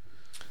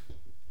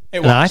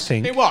 It was.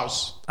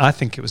 I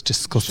think it was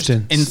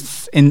disgusting.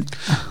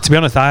 To be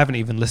honest, I haven't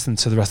even listened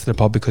to the rest of the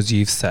pod because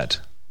you said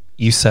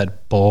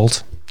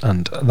bald,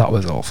 and that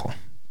was awful.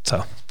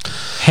 So,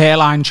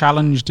 hairline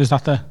challenged, is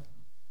that the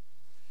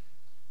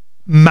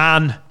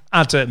man,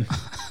 Adam?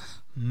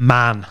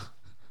 Man.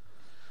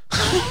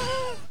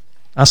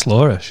 That's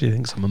Laura. She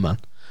thinks I'm a man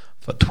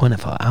for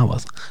 24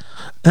 hours.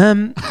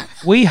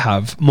 We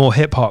have more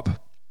hip hop.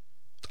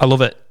 I love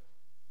it.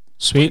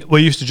 Sweet.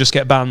 We used to just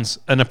get bands,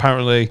 and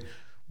apparently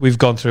we've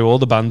gone through all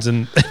the bands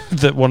and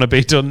that want to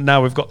be done.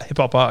 Now we've got hip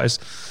hop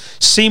artists.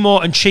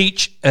 Seymour and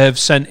Cheech have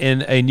sent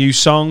in a new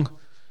song.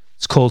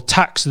 It's called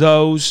Tax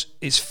Those.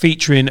 It's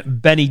featuring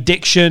Benny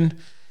Diction.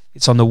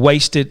 It's on the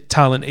Wasted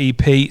Talent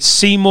EP.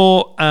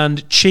 Seymour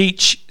and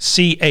Cheech,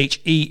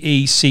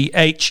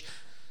 Cheech.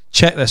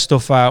 Check their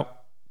stuff out.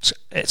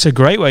 It's a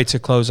great way to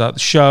close out the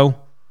show.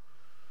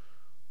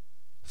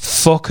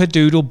 Fuck a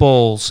doodle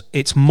balls.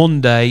 It's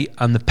Monday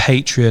and the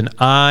Patreon.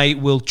 I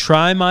will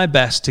try my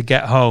best to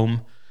get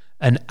home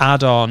and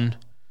add on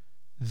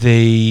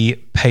the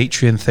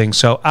Patreon thing.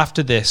 So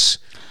after this,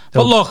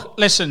 But look,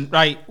 listen,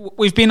 right,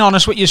 we've been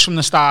honest with you from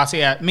the start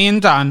here. Me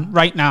and Dan,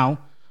 right now,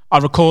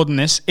 are recording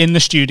this in the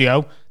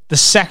studio. The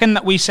second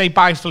that we say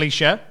bye,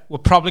 Felicia, we're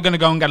probably going to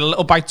go and get a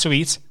little bite to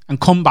eat and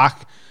come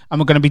back, and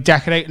we're going to be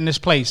decorating this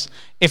place.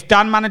 If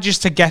Dan manages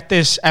to get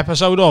this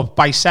episode up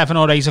by 7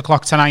 or 8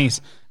 o'clock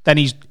tonight, then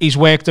he's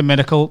worked a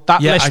miracle.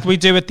 That list we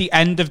do at the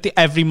end of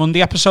every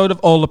Monday episode of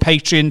all the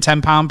Patreon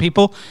 £10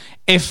 people,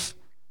 if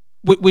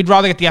we'd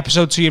rather get the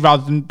episode to you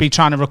rather than be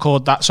trying to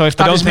record that. So if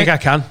that I don't think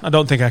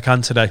I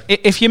can today.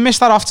 If you miss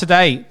that off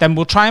today, then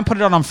we'll try and put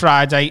it on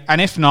Friday,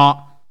 and if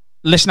not,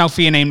 listen out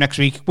for your name next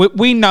week.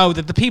 We know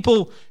that the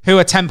people who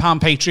are £10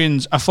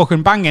 patrons are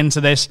fucking bang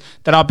into this.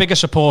 They're our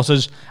biggest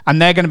supporters,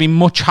 and they're going to be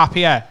much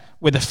happier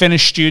with the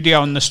finished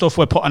studio and the stuff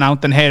we're putting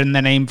out than hearing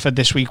their name for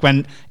this week,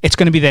 when it's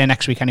going to be there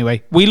next week anyway.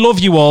 We love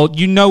you all.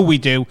 You know we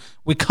do.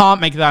 We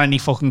can't make that any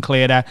fucking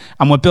clearer.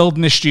 And we're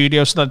building this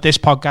studio so that this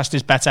podcast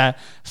is better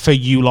for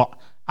you lot.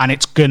 And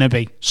it's going to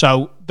be.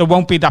 So there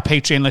won't be that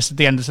Patreon list at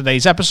the end of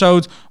today's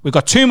episode. We've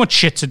got too much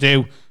shit to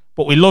do.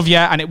 But we love you,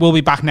 and it will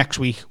be back next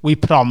week. We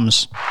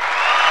promise.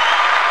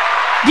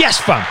 Yes,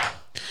 fam.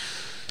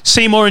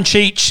 Seymour and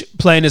Cheech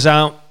playing us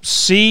out.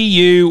 See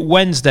you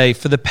Wednesday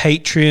for the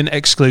Patreon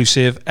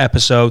exclusive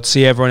episode.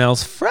 See everyone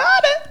else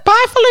Friday.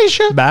 Bye,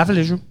 Felicia. Bye,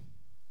 Felicia.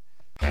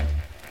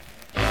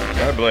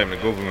 I blame the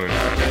government.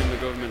 I blame the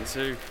government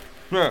too.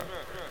 Yeah.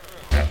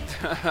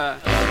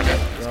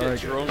 Let's get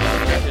drunk.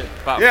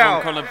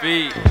 Back on a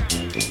beat.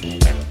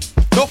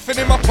 Nothing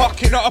in my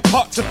pocket, not a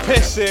pot to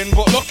piss in.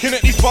 But looking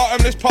at these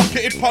bottomless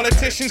pocketed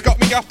politicians got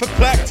me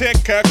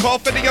apoplectic. Call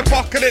for the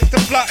apocalypse to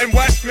flatten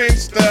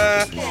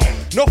Westminster.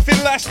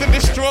 Nothing less than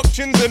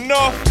destruction's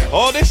enough.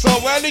 All this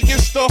Orwellian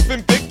stuff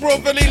and big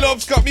brotherly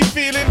love's got me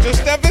feeling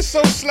just ever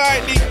so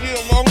slightly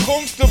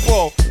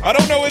uncomfortable. I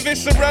don't know if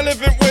it's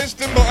irrelevant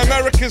wisdom, but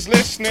America's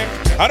listening.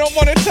 I don't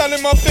want to tell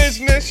him my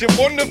business. You're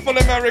wonderful,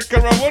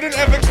 America. I wouldn't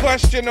ever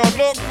question or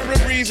look for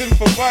a reason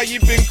for why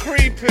you've been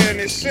creeping.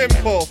 It's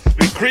simple.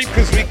 We creep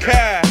because we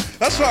care.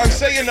 That's what I'm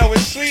saying though,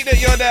 it's sweet that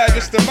you're there.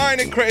 Just a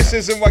minor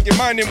criticism while you're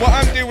minding what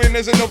I'm doing.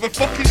 There's another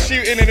fucking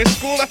shooting in a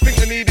school, I think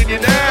they needed you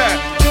there.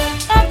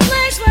 A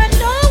place where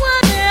no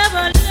one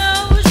ever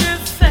knows your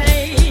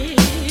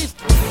face.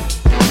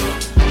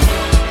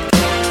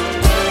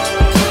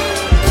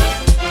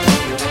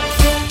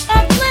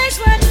 A place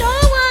where no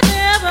one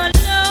ever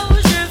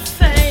knows your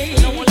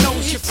face. No one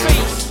knows your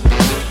face.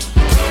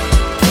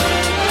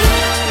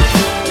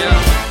 Yeah.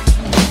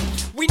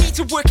 We need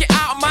to work it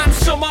out, man.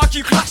 Some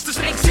argue class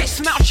doesn't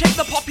exist. Now check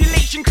the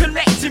population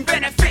collecting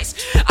benefits.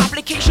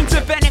 Application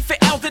to benefit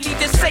elderly,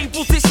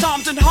 disabled,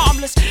 disarmed and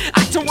harmless.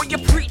 Act on what you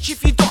preach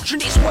if your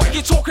doctrine is what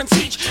you talk and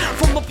teach.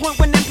 From the point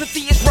when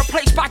empathy is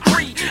replaced by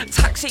greed.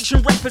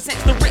 Taxation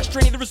represents the rich,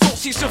 draining the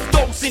resources of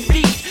those in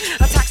need.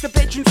 Attacks the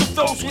bedrooms of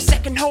those with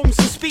second homes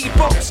and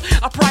speedboats.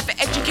 Our private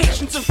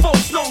educations and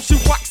false loans who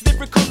wax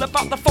lyrical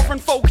about the foreign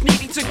folk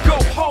needing to go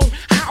home.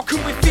 How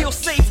can we feel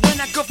safe when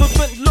our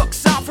government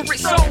looks out for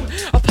its own?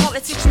 Our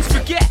politicians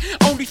forget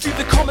only through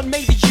the common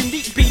made the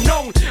unique be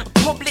known.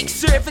 Public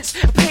servants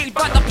paid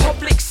by the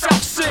public,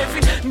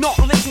 self-serving, not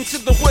listen to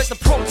the words the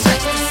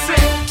protesters say.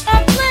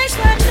 A place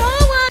where no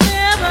one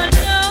ever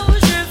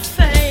knows your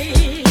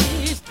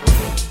face.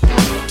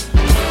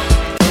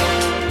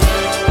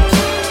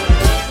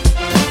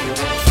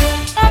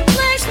 A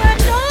place where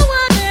no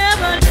one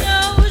ever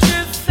knows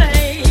your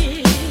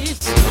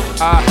face.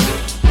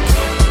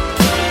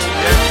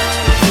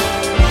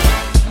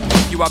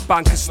 You have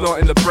bankers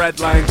snorting the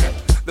breadline.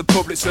 The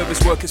public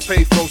service workers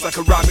pay flows like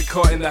a rabbit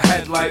caught in the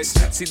headlights.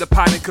 See the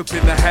panic up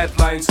in the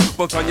headlines,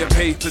 both on your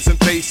papers and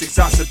face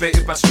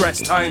exacerbated by stress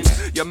times.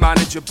 Your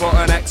manager bought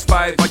an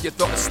X5 while you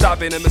thought of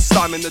stabbing him and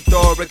slamming the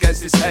door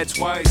against his head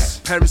twice.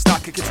 Parents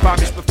knacking kids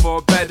famished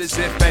before bed as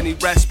if any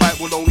respite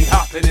will only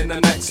happen in the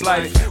next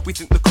life. We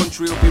think the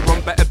country will be run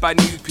better by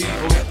new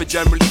people, but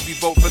generally we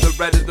vote for the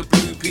red or the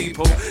blue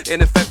people.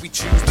 In effect we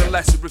choose the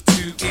lesser of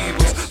two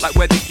evils, like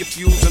whether you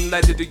fuels and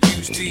leaded or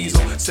use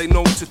diesel. Say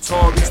no to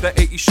Tories, the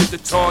 80s should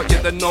have taught you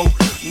they're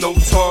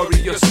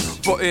notorious.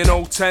 But in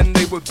 010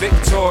 they were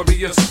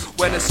victorious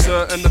when a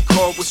certain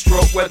accord was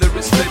struck, whether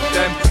it's Lib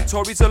Dem,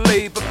 Tories or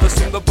Labour. For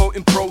some the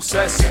voting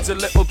process seems a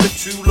little bit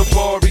too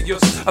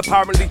laborious.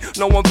 Apparently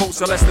no one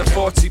votes unless they're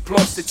 40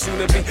 plus. They'd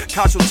sooner be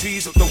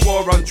casualties of the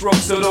war on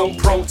drugs, so don't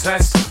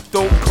protest.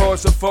 Don't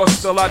cause a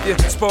fuss, they'll have you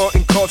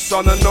sporting cuffs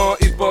on a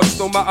naughty bus.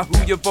 No matter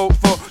who you vote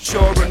for,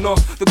 sure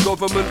enough, the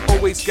government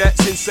always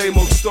gets in same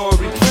old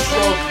story.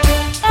 Shrug.